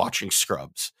in bed watching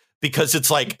Scrubs, because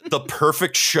it's like the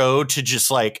perfect show to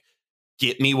just like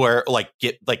get me where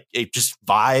it just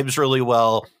vibes really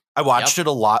well. I watched it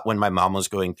a lot when my mom was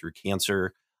going through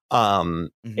cancer.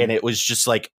 And it was just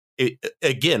like, it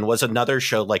again was another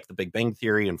show like The Big Bang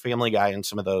Theory and Family Guy and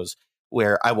some of those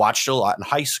where I watched it a lot in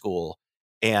high school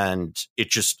and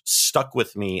it just stuck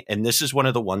with me. And this is one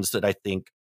of the ones that I think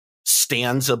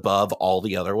stands above all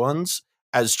the other ones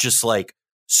as just like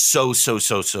so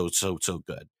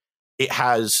good. It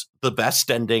has the best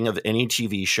ending of any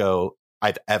TV show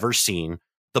I've ever seen,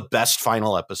 the best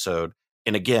final episode.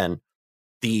 And again,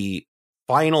 the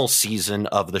final season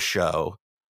of the show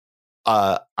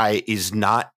is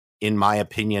not, in my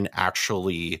opinion,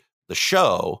 actually the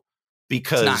show,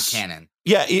 because it's not canon.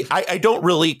 Yeah, I don't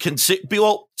really consider.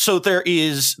 Well, so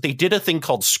they did a thing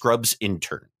called Scrubs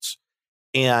Interns,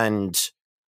 and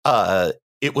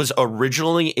it was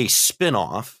originally a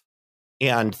spinoff,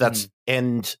 and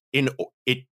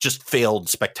it just failed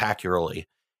spectacularly.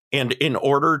 And in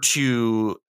order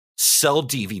to sell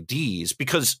DVDs,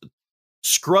 because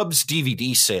Scrubs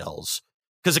DVD sales,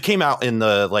 because it came out in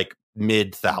the like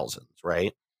mid thousands,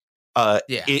 right?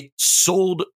 It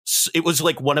sold. It was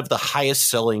like one of the highest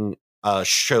selling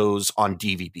shows on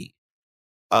DVD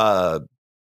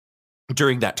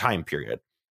during that time period,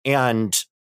 and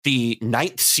the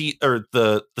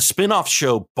the spinoff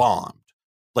show bombed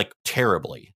like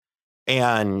terribly.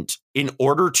 And in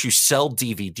order to sell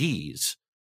DVDs,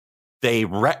 they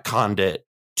retconned it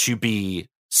to be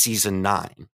season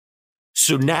 9.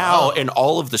 So now in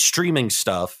all of the streaming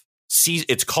stuff,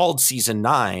 it's called season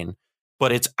 9,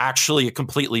 but it's actually a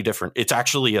completely different. It's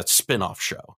actually a spinoff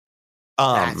show.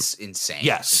 That's insane.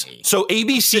 Yes. So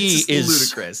ABC is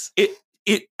ludicrous.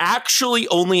 It actually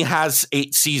only has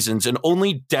 8 seasons, and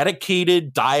only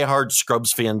dedicated diehard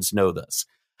Scrubs fans know this.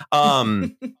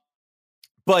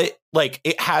 But like,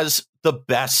 it has the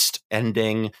best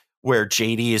ending where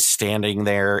JD is standing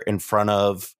there in front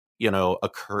of, a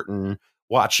curtain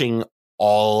watching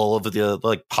all of the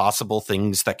like possible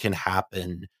things that can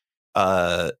happen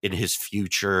in his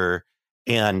future.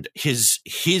 And his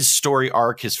story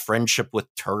arc, his friendship with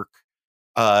Turk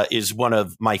is one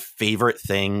of my favorite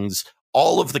things.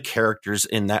 All of the characters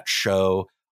in that show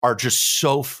are just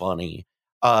so funny.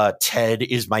 Ted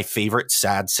is my favorite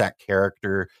sad sack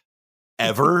character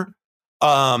ever.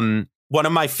 One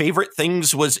of my favorite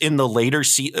things was in the later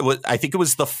I think it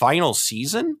was the final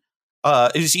season.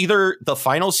 It was either the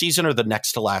final season or the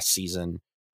next to last season.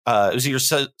 It was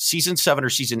either season 7 or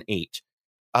season 8.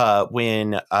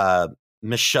 When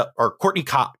Michelle or Courtney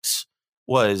Cox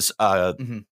was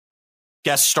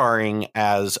guest starring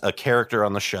as a character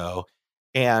on the show,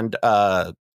 and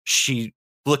she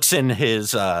looks in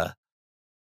his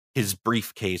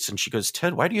briefcase and she goes,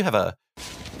 "Ted, why do you have a?"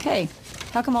 Hey,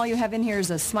 how come all you have in here is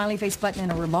a smiley face button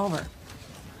and a revolver?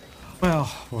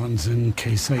 Well, one's in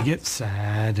case I get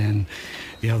sad, and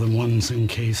the other one's in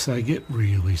case I get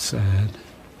really sad.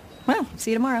 Well,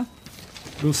 see you tomorrow.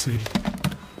 We'll see.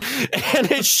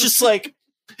 And it's just like,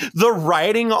 the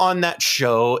writing on that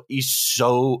show is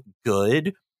so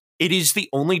good. It is the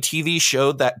only TV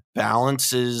show that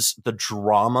balances the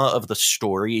drama of the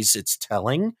stories it's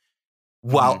telling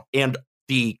and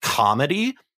the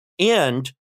comedy.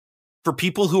 And for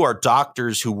people who are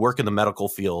doctors who work in the medical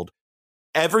field,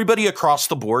 everybody across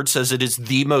the board says it is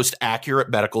the most accurate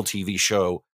medical TV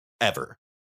show ever.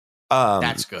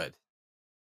 That's good.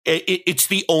 It's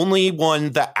the only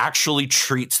one that actually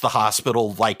treats the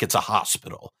hospital like it's a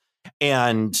hospital.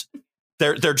 And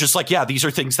they're just like, yeah, these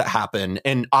are things that happen.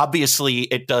 And obviously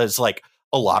it does like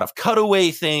a lot of cutaway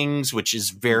things, which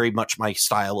is very much my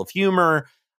style of humor.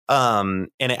 And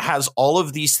it has all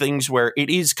of these things where it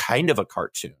is kind of a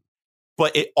cartoon,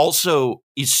 but it also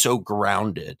is so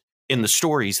grounded in the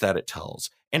stories that it tells,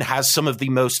 and has some of the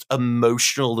most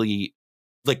emotionally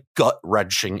like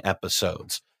gut-wrenching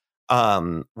episodes.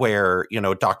 Where,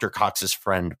 Dr. Cox's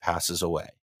friend passes away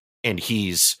and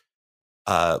he's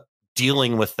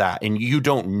dealing with that, and you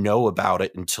don't know about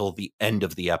it until the end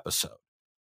of the episode.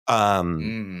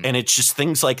 And it's just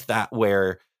things like that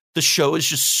where the show is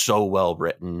just so well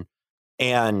written.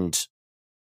 And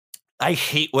I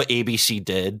hate what ABC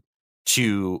did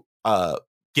to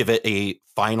give it a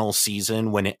final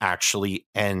season when it actually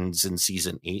ends in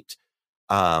season 8.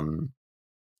 And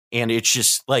it's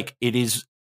just like, it is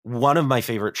one of my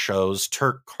favorite shows.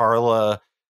 Turk, Carla,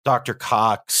 Dr.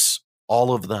 Cox,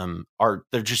 all of them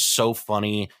they're just so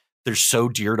funny. They're so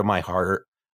dear to my heart.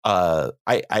 I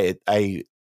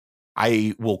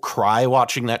will cry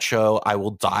watching that show. I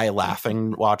will die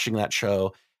laughing watching that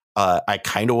show. I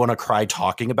kind of want to cry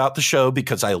talking about the show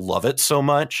because I love it so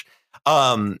much.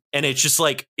 And it's just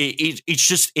like,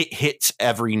 it hits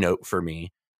every note for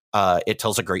me. It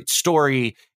tells a great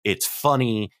story. It's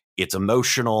funny. It's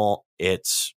emotional. It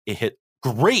hit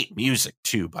great music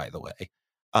too, by the way.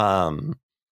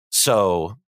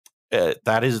 So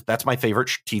that's my favorite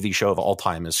TV show of all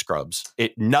time is Scrubs.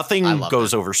 Nothing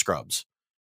goes over Scrubs.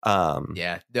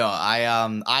 Yeah, no,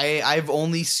 I've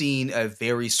only seen a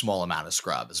very small amount of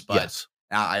Scrubs, but yes.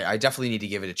 I definitely need to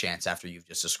give it a chance after you've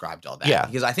just described all that. Yeah.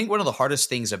 Because I think one of the hardest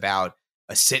things about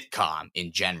a sitcom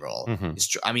in general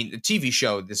is, I mean, a TV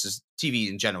show, TV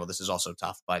in general, this is also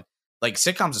tough, but like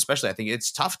sitcoms especially, I think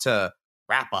it's tough to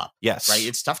wrap up. Yes. Right?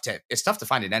 It's tough to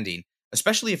find an ending,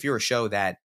 especially if you're a show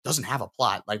that doesn't have a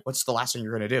plot. Like, what's the last thing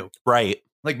you're going to do? Right.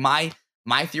 Like my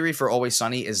theory for Always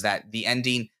Sunny is that the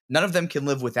ending, none of them can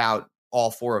live without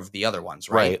all four of the other ones,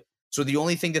 right? So the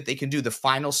only thing that they can do, the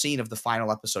final scene of the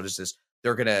final episode is this: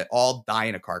 they're gonna all die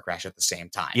in a car crash at the same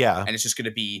time. Yeah. And it's just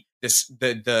gonna be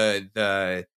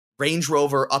the Range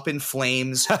Rover up in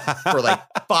flames for like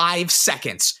 5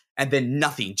 seconds, and then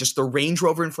nothing. Just the Range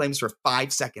Rover in flames for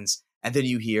 5 seconds, and then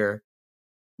you hear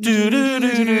do do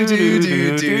do do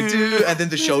do do do, and then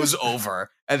the show's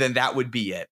over, and then that would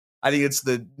be it. I think it's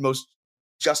the most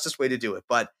justice way to do it.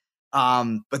 But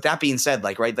that being said,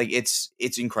 like, right, like it's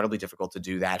incredibly difficult to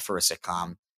do that for a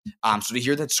sitcom. So to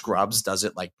hear that Scrubs does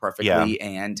it like perfectly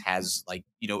and has like,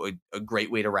 you know, a great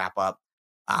way to wrap up,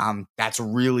 that's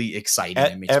really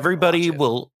exciting.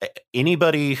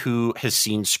 Anybody who has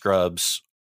seen Scrubs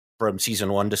from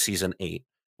season 1 to season 8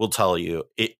 will tell you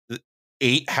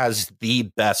 8 has the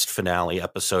best finale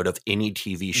episode of any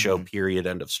TV show, period,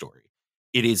 end of story.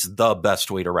 It is the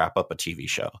best way to wrap up a TV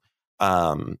show.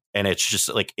 And it's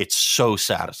just like, it's so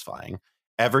satisfying.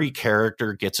 Every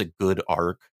character gets a good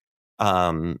arc.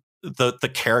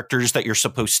 The characters that you're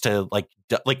supposed to like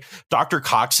Dr.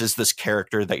 Cox is this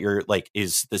character that you're like,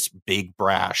 is this big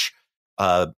brash.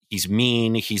 He's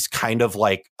mean. He's kind of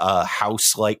like a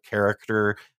house-like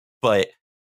character, but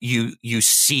you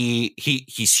see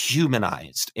he's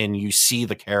humanized and you see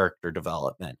the character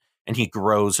development and he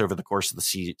grows over the course of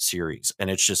the series. And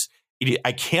it's just,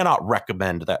 I cannot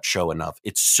recommend that show enough.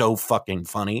 It's so fucking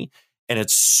funny and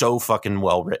it's so fucking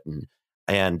well written.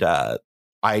 And I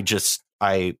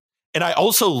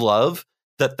also love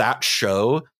that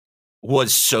show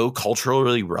was so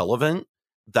culturally relevant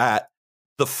that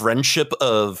the friendship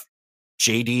of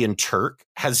JD and Turk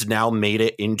has now made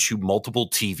it into multiple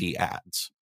TV ads.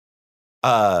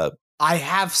 I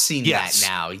have seen that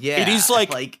now. Yeah. It is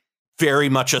like very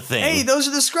much a thing. Hey, those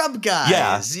are the Scrub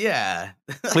guys. Yeah.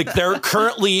 Like they're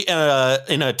currently in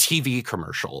a TV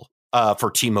commercial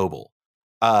for T-Mobile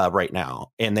right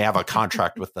now, and they have a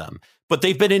contract with them. But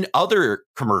they've been in other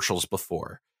commercials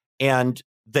before, and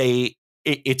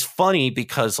it's funny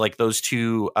because like those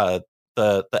two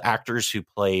the actors who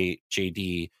play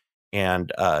JD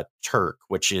and Turk,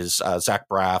 which is Zach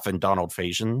Braff and Donald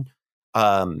Faison,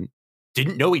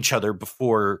 didn't know each other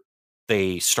before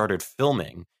they started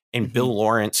filming, and Bill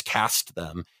Lawrence cast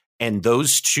them. And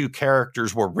those two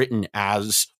characters were written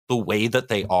as the way that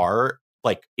they are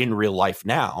like in real life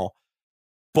now,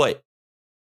 but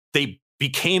they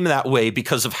became that way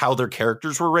because of how their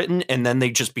characters were written. And then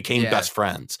they just became best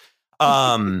friends.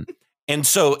 And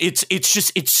so it's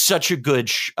such a good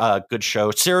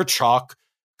show. Sarah Chalk,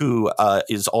 who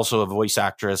is also a voice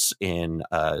actress in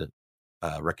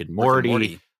Rick and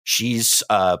Morty. She's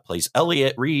plays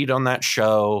Elliot Reed on that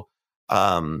show.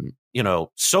 You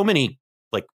know, so many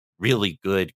like really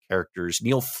good characters.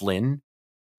 Neil Flynn,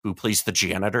 who plays the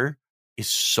janitor, is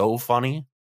so funny.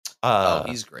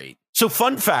 He's great. So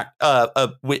fun fact,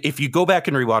 if you go back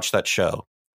and rewatch that show,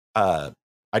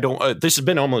 this has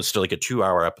been almost like a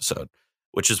 2-hour episode,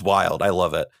 which is wild. I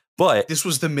love it. But this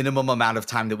was the minimum amount of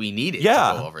time that we needed to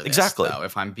go over this. Exactly. Though,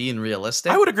 if I'm being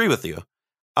realistic, I would agree with you.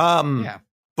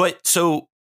 But so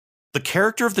the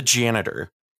character of the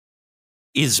janitor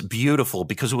is beautiful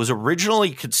because it was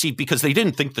originally conceived because they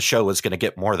didn't think the show was going to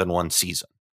get more than one season.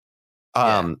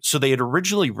 So they had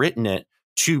originally written it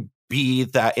to be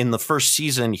that in the first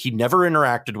season, he never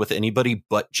interacted with anybody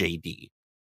but JD.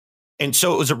 And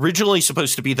so it was originally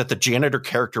supposed to be that the janitor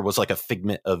character was like a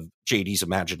figment of JD's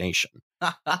imagination.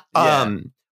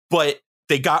 But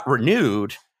they got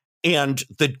renewed and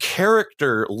the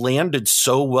character landed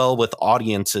so well with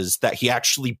audiences that he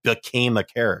actually became a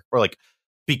character or like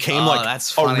became a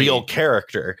real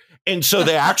character. And so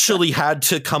they actually had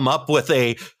to come up with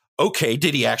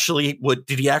did he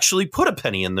actually put a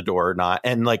penny in the door or not?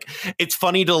 And like, it's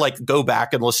funny to like go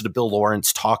back and listen to Bill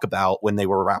Lawrence talk about when they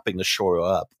were wrapping the show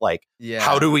up, like,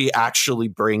 how do we actually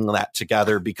bring that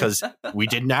together? Because we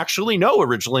didn't actually know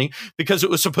originally because it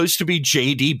was supposed to be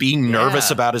JD being nervous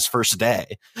about his first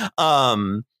day.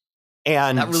 And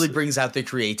that really brings out the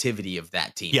creativity of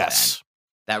that team. Yes.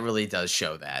 That really does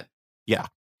show that. Yeah.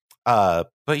 But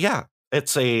yeah,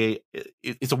 it's a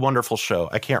wonderful show.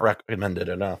 I can't recommend it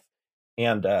enough.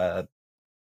 And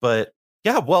but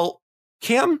yeah, well,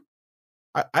 Cam,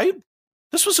 I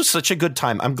this was such a good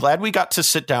time. I'm glad we got to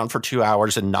sit down for 2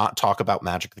 hours and not talk about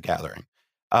Magic the Gathering.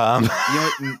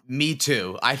 Me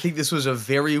too. I think this was a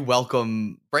very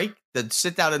welcome break to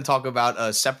sit down and talk about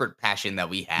a separate passion that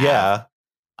we have. Yeah.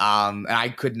 And I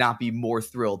could not be more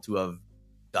thrilled to have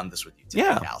done this with you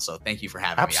today, Cal. So thank you for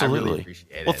having me. I really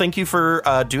appreciate it. Well, thank you for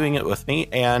doing it with me.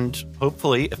 And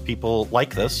hopefully, if people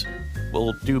like this,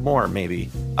 we'll do more, maybe.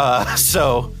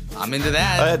 So I'm into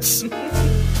that.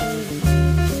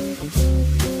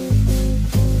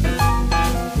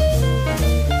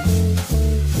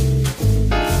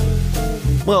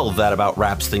 Well, that about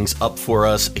wraps things up for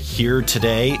us here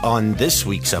today on this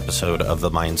week's episode of The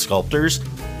Mind Sculptors.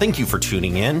 Thank you for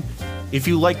tuning in. If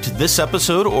you liked this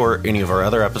episode or any of our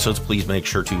other episodes, please make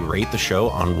sure to rate the show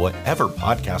on whatever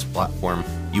podcast platform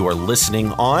you are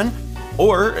listening on.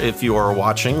 Or if you are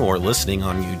watching or listening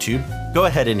on YouTube, go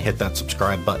ahead and hit that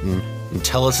subscribe button and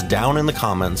tell us down in the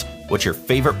comments what your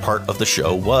favorite part of the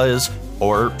show was,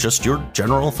 or just your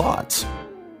general thoughts.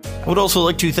 I would also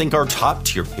like to thank our top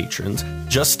tier patrons,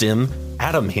 Justin,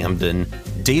 Adam Hamden,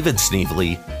 David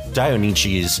Snevely,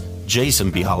 Dionysius,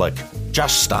 Jason Bialik,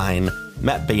 Josh Stein,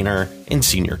 Matt Boehner, and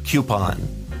Senior Coupon.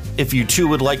 If you too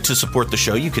would like to support the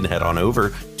show, you can head on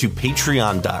over to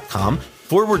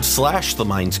patreon.com/The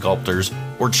Mind Sculptors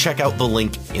or check out the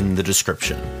link in the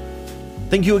description.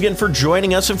 Thank you again for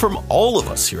joining us, and from all of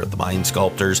us here at The Mind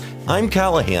Sculptors, I'm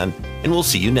Callahan, and we'll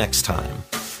see you next time.